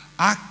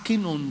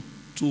 hearken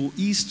unto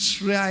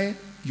Israel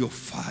your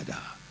father.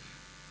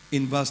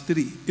 In verse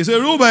 3, he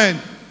said, Reuben,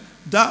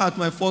 thou art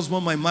my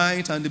firstborn, my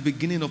might, and the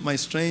beginning of my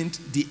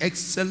strength, the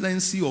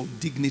excellency of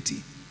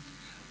dignity,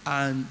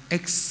 and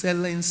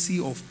excellency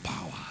of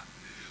power.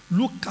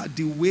 Look at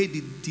the way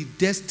the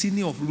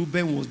destiny of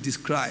Reuben was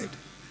described.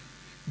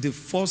 The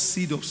first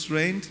seed of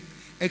strength,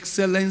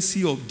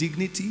 excellency of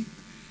dignity,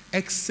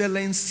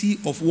 excellency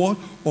of what?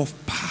 Of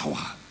power.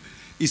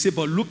 He said,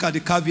 but look at the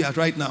caveat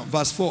right now.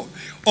 Verse 4.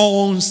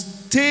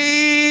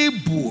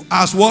 Unstable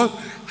as what?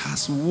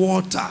 As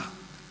water.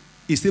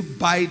 He said,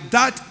 by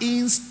that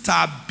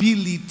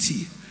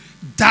instability,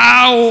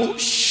 thou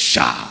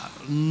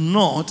shalt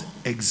not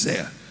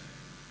excel.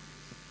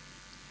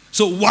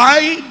 So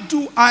why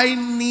do I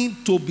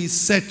need to be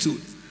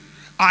settled?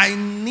 I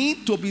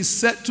need to be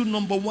settled.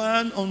 Number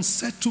one,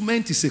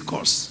 unsettlement is a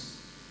curse.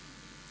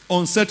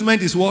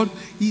 Unsettlement is what?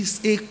 Is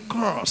a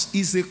curse.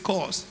 Is a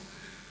curse.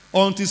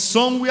 Until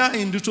somewhere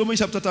in Deuteronomy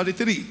chapter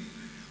 33,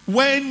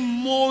 when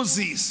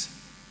Moses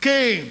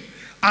came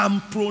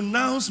and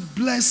pronounced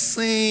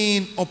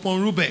blessing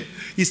upon Reuben,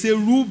 he said,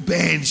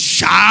 Reuben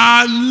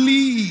shall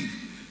live,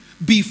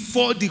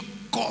 before the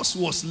curse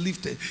was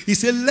lifted. He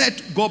said,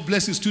 let God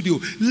bless you, studio.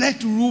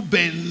 Let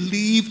Reuben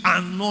live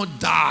and not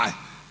die.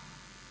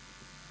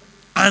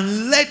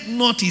 And let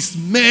not his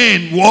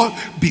men what?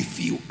 Be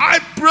few. I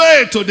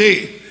pray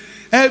today,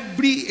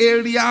 every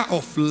area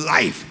of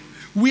life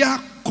where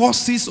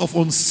causes of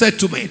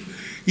unsettlement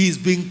is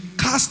being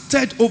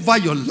casted over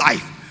your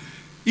life.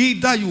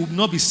 Either you will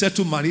not be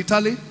settled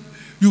maritally,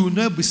 you will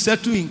not be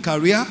settled in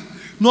career,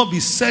 not be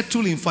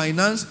settled in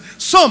finance.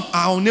 Some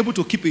are unable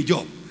to keep a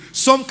job.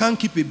 Some can't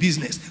keep a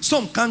business.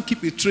 Some can't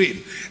keep a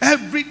trade.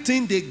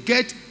 Everything, they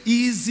get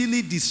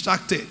easily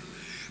distracted.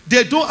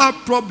 They don't have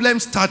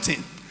problems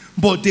starting,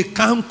 but they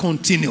can't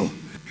continue.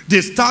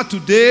 They start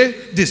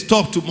today, they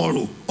stop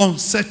tomorrow.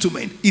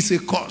 Unsettlement is a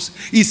curse.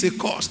 It's a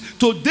curse.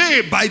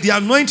 Today, by the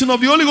anointing of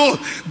the Holy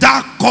Ghost,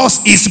 that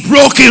curse is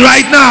broken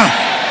right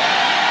now.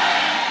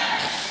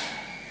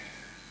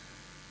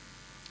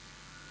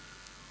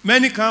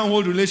 Many can't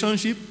hold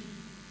relationship.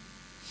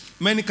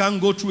 Many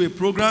can't go through a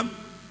program.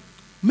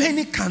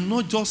 Many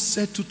cannot just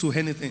settle to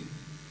anything.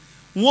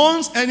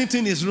 Once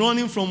anything is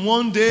running from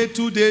 1 day,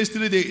 2 days,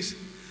 3 days,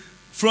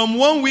 from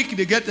 1 week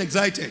they get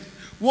excited.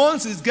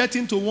 Once it's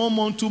getting to 1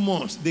 month, 2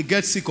 months, they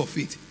get sick of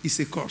it. It's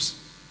a curse.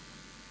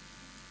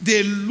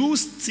 They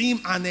lose steam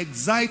and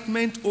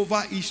excitement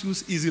over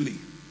issues easily.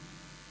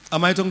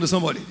 Am I talking to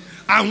somebody?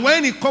 And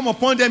when it come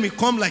upon them, it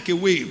come like a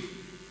wave.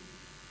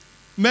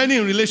 Many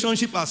in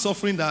relationship are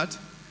suffering that.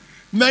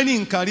 Many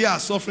in career are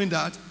suffering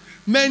that.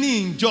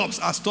 Many in jobs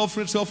are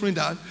suffering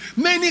that.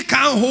 Many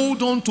can't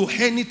hold on to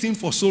anything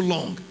for so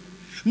long.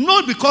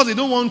 Not because they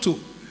don't want to,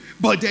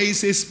 but there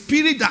is a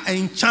spirit that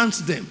enchants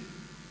them.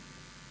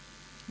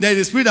 There is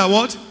a spirit that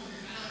what?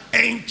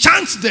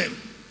 Enchants them.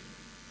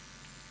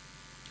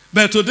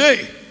 But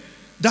today,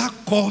 that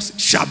curse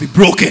shall be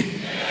broken.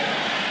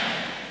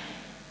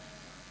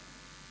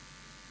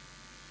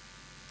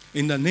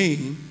 In the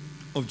name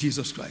of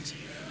Jesus Christ.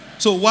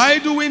 So why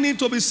do we need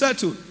to be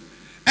settled?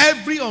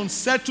 Every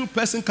unsettled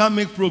person can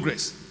make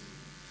progress.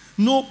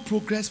 No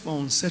progress for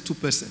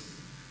unsettled person.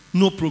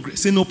 No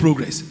progress. Say no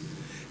progress.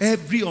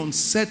 Every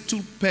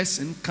unsettled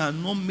person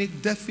cannot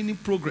make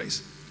definite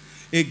progress.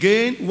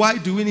 Again, why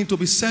do we need to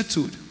be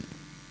settled?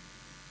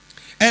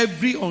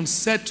 Every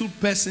unsettled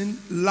person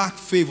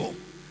lacks favor.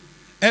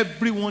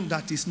 Everyone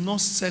that is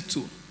not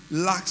settled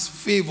lacks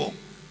favor.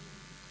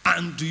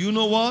 And do you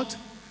know what?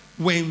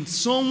 When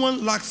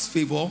someone lacks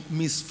favor,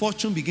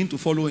 misfortune begin to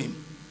follow him.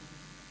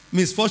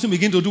 Misfortune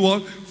begin to do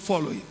what?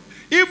 Follow him.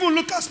 Even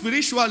look at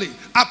spiritually.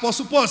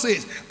 Apostle Paul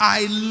says,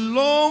 I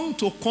long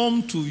to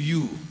come to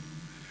you,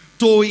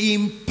 to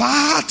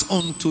impart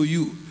unto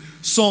you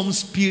some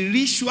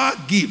spiritual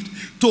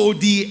gift, to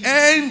the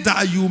end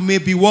that you may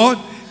be what?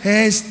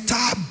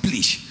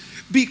 Established.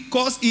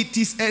 Because it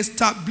is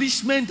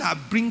establishment that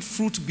brings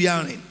fruit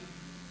bearing.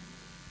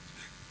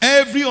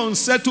 Every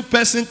unsettled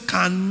person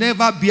can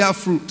never bear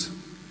fruit.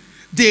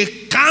 They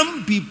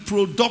can't be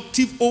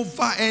productive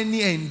over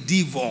any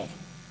endeavor.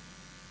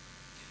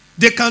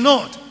 They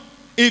cannot.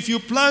 If you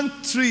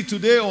plant tree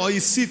today or a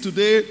seed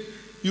today,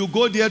 you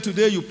go there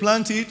today, you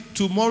plant it,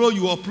 tomorrow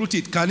you uproot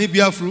it. Can it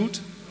bear fruit?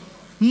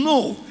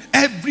 No.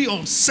 Every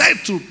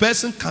unsettled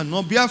person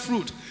cannot bear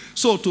fruit.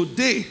 So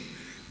today,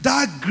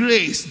 that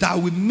grace that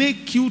will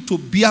make you to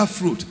bear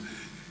fruit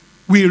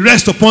will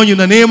rest upon you in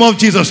the name of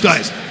Jesus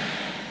Christ.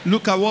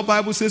 Look at what the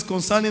Bible says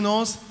concerning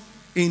us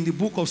in the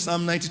book of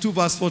Psalm 92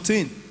 verse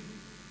 14.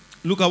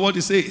 Look at what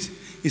it says.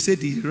 It said,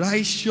 the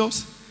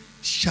righteous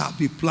shall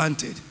be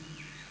planted,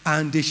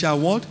 and they shall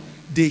what?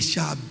 They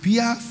shall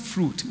bear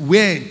fruit.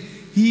 When?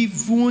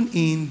 Even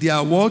in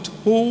their what?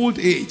 Old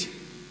age.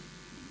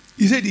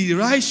 He said, the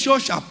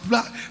righteous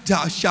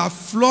shall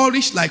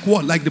flourish like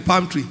what? Like the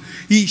palm tree.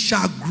 He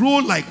shall grow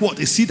like what?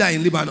 A cedar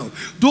in Lebanon.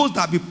 Those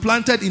that be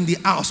planted in the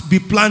house, be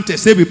planted.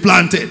 Say, be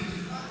planted.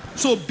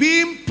 So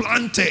being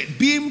planted.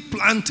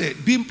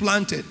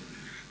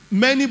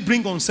 Many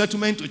bring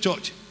unsettlement to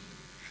church.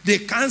 They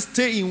can't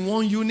stay in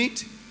one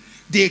unit.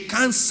 They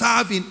can't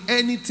serve in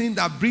anything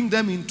that brings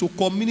them into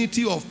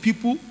community of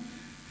people.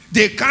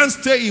 They can't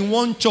stay in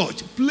one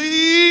church.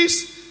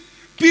 Please,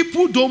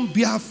 people don't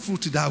bear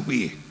fruit that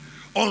way.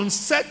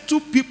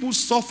 Unsettled people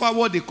suffer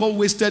what they call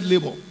wasted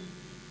labor.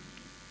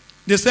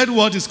 They said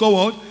what is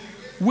called what?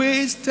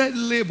 Wasted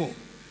labor.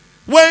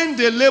 When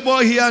they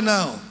labor here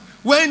now,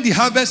 when the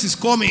harvest is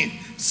coming,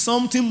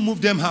 something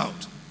move them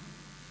out.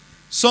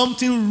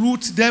 Something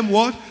root them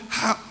what?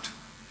 Out.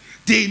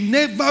 They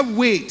never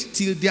wait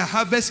till their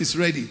harvest is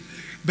ready.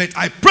 But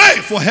I pray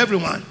for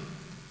everyone,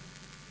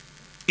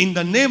 in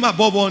the name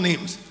above all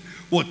names,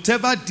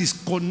 whatever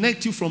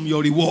disconnect you from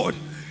your reward,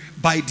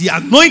 by the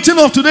anointing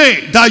of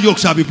today, that yoke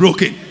shall be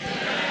broken.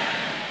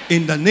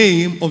 In the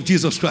name of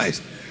Jesus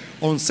Christ.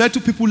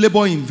 Unsettled people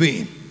labor in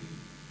vain.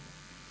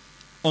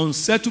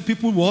 Unsettled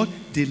people what?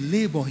 They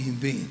labor in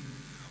vain.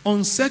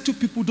 Unsettled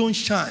people don't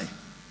shine.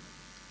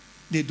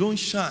 They don't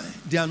shine.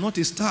 They are not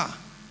a star.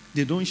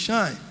 They don't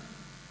shine.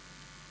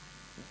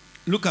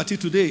 Look at it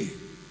today.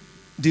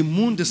 The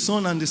moon, the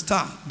sun, and the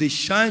star, they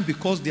shine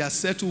because they are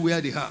settled where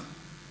they are.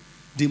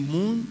 The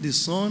moon, the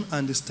sun,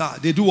 and the star,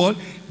 they do what?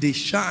 They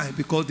shine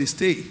because they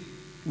stay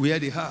where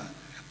they are.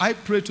 I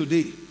pray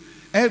today,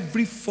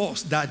 every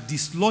force that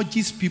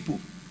dislodges people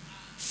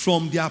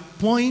from their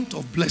point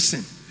of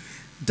blessing,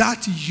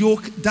 that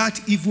yoke,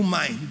 that evil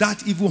mind,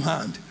 that evil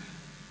hand,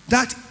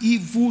 that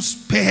evil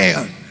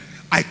spell,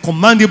 I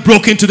command it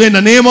broken today in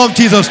the name of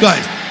Jesus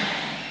Christ.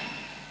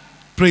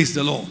 Praise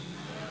the Lord.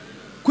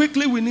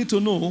 Quickly, we need to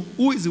know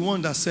who is the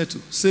one that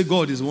settled. Say,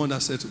 God is the one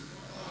that settled.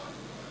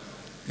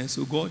 And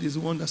so God is the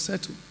one that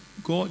settled.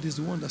 God is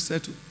the one that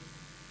settled.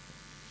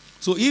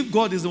 So if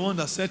God is the one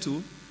that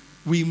settled,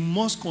 we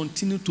must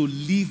continue to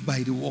live by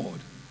the word.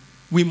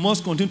 We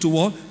must continue to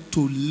what?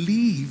 To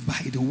live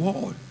by the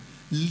word.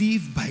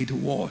 Live by the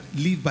word.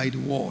 Live by the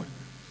word.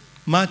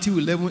 Matthew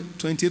 11,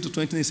 28 to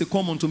 29, he said,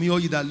 come unto me, all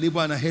you that labor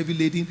and are heavy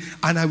laden,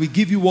 and I will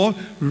give you what?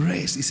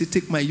 Rest. He said,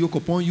 take my yoke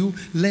upon you,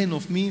 learn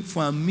of me,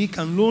 for I am meek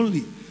and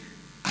lonely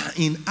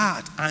in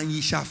heart, and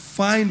ye shall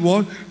find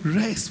what?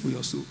 Rest for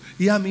your soul.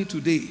 Hear me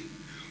today.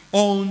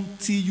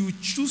 Until you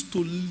choose to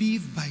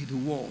live by the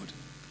word,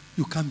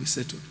 you can't be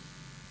settled.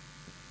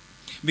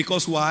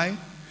 Because why?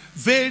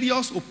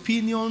 Various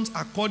opinions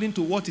according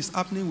to what is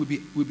happening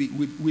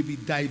will be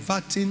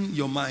diverting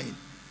your mind.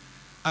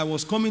 I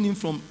was coming in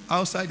from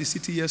outside the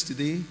city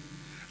yesterday,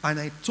 and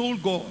I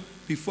told God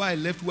before I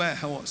left where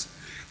I was,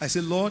 I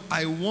said, Lord,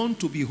 I want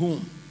to be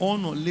home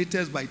on or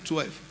latest by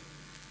 12.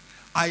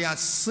 I had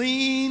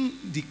seen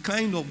the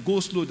kind of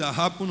go-slow that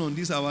happened on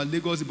this our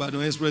Lagos-Ibadan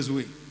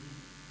expressway.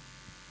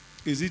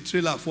 Is it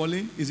trailer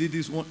falling? Is it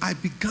this one? I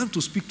began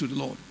to speak to the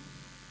Lord.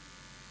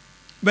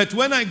 But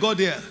when I got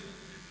there,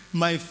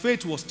 my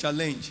faith was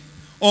challenged.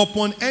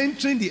 Upon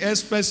entering the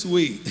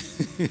expressway,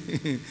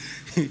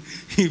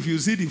 if you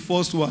see the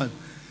first one,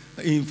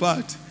 in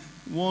fact,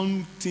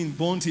 one thing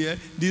burnt here,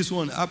 this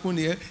one happened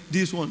here,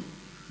 this one.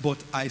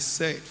 But I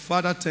said,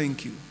 Father,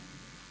 thank you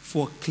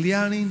for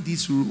clearing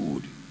this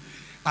road.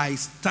 I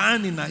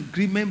stand in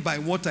agreement by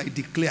what I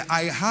declare.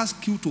 I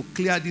ask you to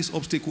clear this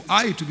obstacle.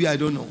 How it to be, I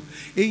don't know.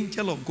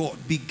 Angel of God,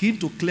 begin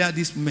to clear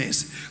this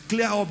mess.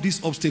 Clear up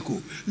this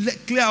obstacle.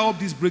 Clear up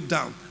this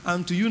breakdown.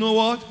 And you know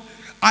what?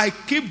 I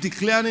keep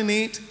declaring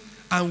it,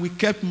 and we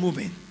kept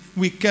moving.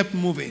 We kept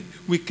moving.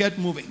 We kept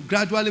moving.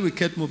 Gradually, we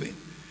kept moving.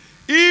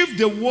 If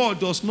the word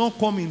does not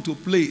come into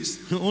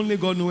place, only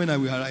God knows when I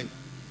will arrive.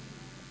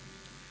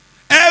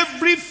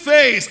 Every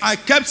phase, I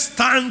kept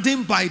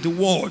standing by the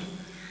word.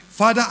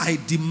 Father, I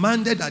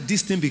demanded that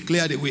this thing be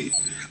cleared away.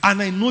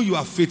 And I know you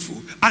are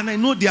faithful. And I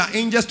know there are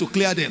angels to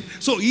clear them.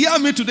 So hear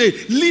me today.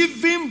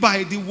 Living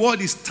by the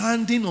word is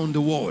standing on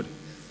the word.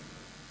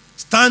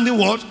 Standing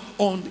what?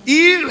 On,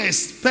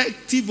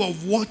 irrespective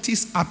of what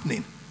is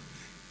happening.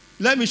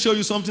 Let me show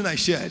you something I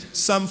shared.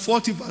 Psalm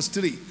 40 verse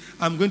 3.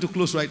 I'm going to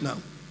close right now.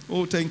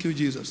 Oh, thank you,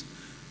 Jesus.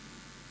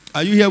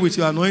 Are you here with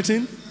your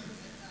anointing?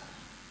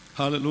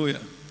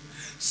 Hallelujah.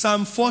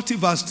 Psalm 40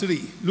 verse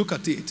 3. Look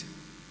at it.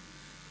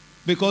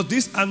 Because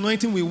this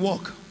anointing will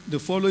work the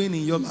following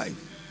in your life.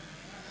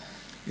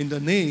 In the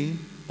name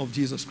of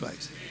Jesus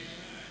Christ.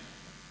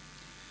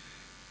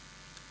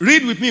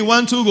 Read with me,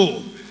 1, 2,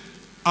 go.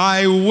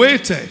 I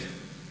waited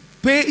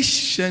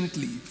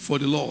patiently for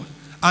the Lord.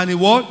 And he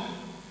what?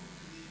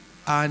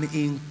 And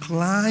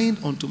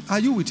inclined unto me. Are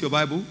you with your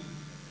Bible?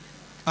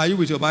 Are you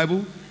with your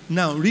Bible?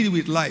 Now read it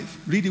with life.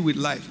 Read it with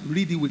life.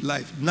 Read it with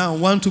life. Now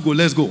 1, 2, go.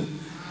 Let's go.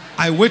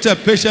 I waited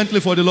patiently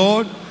for the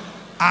Lord,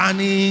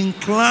 and he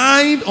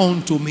inclined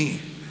unto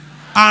me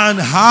and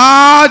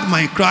heard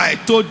my cry.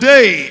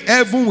 Today,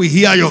 heaven will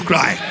hear your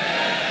cry.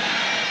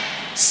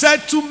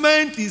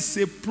 Settlement is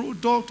a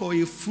product or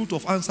a fruit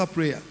of answered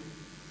prayer.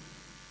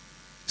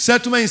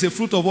 Settlement is a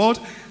fruit of what?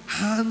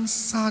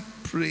 Answered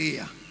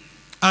prayer.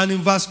 And in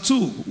verse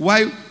 2,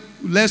 why?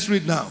 Let's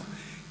read now.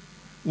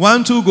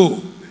 1, 2, go.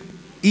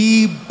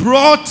 He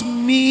brought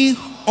me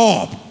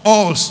up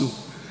also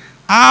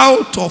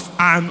out of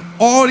an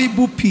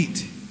horrible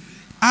pit,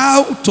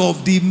 out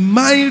of the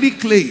miry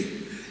clay,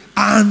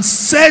 and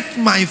set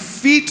my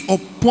feet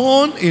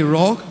upon a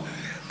rock,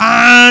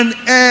 and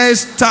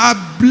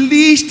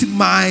established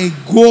my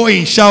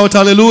going. Shout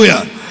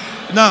hallelujah.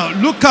 Now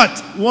look at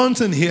one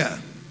thing here.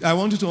 I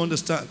want you to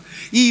understand.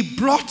 He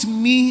brought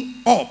me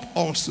up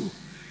also.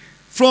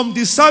 From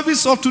the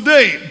service of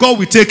today, God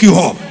will take you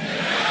up.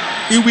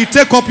 He will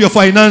take up your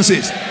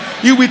finances.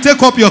 He will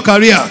take up your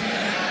career.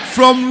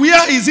 From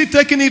where is he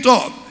taking it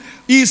up?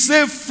 He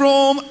said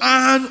from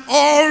an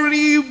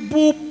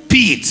horrible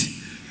pit.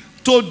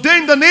 Today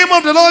in the name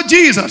of the Lord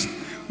Jesus,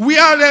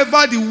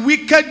 wherever the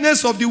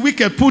wickedness of the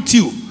wicked put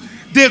you,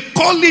 they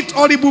call it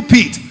horrible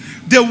pit.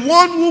 The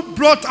one who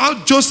brought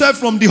out Joseph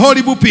from the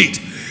horrible pit,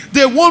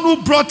 the one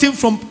who brought him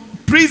from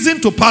prison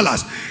to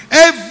palace,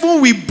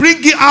 heaven will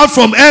bring you out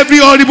from every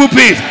horrible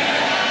pit.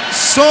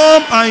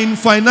 Some are in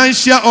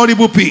financial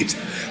horrible pit.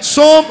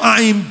 Some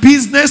are in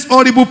business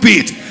horrible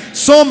pit.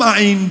 Some are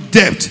in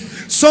debt.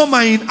 Some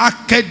are in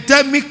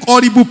academic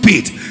horrible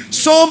pit.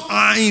 Some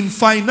are in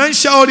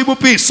financial horrible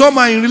pit. Some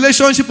are in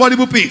relationship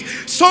horrible pit.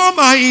 Some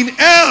are in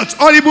health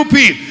horrible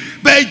pit.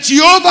 But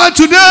Jehovah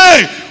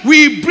today,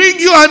 we bring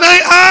you and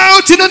I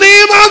out in the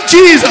name of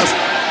Jesus.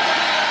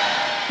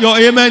 Your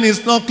amen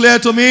is not clear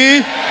to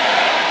me.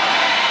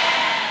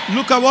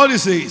 Look at what it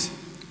says.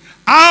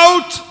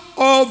 Out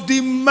of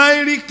the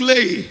miry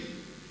clay.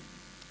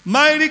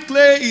 Miry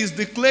clay is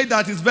the clay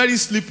that is very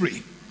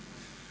slippery.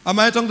 Am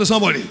I talking to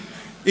somebody?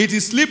 It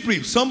is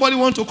slippery. Somebody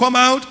wants to come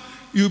out,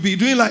 you'll be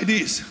doing like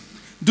this.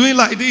 Doing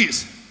like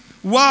this.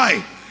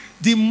 Why?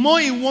 The more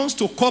he wants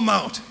to come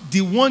out,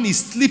 the one he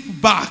slip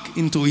back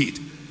into it.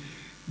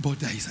 But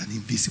there is an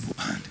invisible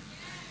hand.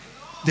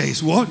 There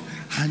is what?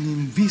 An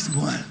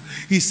invisible hand.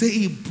 He said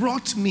he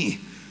brought me,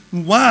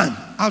 one,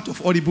 out of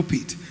horrible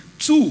pit.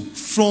 Two,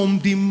 from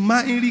the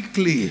miry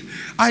clay.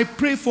 I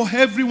pray for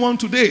everyone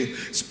today.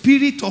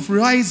 Spirit of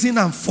rising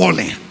and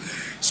falling.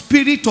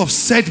 Spirit of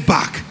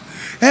setback.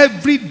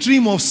 Every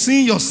dream of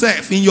seeing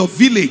yourself in your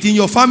village, in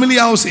your family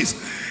houses.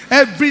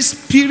 Every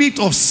spirit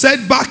of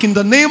setback in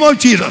the name of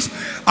Jesus.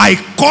 I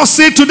curse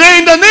it today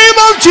in the name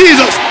of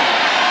Jesus.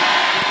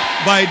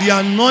 By the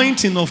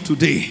anointing of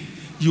today,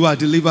 you are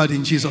delivered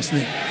in Jesus'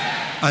 name.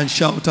 And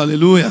shout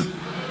hallelujah.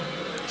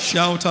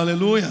 Shout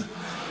hallelujah.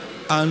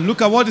 And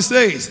look at what it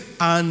says.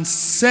 And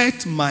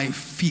set my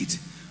feet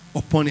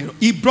upon it.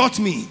 He brought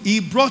me. He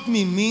brought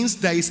me means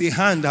there is a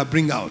hand that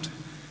bring out.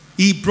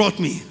 He brought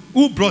me.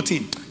 Who brought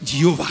him?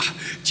 Jehovah.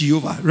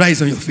 Jehovah.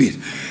 Rise on your feet.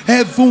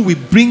 Heaven will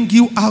bring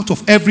you out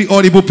of every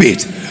horrible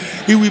pit.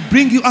 He will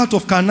bring you out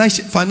of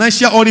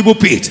financial horrible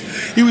pit.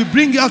 He will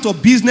bring you out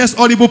of business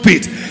horrible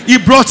pit. He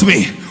brought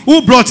me.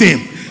 Who brought him?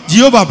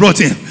 Jehovah brought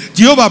him.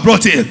 Jehovah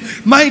brought him.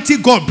 Mighty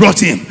God brought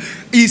him.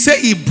 He said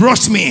he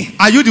brought me.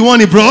 Are you the one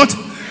he brought?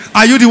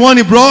 Are you the one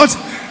he brought?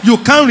 You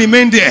can't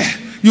remain there.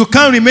 You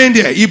can't remain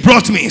there. He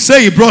brought me.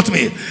 Say he brought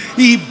me.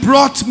 He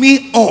brought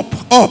me up,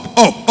 up,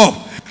 up,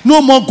 up. No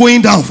more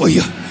going down for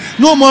you.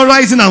 No more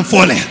rising and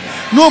falling.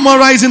 No more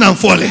rising and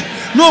falling.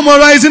 No more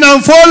rising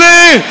and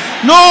falling.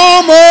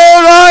 No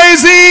more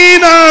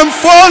rising and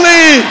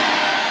falling.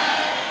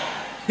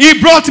 He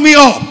brought me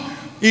up.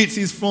 It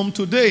is from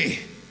today,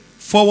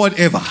 forward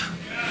ever.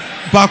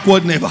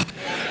 Backward never.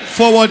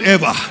 Forward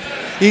ever.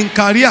 In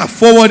career,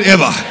 forward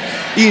ever.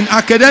 In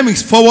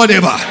academics, forward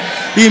ever.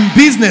 In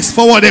business,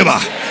 forward ever.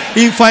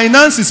 In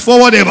finances,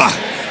 forward ever.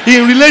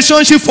 In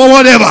relationship,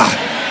 forward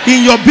ever.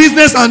 In your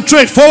business and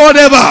trade, forward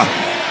ever.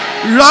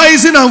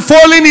 Rising and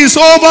falling is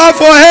over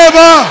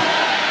forever.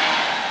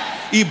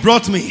 He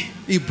brought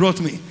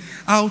me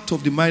out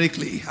of the miry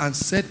clay and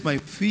set my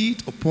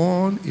feet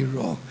upon a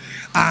rock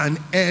and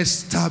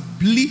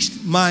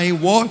established my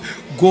what?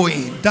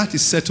 Going. That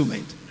is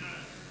settlement.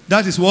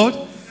 That is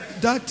what?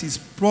 That is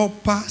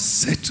proper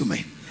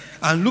settlement.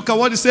 And look at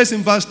what it says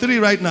in verse 3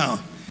 right now.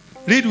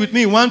 Read with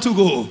me. 1 to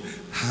go.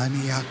 And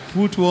he had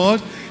put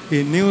what?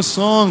 A new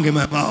song in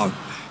my mouth.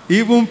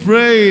 Even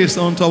praise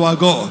unto our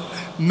God.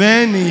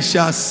 Many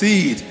shall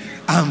see it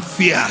and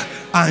fear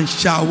and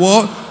shall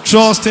what?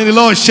 Trust in the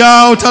Lord.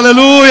 Shout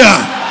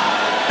hallelujah.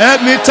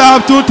 Help me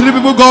tap 2, 3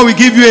 people. God will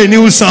give you a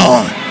new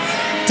song.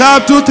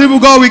 Tap 2, 3 people.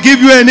 God will give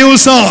you a new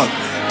song.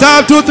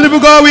 Tap 2, 3 people.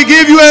 God will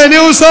give you a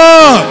new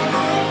song.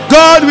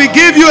 God will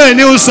give you a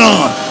new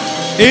song.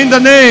 In the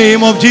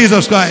name of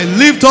Jesus Christ.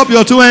 Lift up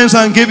your 2 hands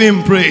and give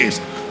him praise.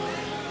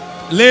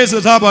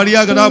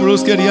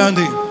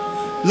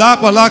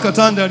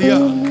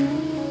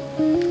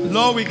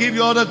 Lord, we give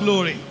you all the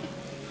glory.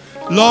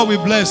 Lord, we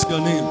bless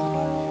your name.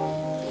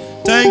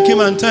 Thank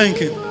him and thank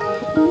him.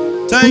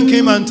 Thank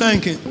him and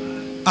thank him.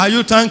 Are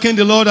you thanking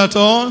the Lord at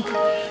all?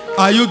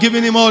 Are you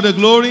giving him all the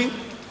glory?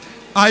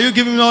 Are you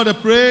giving him all the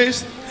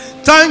praise?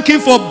 Thank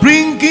him for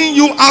bringing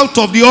you out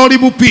of the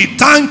horrible pit.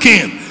 Thank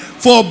him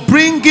for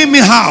bringing me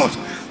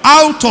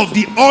out of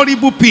the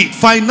horrible pit.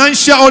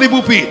 Financial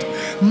horrible pit.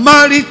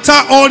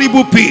 Marital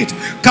horrible pit.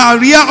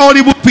 Career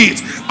horrible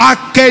pit.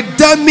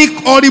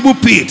 Academic horrible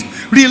pit.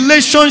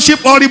 Relationship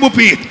horrible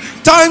pit.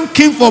 Thank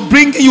him for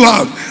bringing you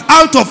out.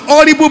 out of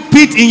horrible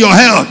pit in your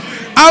health,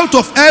 out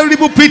of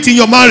horrible pit in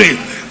your marriage,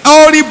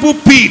 horrible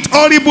pit,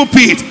 horrible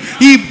pit.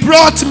 He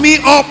brought me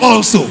up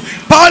also.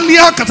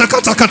 Palia kata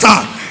kata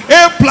kata.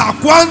 Epla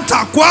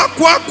kwanta kwa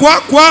kwa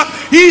kwa kwa.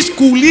 Ish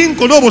kulin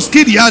konobo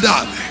skidi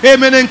yada.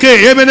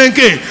 Emenenke,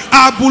 emenenke.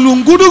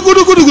 Abulungudu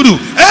gudu gudu gudu.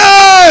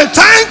 Hey,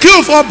 thank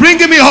you for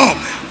bringing me up.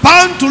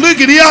 Pan to look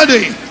at the other.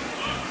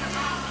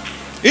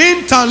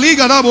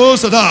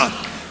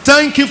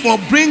 Thank you for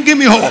bringing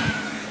me up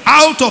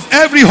out of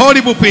every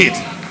horrible pit.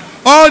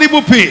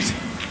 Horrible pit.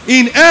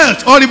 In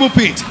health, horrible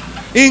pit.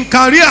 In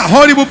career,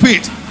 horrible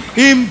pit.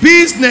 In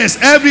business,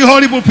 every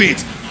horrible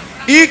pit.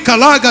 In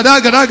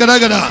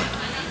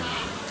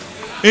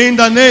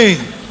the name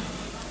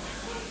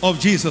of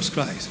Jesus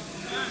Christ.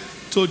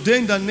 Today,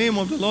 in the name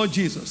of the Lord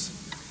Jesus,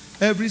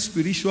 every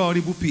spiritual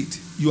horrible pit,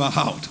 you are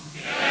out.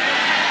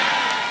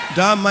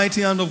 That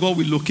mighty hand of God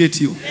will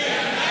locate you.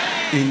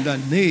 In the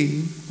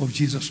name of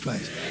Jesus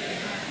Christ.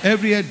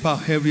 Every head bow,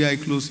 every eye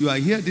closed. You are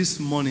here this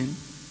morning.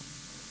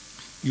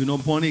 You're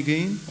not born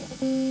again.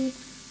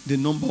 The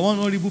number one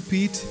horrible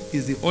pit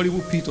is the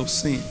horrible pit of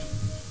sin.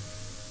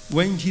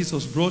 When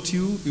Jesus brought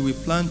you, he will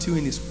plant you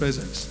in his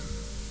presence.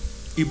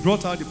 He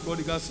brought out the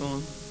prodigal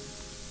son.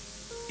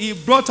 He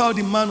brought out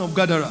the man of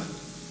Gadara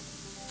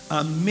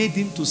and made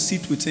him to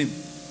sit with him.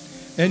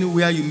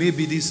 Anywhere you may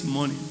be this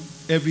morning,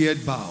 every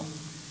head bow,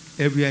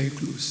 every eye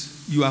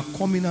closed. You are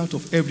coming out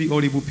of every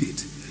horrible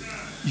pit.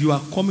 You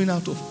are coming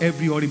out of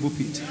every horrible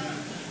pit.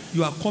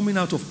 You are coming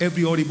out of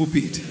every horrible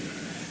pit.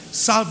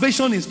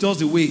 Salvation is just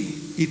the way.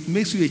 It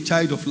makes you a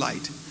child of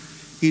light.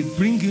 It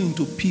brings you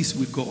into peace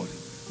with God.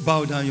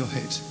 Bow down your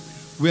heads.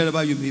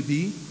 Wherever you may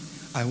be,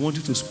 I want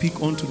you to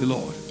speak unto the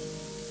Lord.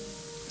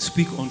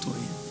 Speak unto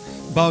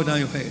him. Bow down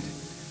your head.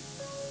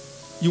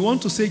 You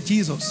want to say,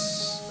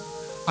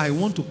 Jesus, I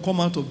want to come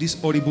out of this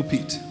horrible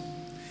pit.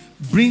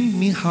 Bring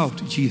me out,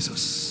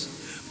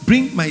 Jesus.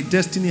 Bring my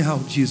destiny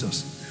out,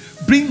 Jesus.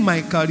 Bring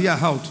my career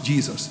out,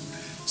 Jesus.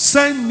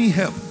 Send me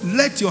help.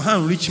 Let your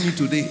hand reach me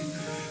today.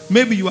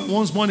 Maybe you are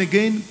once born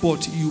again,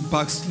 but you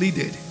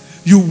backslided.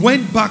 You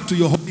went back to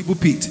your horrible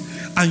pit,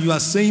 and you are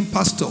saying,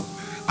 Pastor,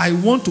 I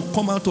want to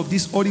come out of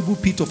this horrible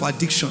pit of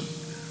addiction,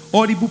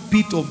 horrible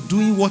pit of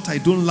doing what I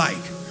don't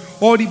like,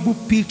 horrible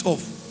pit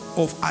of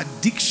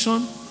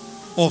addiction,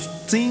 of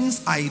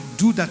things I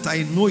do that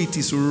I know it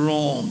is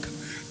wrong,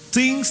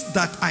 things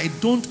that I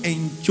don't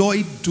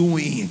enjoy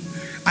doing.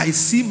 I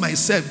see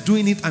myself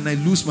doing it and I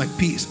lose my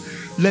peace.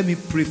 Let me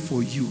pray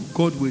for you.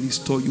 God will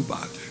restore you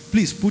back.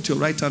 Please put your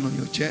right hand on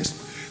your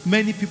chest.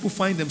 Many people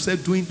find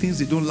themselves doing things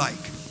they don't like.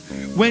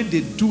 When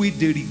they do it,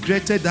 they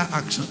regretted that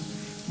action.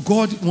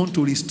 God wants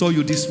to restore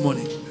you this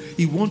morning.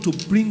 He wants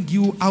to bring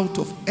you out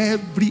of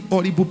every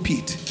horrible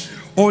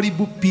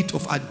pit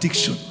of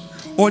addiction,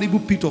 horrible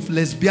pit of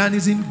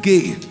lesbianism,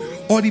 gay,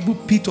 horrible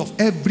pit of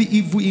every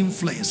evil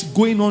influence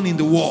going on in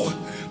the world.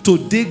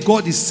 Today,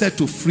 God is set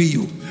to free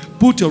you.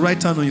 Put your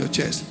right hand on your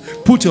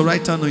chest. Put your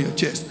right hand on your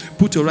chest.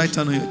 Put your right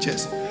hand on your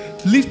chest.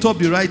 Lift up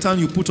the right hand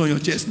you put on your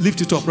chest.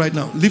 Lift it up right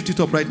now. Lift it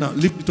up right now.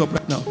 Lift it up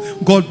right now.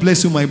 God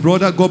bless you, my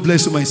brother. God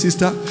bless you, my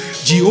sister.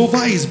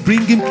 Jehovah is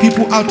bringing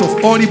people out of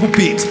horrible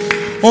pit.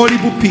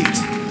 Horrible pit.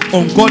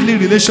 Ungodly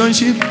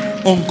relationship.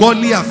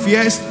 Ungodly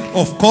affairs.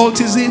 Of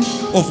cultism.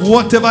 Of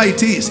whatever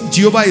it is.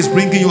 Jehovah is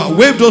bringing you out.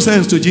 Wave those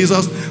hands to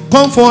Jesus.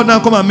 Come forward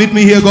now. Come and meet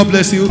me here. God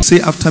bless you.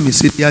 Say after me.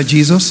 Say, dear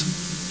Jesus.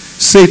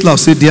 Say it loud.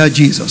 Say, dear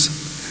Jesus.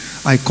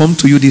 I come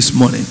to you this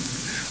morning.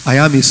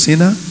 I am a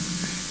sinner.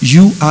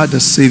 You are the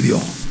Savior.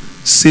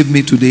 Save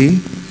me today.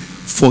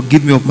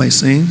 Forgive me of my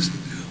sins.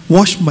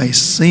 Wash my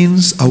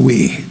sins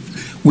away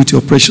with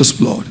your precious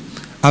blood.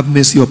 Have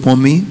mercy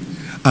upon me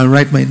and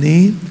write my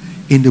name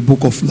in the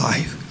book of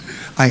life.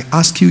 I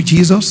ask you,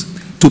 Jesus,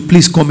 to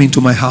please come into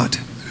my heart.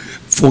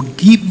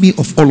 Forgive me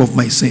of all of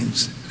my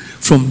sins.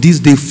 From this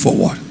day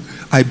forward,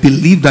 I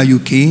believe that you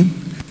came,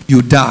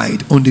 you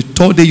died. On the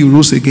third day you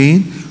rose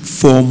again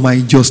for my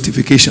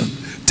justification.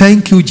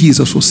 Thank you,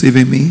 Jesus, for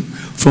saving me.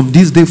 From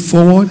this day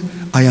forward,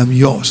 I am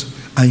yours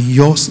and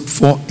yours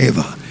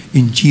forever.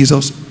 In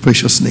Jesus'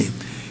 precious name.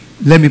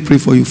 Let me pray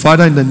for you.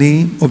 Father, in the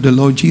name of the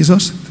Lord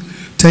Jesus,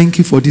 thank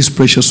you for these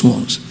precious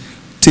ones.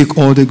 Take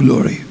all the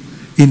glory.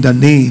 In the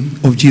name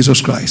of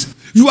Jesus Christ.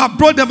 You have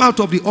brought them out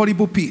of the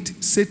horrible pit.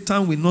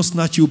 Satan will not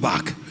snatch you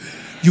back.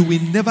 You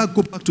will never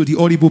go back to the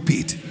horrible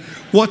pit.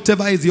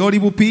 Whatever is the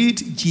horrible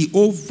pit,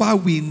 Jehovah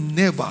will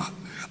never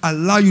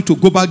allow you to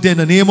go back there in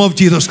the name of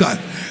Jesus Christ.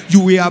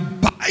 You will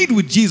abide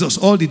with Jesus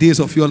all the days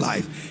of your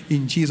life.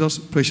 In Jesus'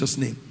 precious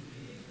name.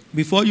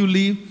 Before you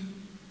leave,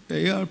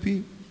 ARP,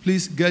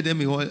 please get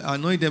them oil,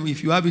 anoint them.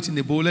 If you have it in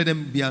a bowl, let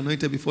them be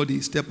anointed before they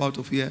step out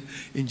of here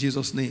in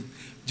Jesus' name.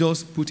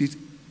 Just put it.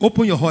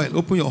 Open your oil.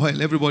 Open your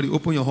oil. Everybody,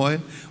 open your oil.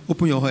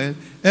 Open your oil.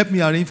 Help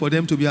me arrange for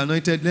them to be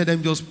anointed. Let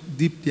them just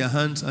dip their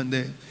hands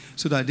and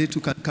so that they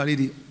too can carry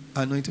the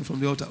anointing from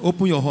the altar.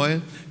 Open your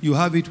oil. You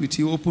have it with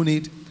you. Open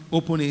it.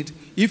 Open it.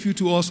 If you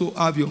two also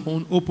have your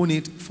own, open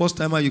it. First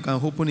timer, you can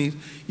open it.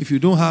 If you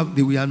don't have,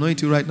 they will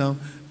anoint you right now.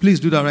 Please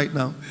do that right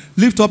now.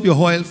 Lift up your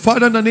oil.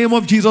 Father, in the name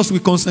of Jesus, we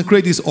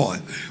consecrate this oil.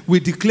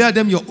 We declare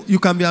them you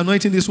can be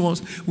anointing these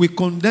ones. We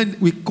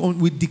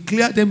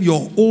declare them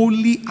your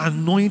holy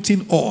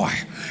anointing oil.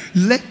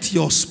 Let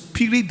your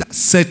spirit that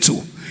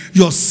settle,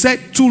 your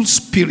settled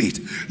spirit,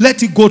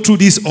 let it go through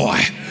this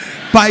oil.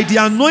 By the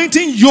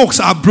anointing, yokes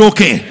are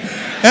broken.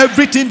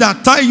 Everything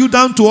that tie you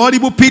down to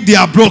horrible pit, they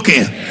are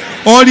broken.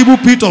 Horrible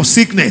pit of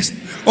sickness,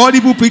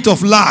 horrible pit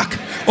of lack,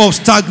 of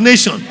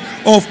stagnation,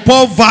 of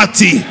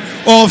poverty,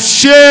 of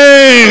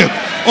shame,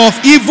 of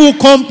evil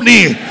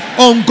company,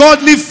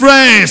 ungodly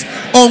friends,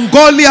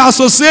 ungodly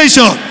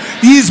association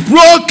is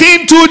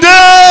broken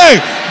today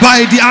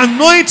by the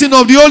anointing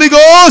of the Holy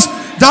Ghost.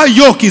 That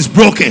yoke is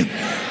broken.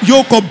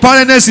 Yoke of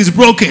barrenness is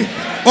broken.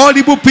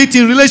 Horrible pit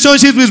in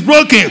relationships is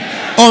broken.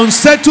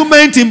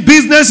 Unsettlement in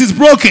business is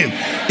broken.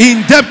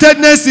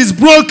 Indebtedness is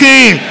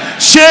broken.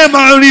 Shame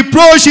and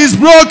reproach is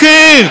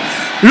broken.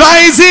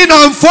 Rising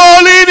and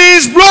falling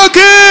is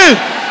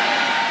broken.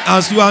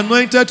 As you are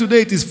anointed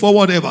today, it is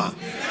forward ever,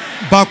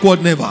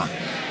 backward never.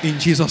 In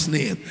Jesus'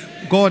 name.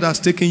 God has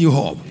taken you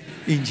home.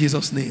 In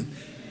Jesus' name.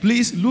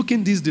 Please look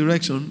in this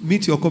direction.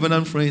 Meet your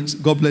covenant friends.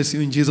 God bless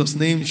you in Jesus'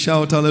 name.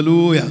 Shout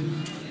hallelujah.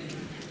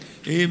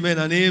 Amen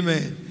and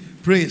amen.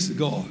 Praise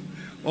God.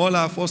 All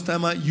our first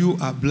timer, you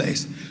are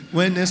blessed.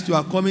 When next you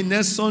are coming,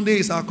 next Sunday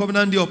is our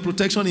covenant day of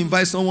protection.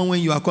 Invite someone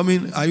when you are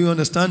coming. Are you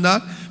understand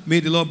that?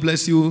 May the Lord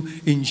bless you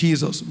in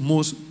Jesus'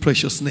 most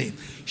precious name.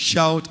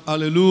 Shout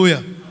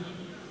hallelujah.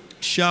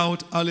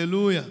 Shout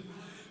hallelujah.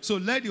 So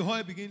let the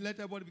oil begin. Let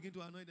everybody begin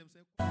to anoint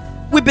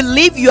themselves. We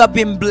believe you have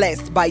been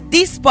blessed by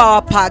this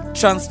power-packed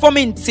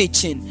transforming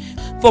teaching.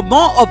 For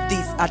more of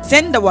this,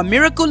 attend our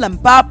miracle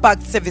and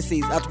power-packed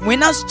services at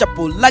Winners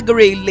Chapel,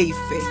 Lagare,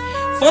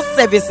 Leife. First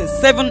service is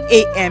 7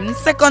 a.m.,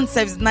 second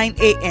service 9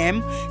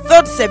 a.m.,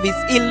 third service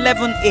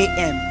 11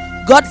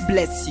 a.m. God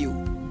bless you.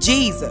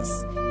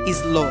 Jesus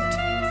is Lord.